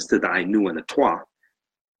 ancestors to the Ainu and the Twa.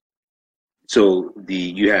 So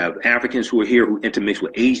you have Africans who are here who intermix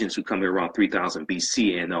with Asians who come here around 3000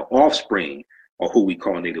 BC, and their offspring are who we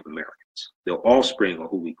call Native Americans. Their offspring are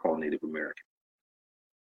who we call Native American.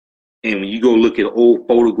 And when you go look at old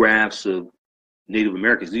photographs of Native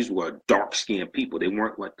Americans, these were dark-skinned people. They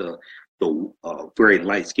weren't like the very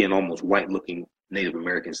light-skinned, almost white-looking Native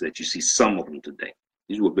Americans that you see some of them today.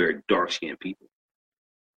 These were very dark-skinned people.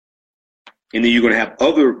 And then you're going to have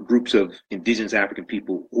other groups of indigenous African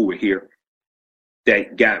people who were here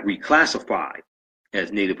that got reclassified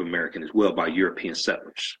as Native American as well by European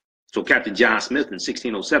settlers. So Captain John Smith in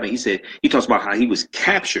 1607, he talks about how he was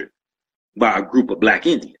captured by a group of Black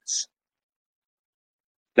Indians.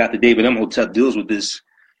 Dr. David Imhotep deals with this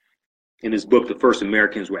in his book, The First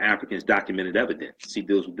Americans Were Africans, Documented Evidence. He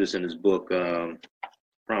deals with this in his book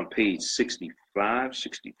around page 65,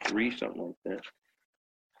 63, something like that.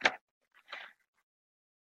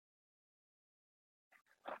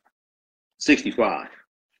 65,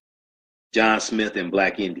 John Smith and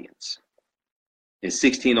Black Indians. In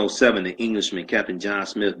 1607, the Englishman Captain John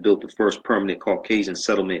Smith built the first permanent Caucasian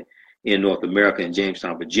settlement in North America in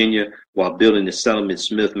Jamestown, Virginia. While building the settlement,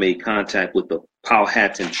 Smith made contact with the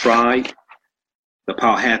Powhatan tribe. The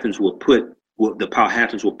Powhatans were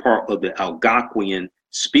part of the Algonquian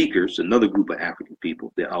speakers, another group of African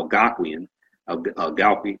people, the Algonquin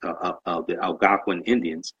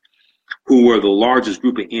Indians, who were the largest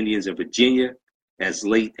group of Indians in Virginia as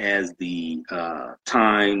late as the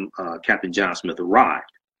time Captain John Smith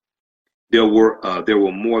arrived. There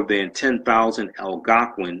were more than 10,000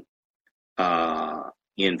 Algonquin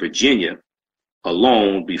in Virginia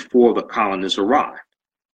alone before the colonists arrived.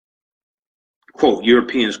 Quote,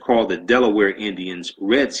 Europeans called the Delaware Indians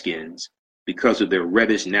Redskins because of their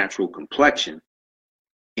reddish natural complexion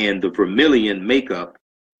and the vermilion makeup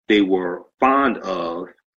they were fond of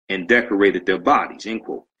and decorated their bodies, end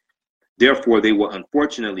quote. Therefore, they were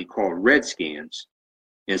unfortunately called Redskins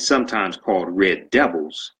and sometimes called Red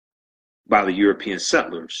Devils by the European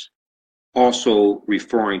settlers, also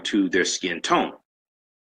referring to their skin tone.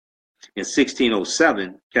 In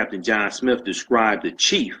 1607, Captain John Smith described the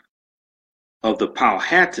chief of the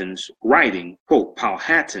Powhatans, writing, quote,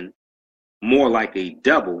 Powhatan, more like a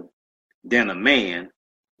devil than a man,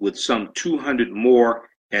 with some 200 more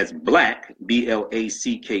as black,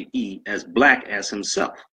 B-L-A-C-K-E, as black as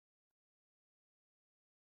himself.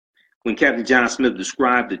 When Captain John Smith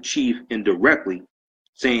described the chief indirectly,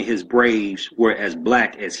 saying his braves were as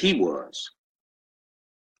black as he was,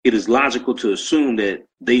 it is logical to assume that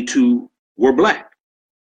they too were black.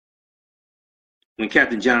 When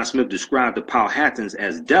Captain John Smith described the Powhatans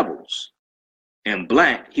as devils and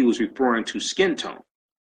black, he was referring to skin tone.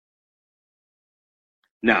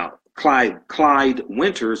 Now, Clyde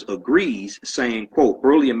Winters agrees, saying, quote,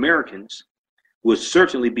 early Americans would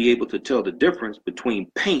certainly be able to tell the difference between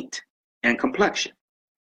paint and complexion.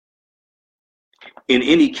 In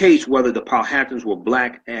any case, whether the Powhatans were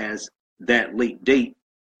black as that late date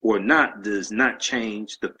or not does not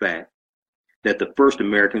change the fact that the first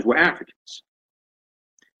Americans were Africans.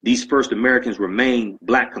 These first Americans remained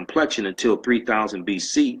black complexion until 3000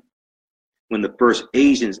 BC, when the first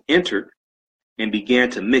Asians entered and began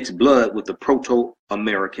to mix blood with the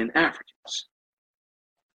Proto-American Africans.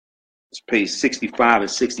 It's page 65 and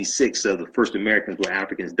 66 of The First Americans Were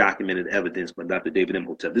Africans, Documented Evidence by Dr. David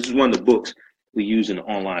Imhotep. This is one of the books we use in the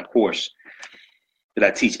online course that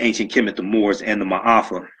I teach, Ancient Kemet, the Moors, and the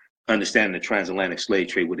Ma'afa, Understanding the Transatlantic Slave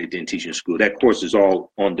Trade, what they didn't teach in school. That course is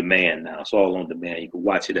all on demand now. It's all on demand. You can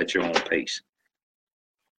watch it at your own pace.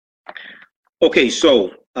 Okay,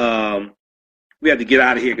 so we have to get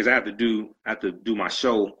out of here because I have to do my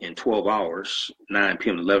show in 12 hours, 9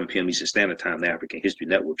 p.m. to 11 p.m. Eastern Standard Time, the African History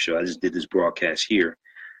Network show. I just did this broadcast here.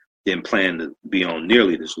 Didn't plan to be on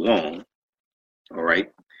nearly this long. All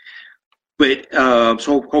right. But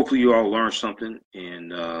so hopefully you all learned something,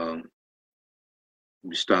 and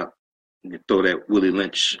we stop and throw that Willie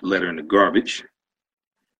Lynch letter in the garbage.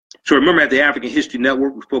 So remember, at the African History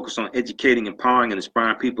Network, we focus on educating, empowering, and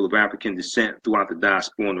inspiring people of African descent throughout the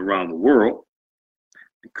diaspora and around the world.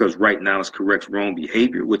 Because right now it's correct wrong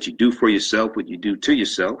behavior. What you do for yourself, what you do to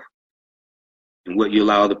yourself, and what you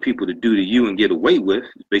allow other people to do to you and get away with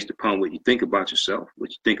is based upon what you think about yourself.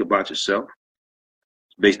 What you think about yourself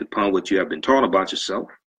is based upon what you have been taught about yourself.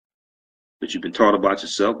 What you've been taught about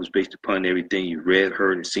yourself is based upon everything you've read,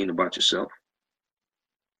 heard, and seen about yourself.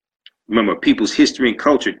 Remember, people's history and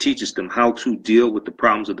culture teaches them how to deal with the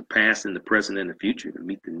problems of the past and the present and the future to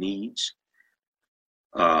meet the needs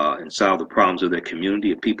and solve the problems of their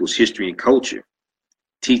community. People's history and culture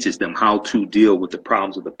teaches them how to deal with the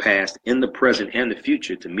problems of the past in the present and the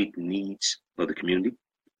future to meet the needs of the community.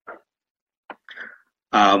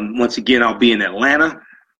 Once again, I'll be in Atlanta,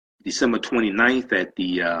 December 29th at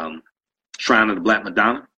the Shrine of the Black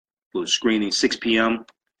Madonna for screening, 6 p.m.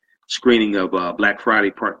 screening of Black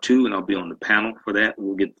Friday Part 2, and I'll be on the panel for that.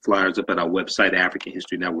 We'll get the flyers up at our website,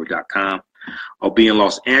 AfricanHistoryNetwork.com. I'll be in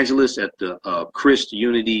Los Angeles at the Christ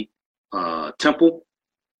Unity Temple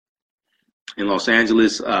in Los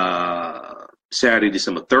Angeles Saturday,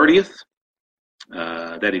 December 30th.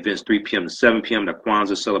 That event's 3 p.m. to 7 p.m., the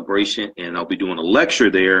Kwanzaa celebration, and I'll be doing a lecture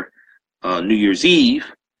there New Year's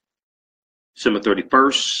Eve, December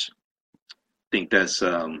 31st. I think that's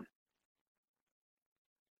that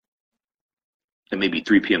may be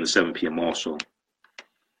 3 p.m. to 7 p.m. also,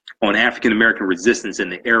 on African American resistance in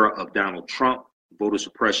the era of Donald Trump, voter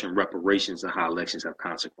suppression, reparations, and how elections have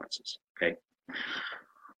consequences. Okay.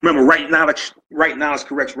 Remember, right now it's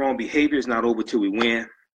correct wrong behavior. It's not over till we win.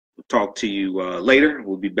 We'll talk to you later.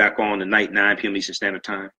 We'll be back on tonight, 9 p.m. Eastern Standard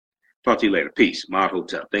Time. Talk to you later. Peace.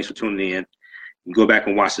 Imhotep. Thanks for tuning in. You can go back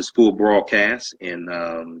and watch this full broadcast and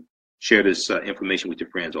share this information with your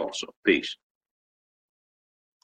friends also. Peace.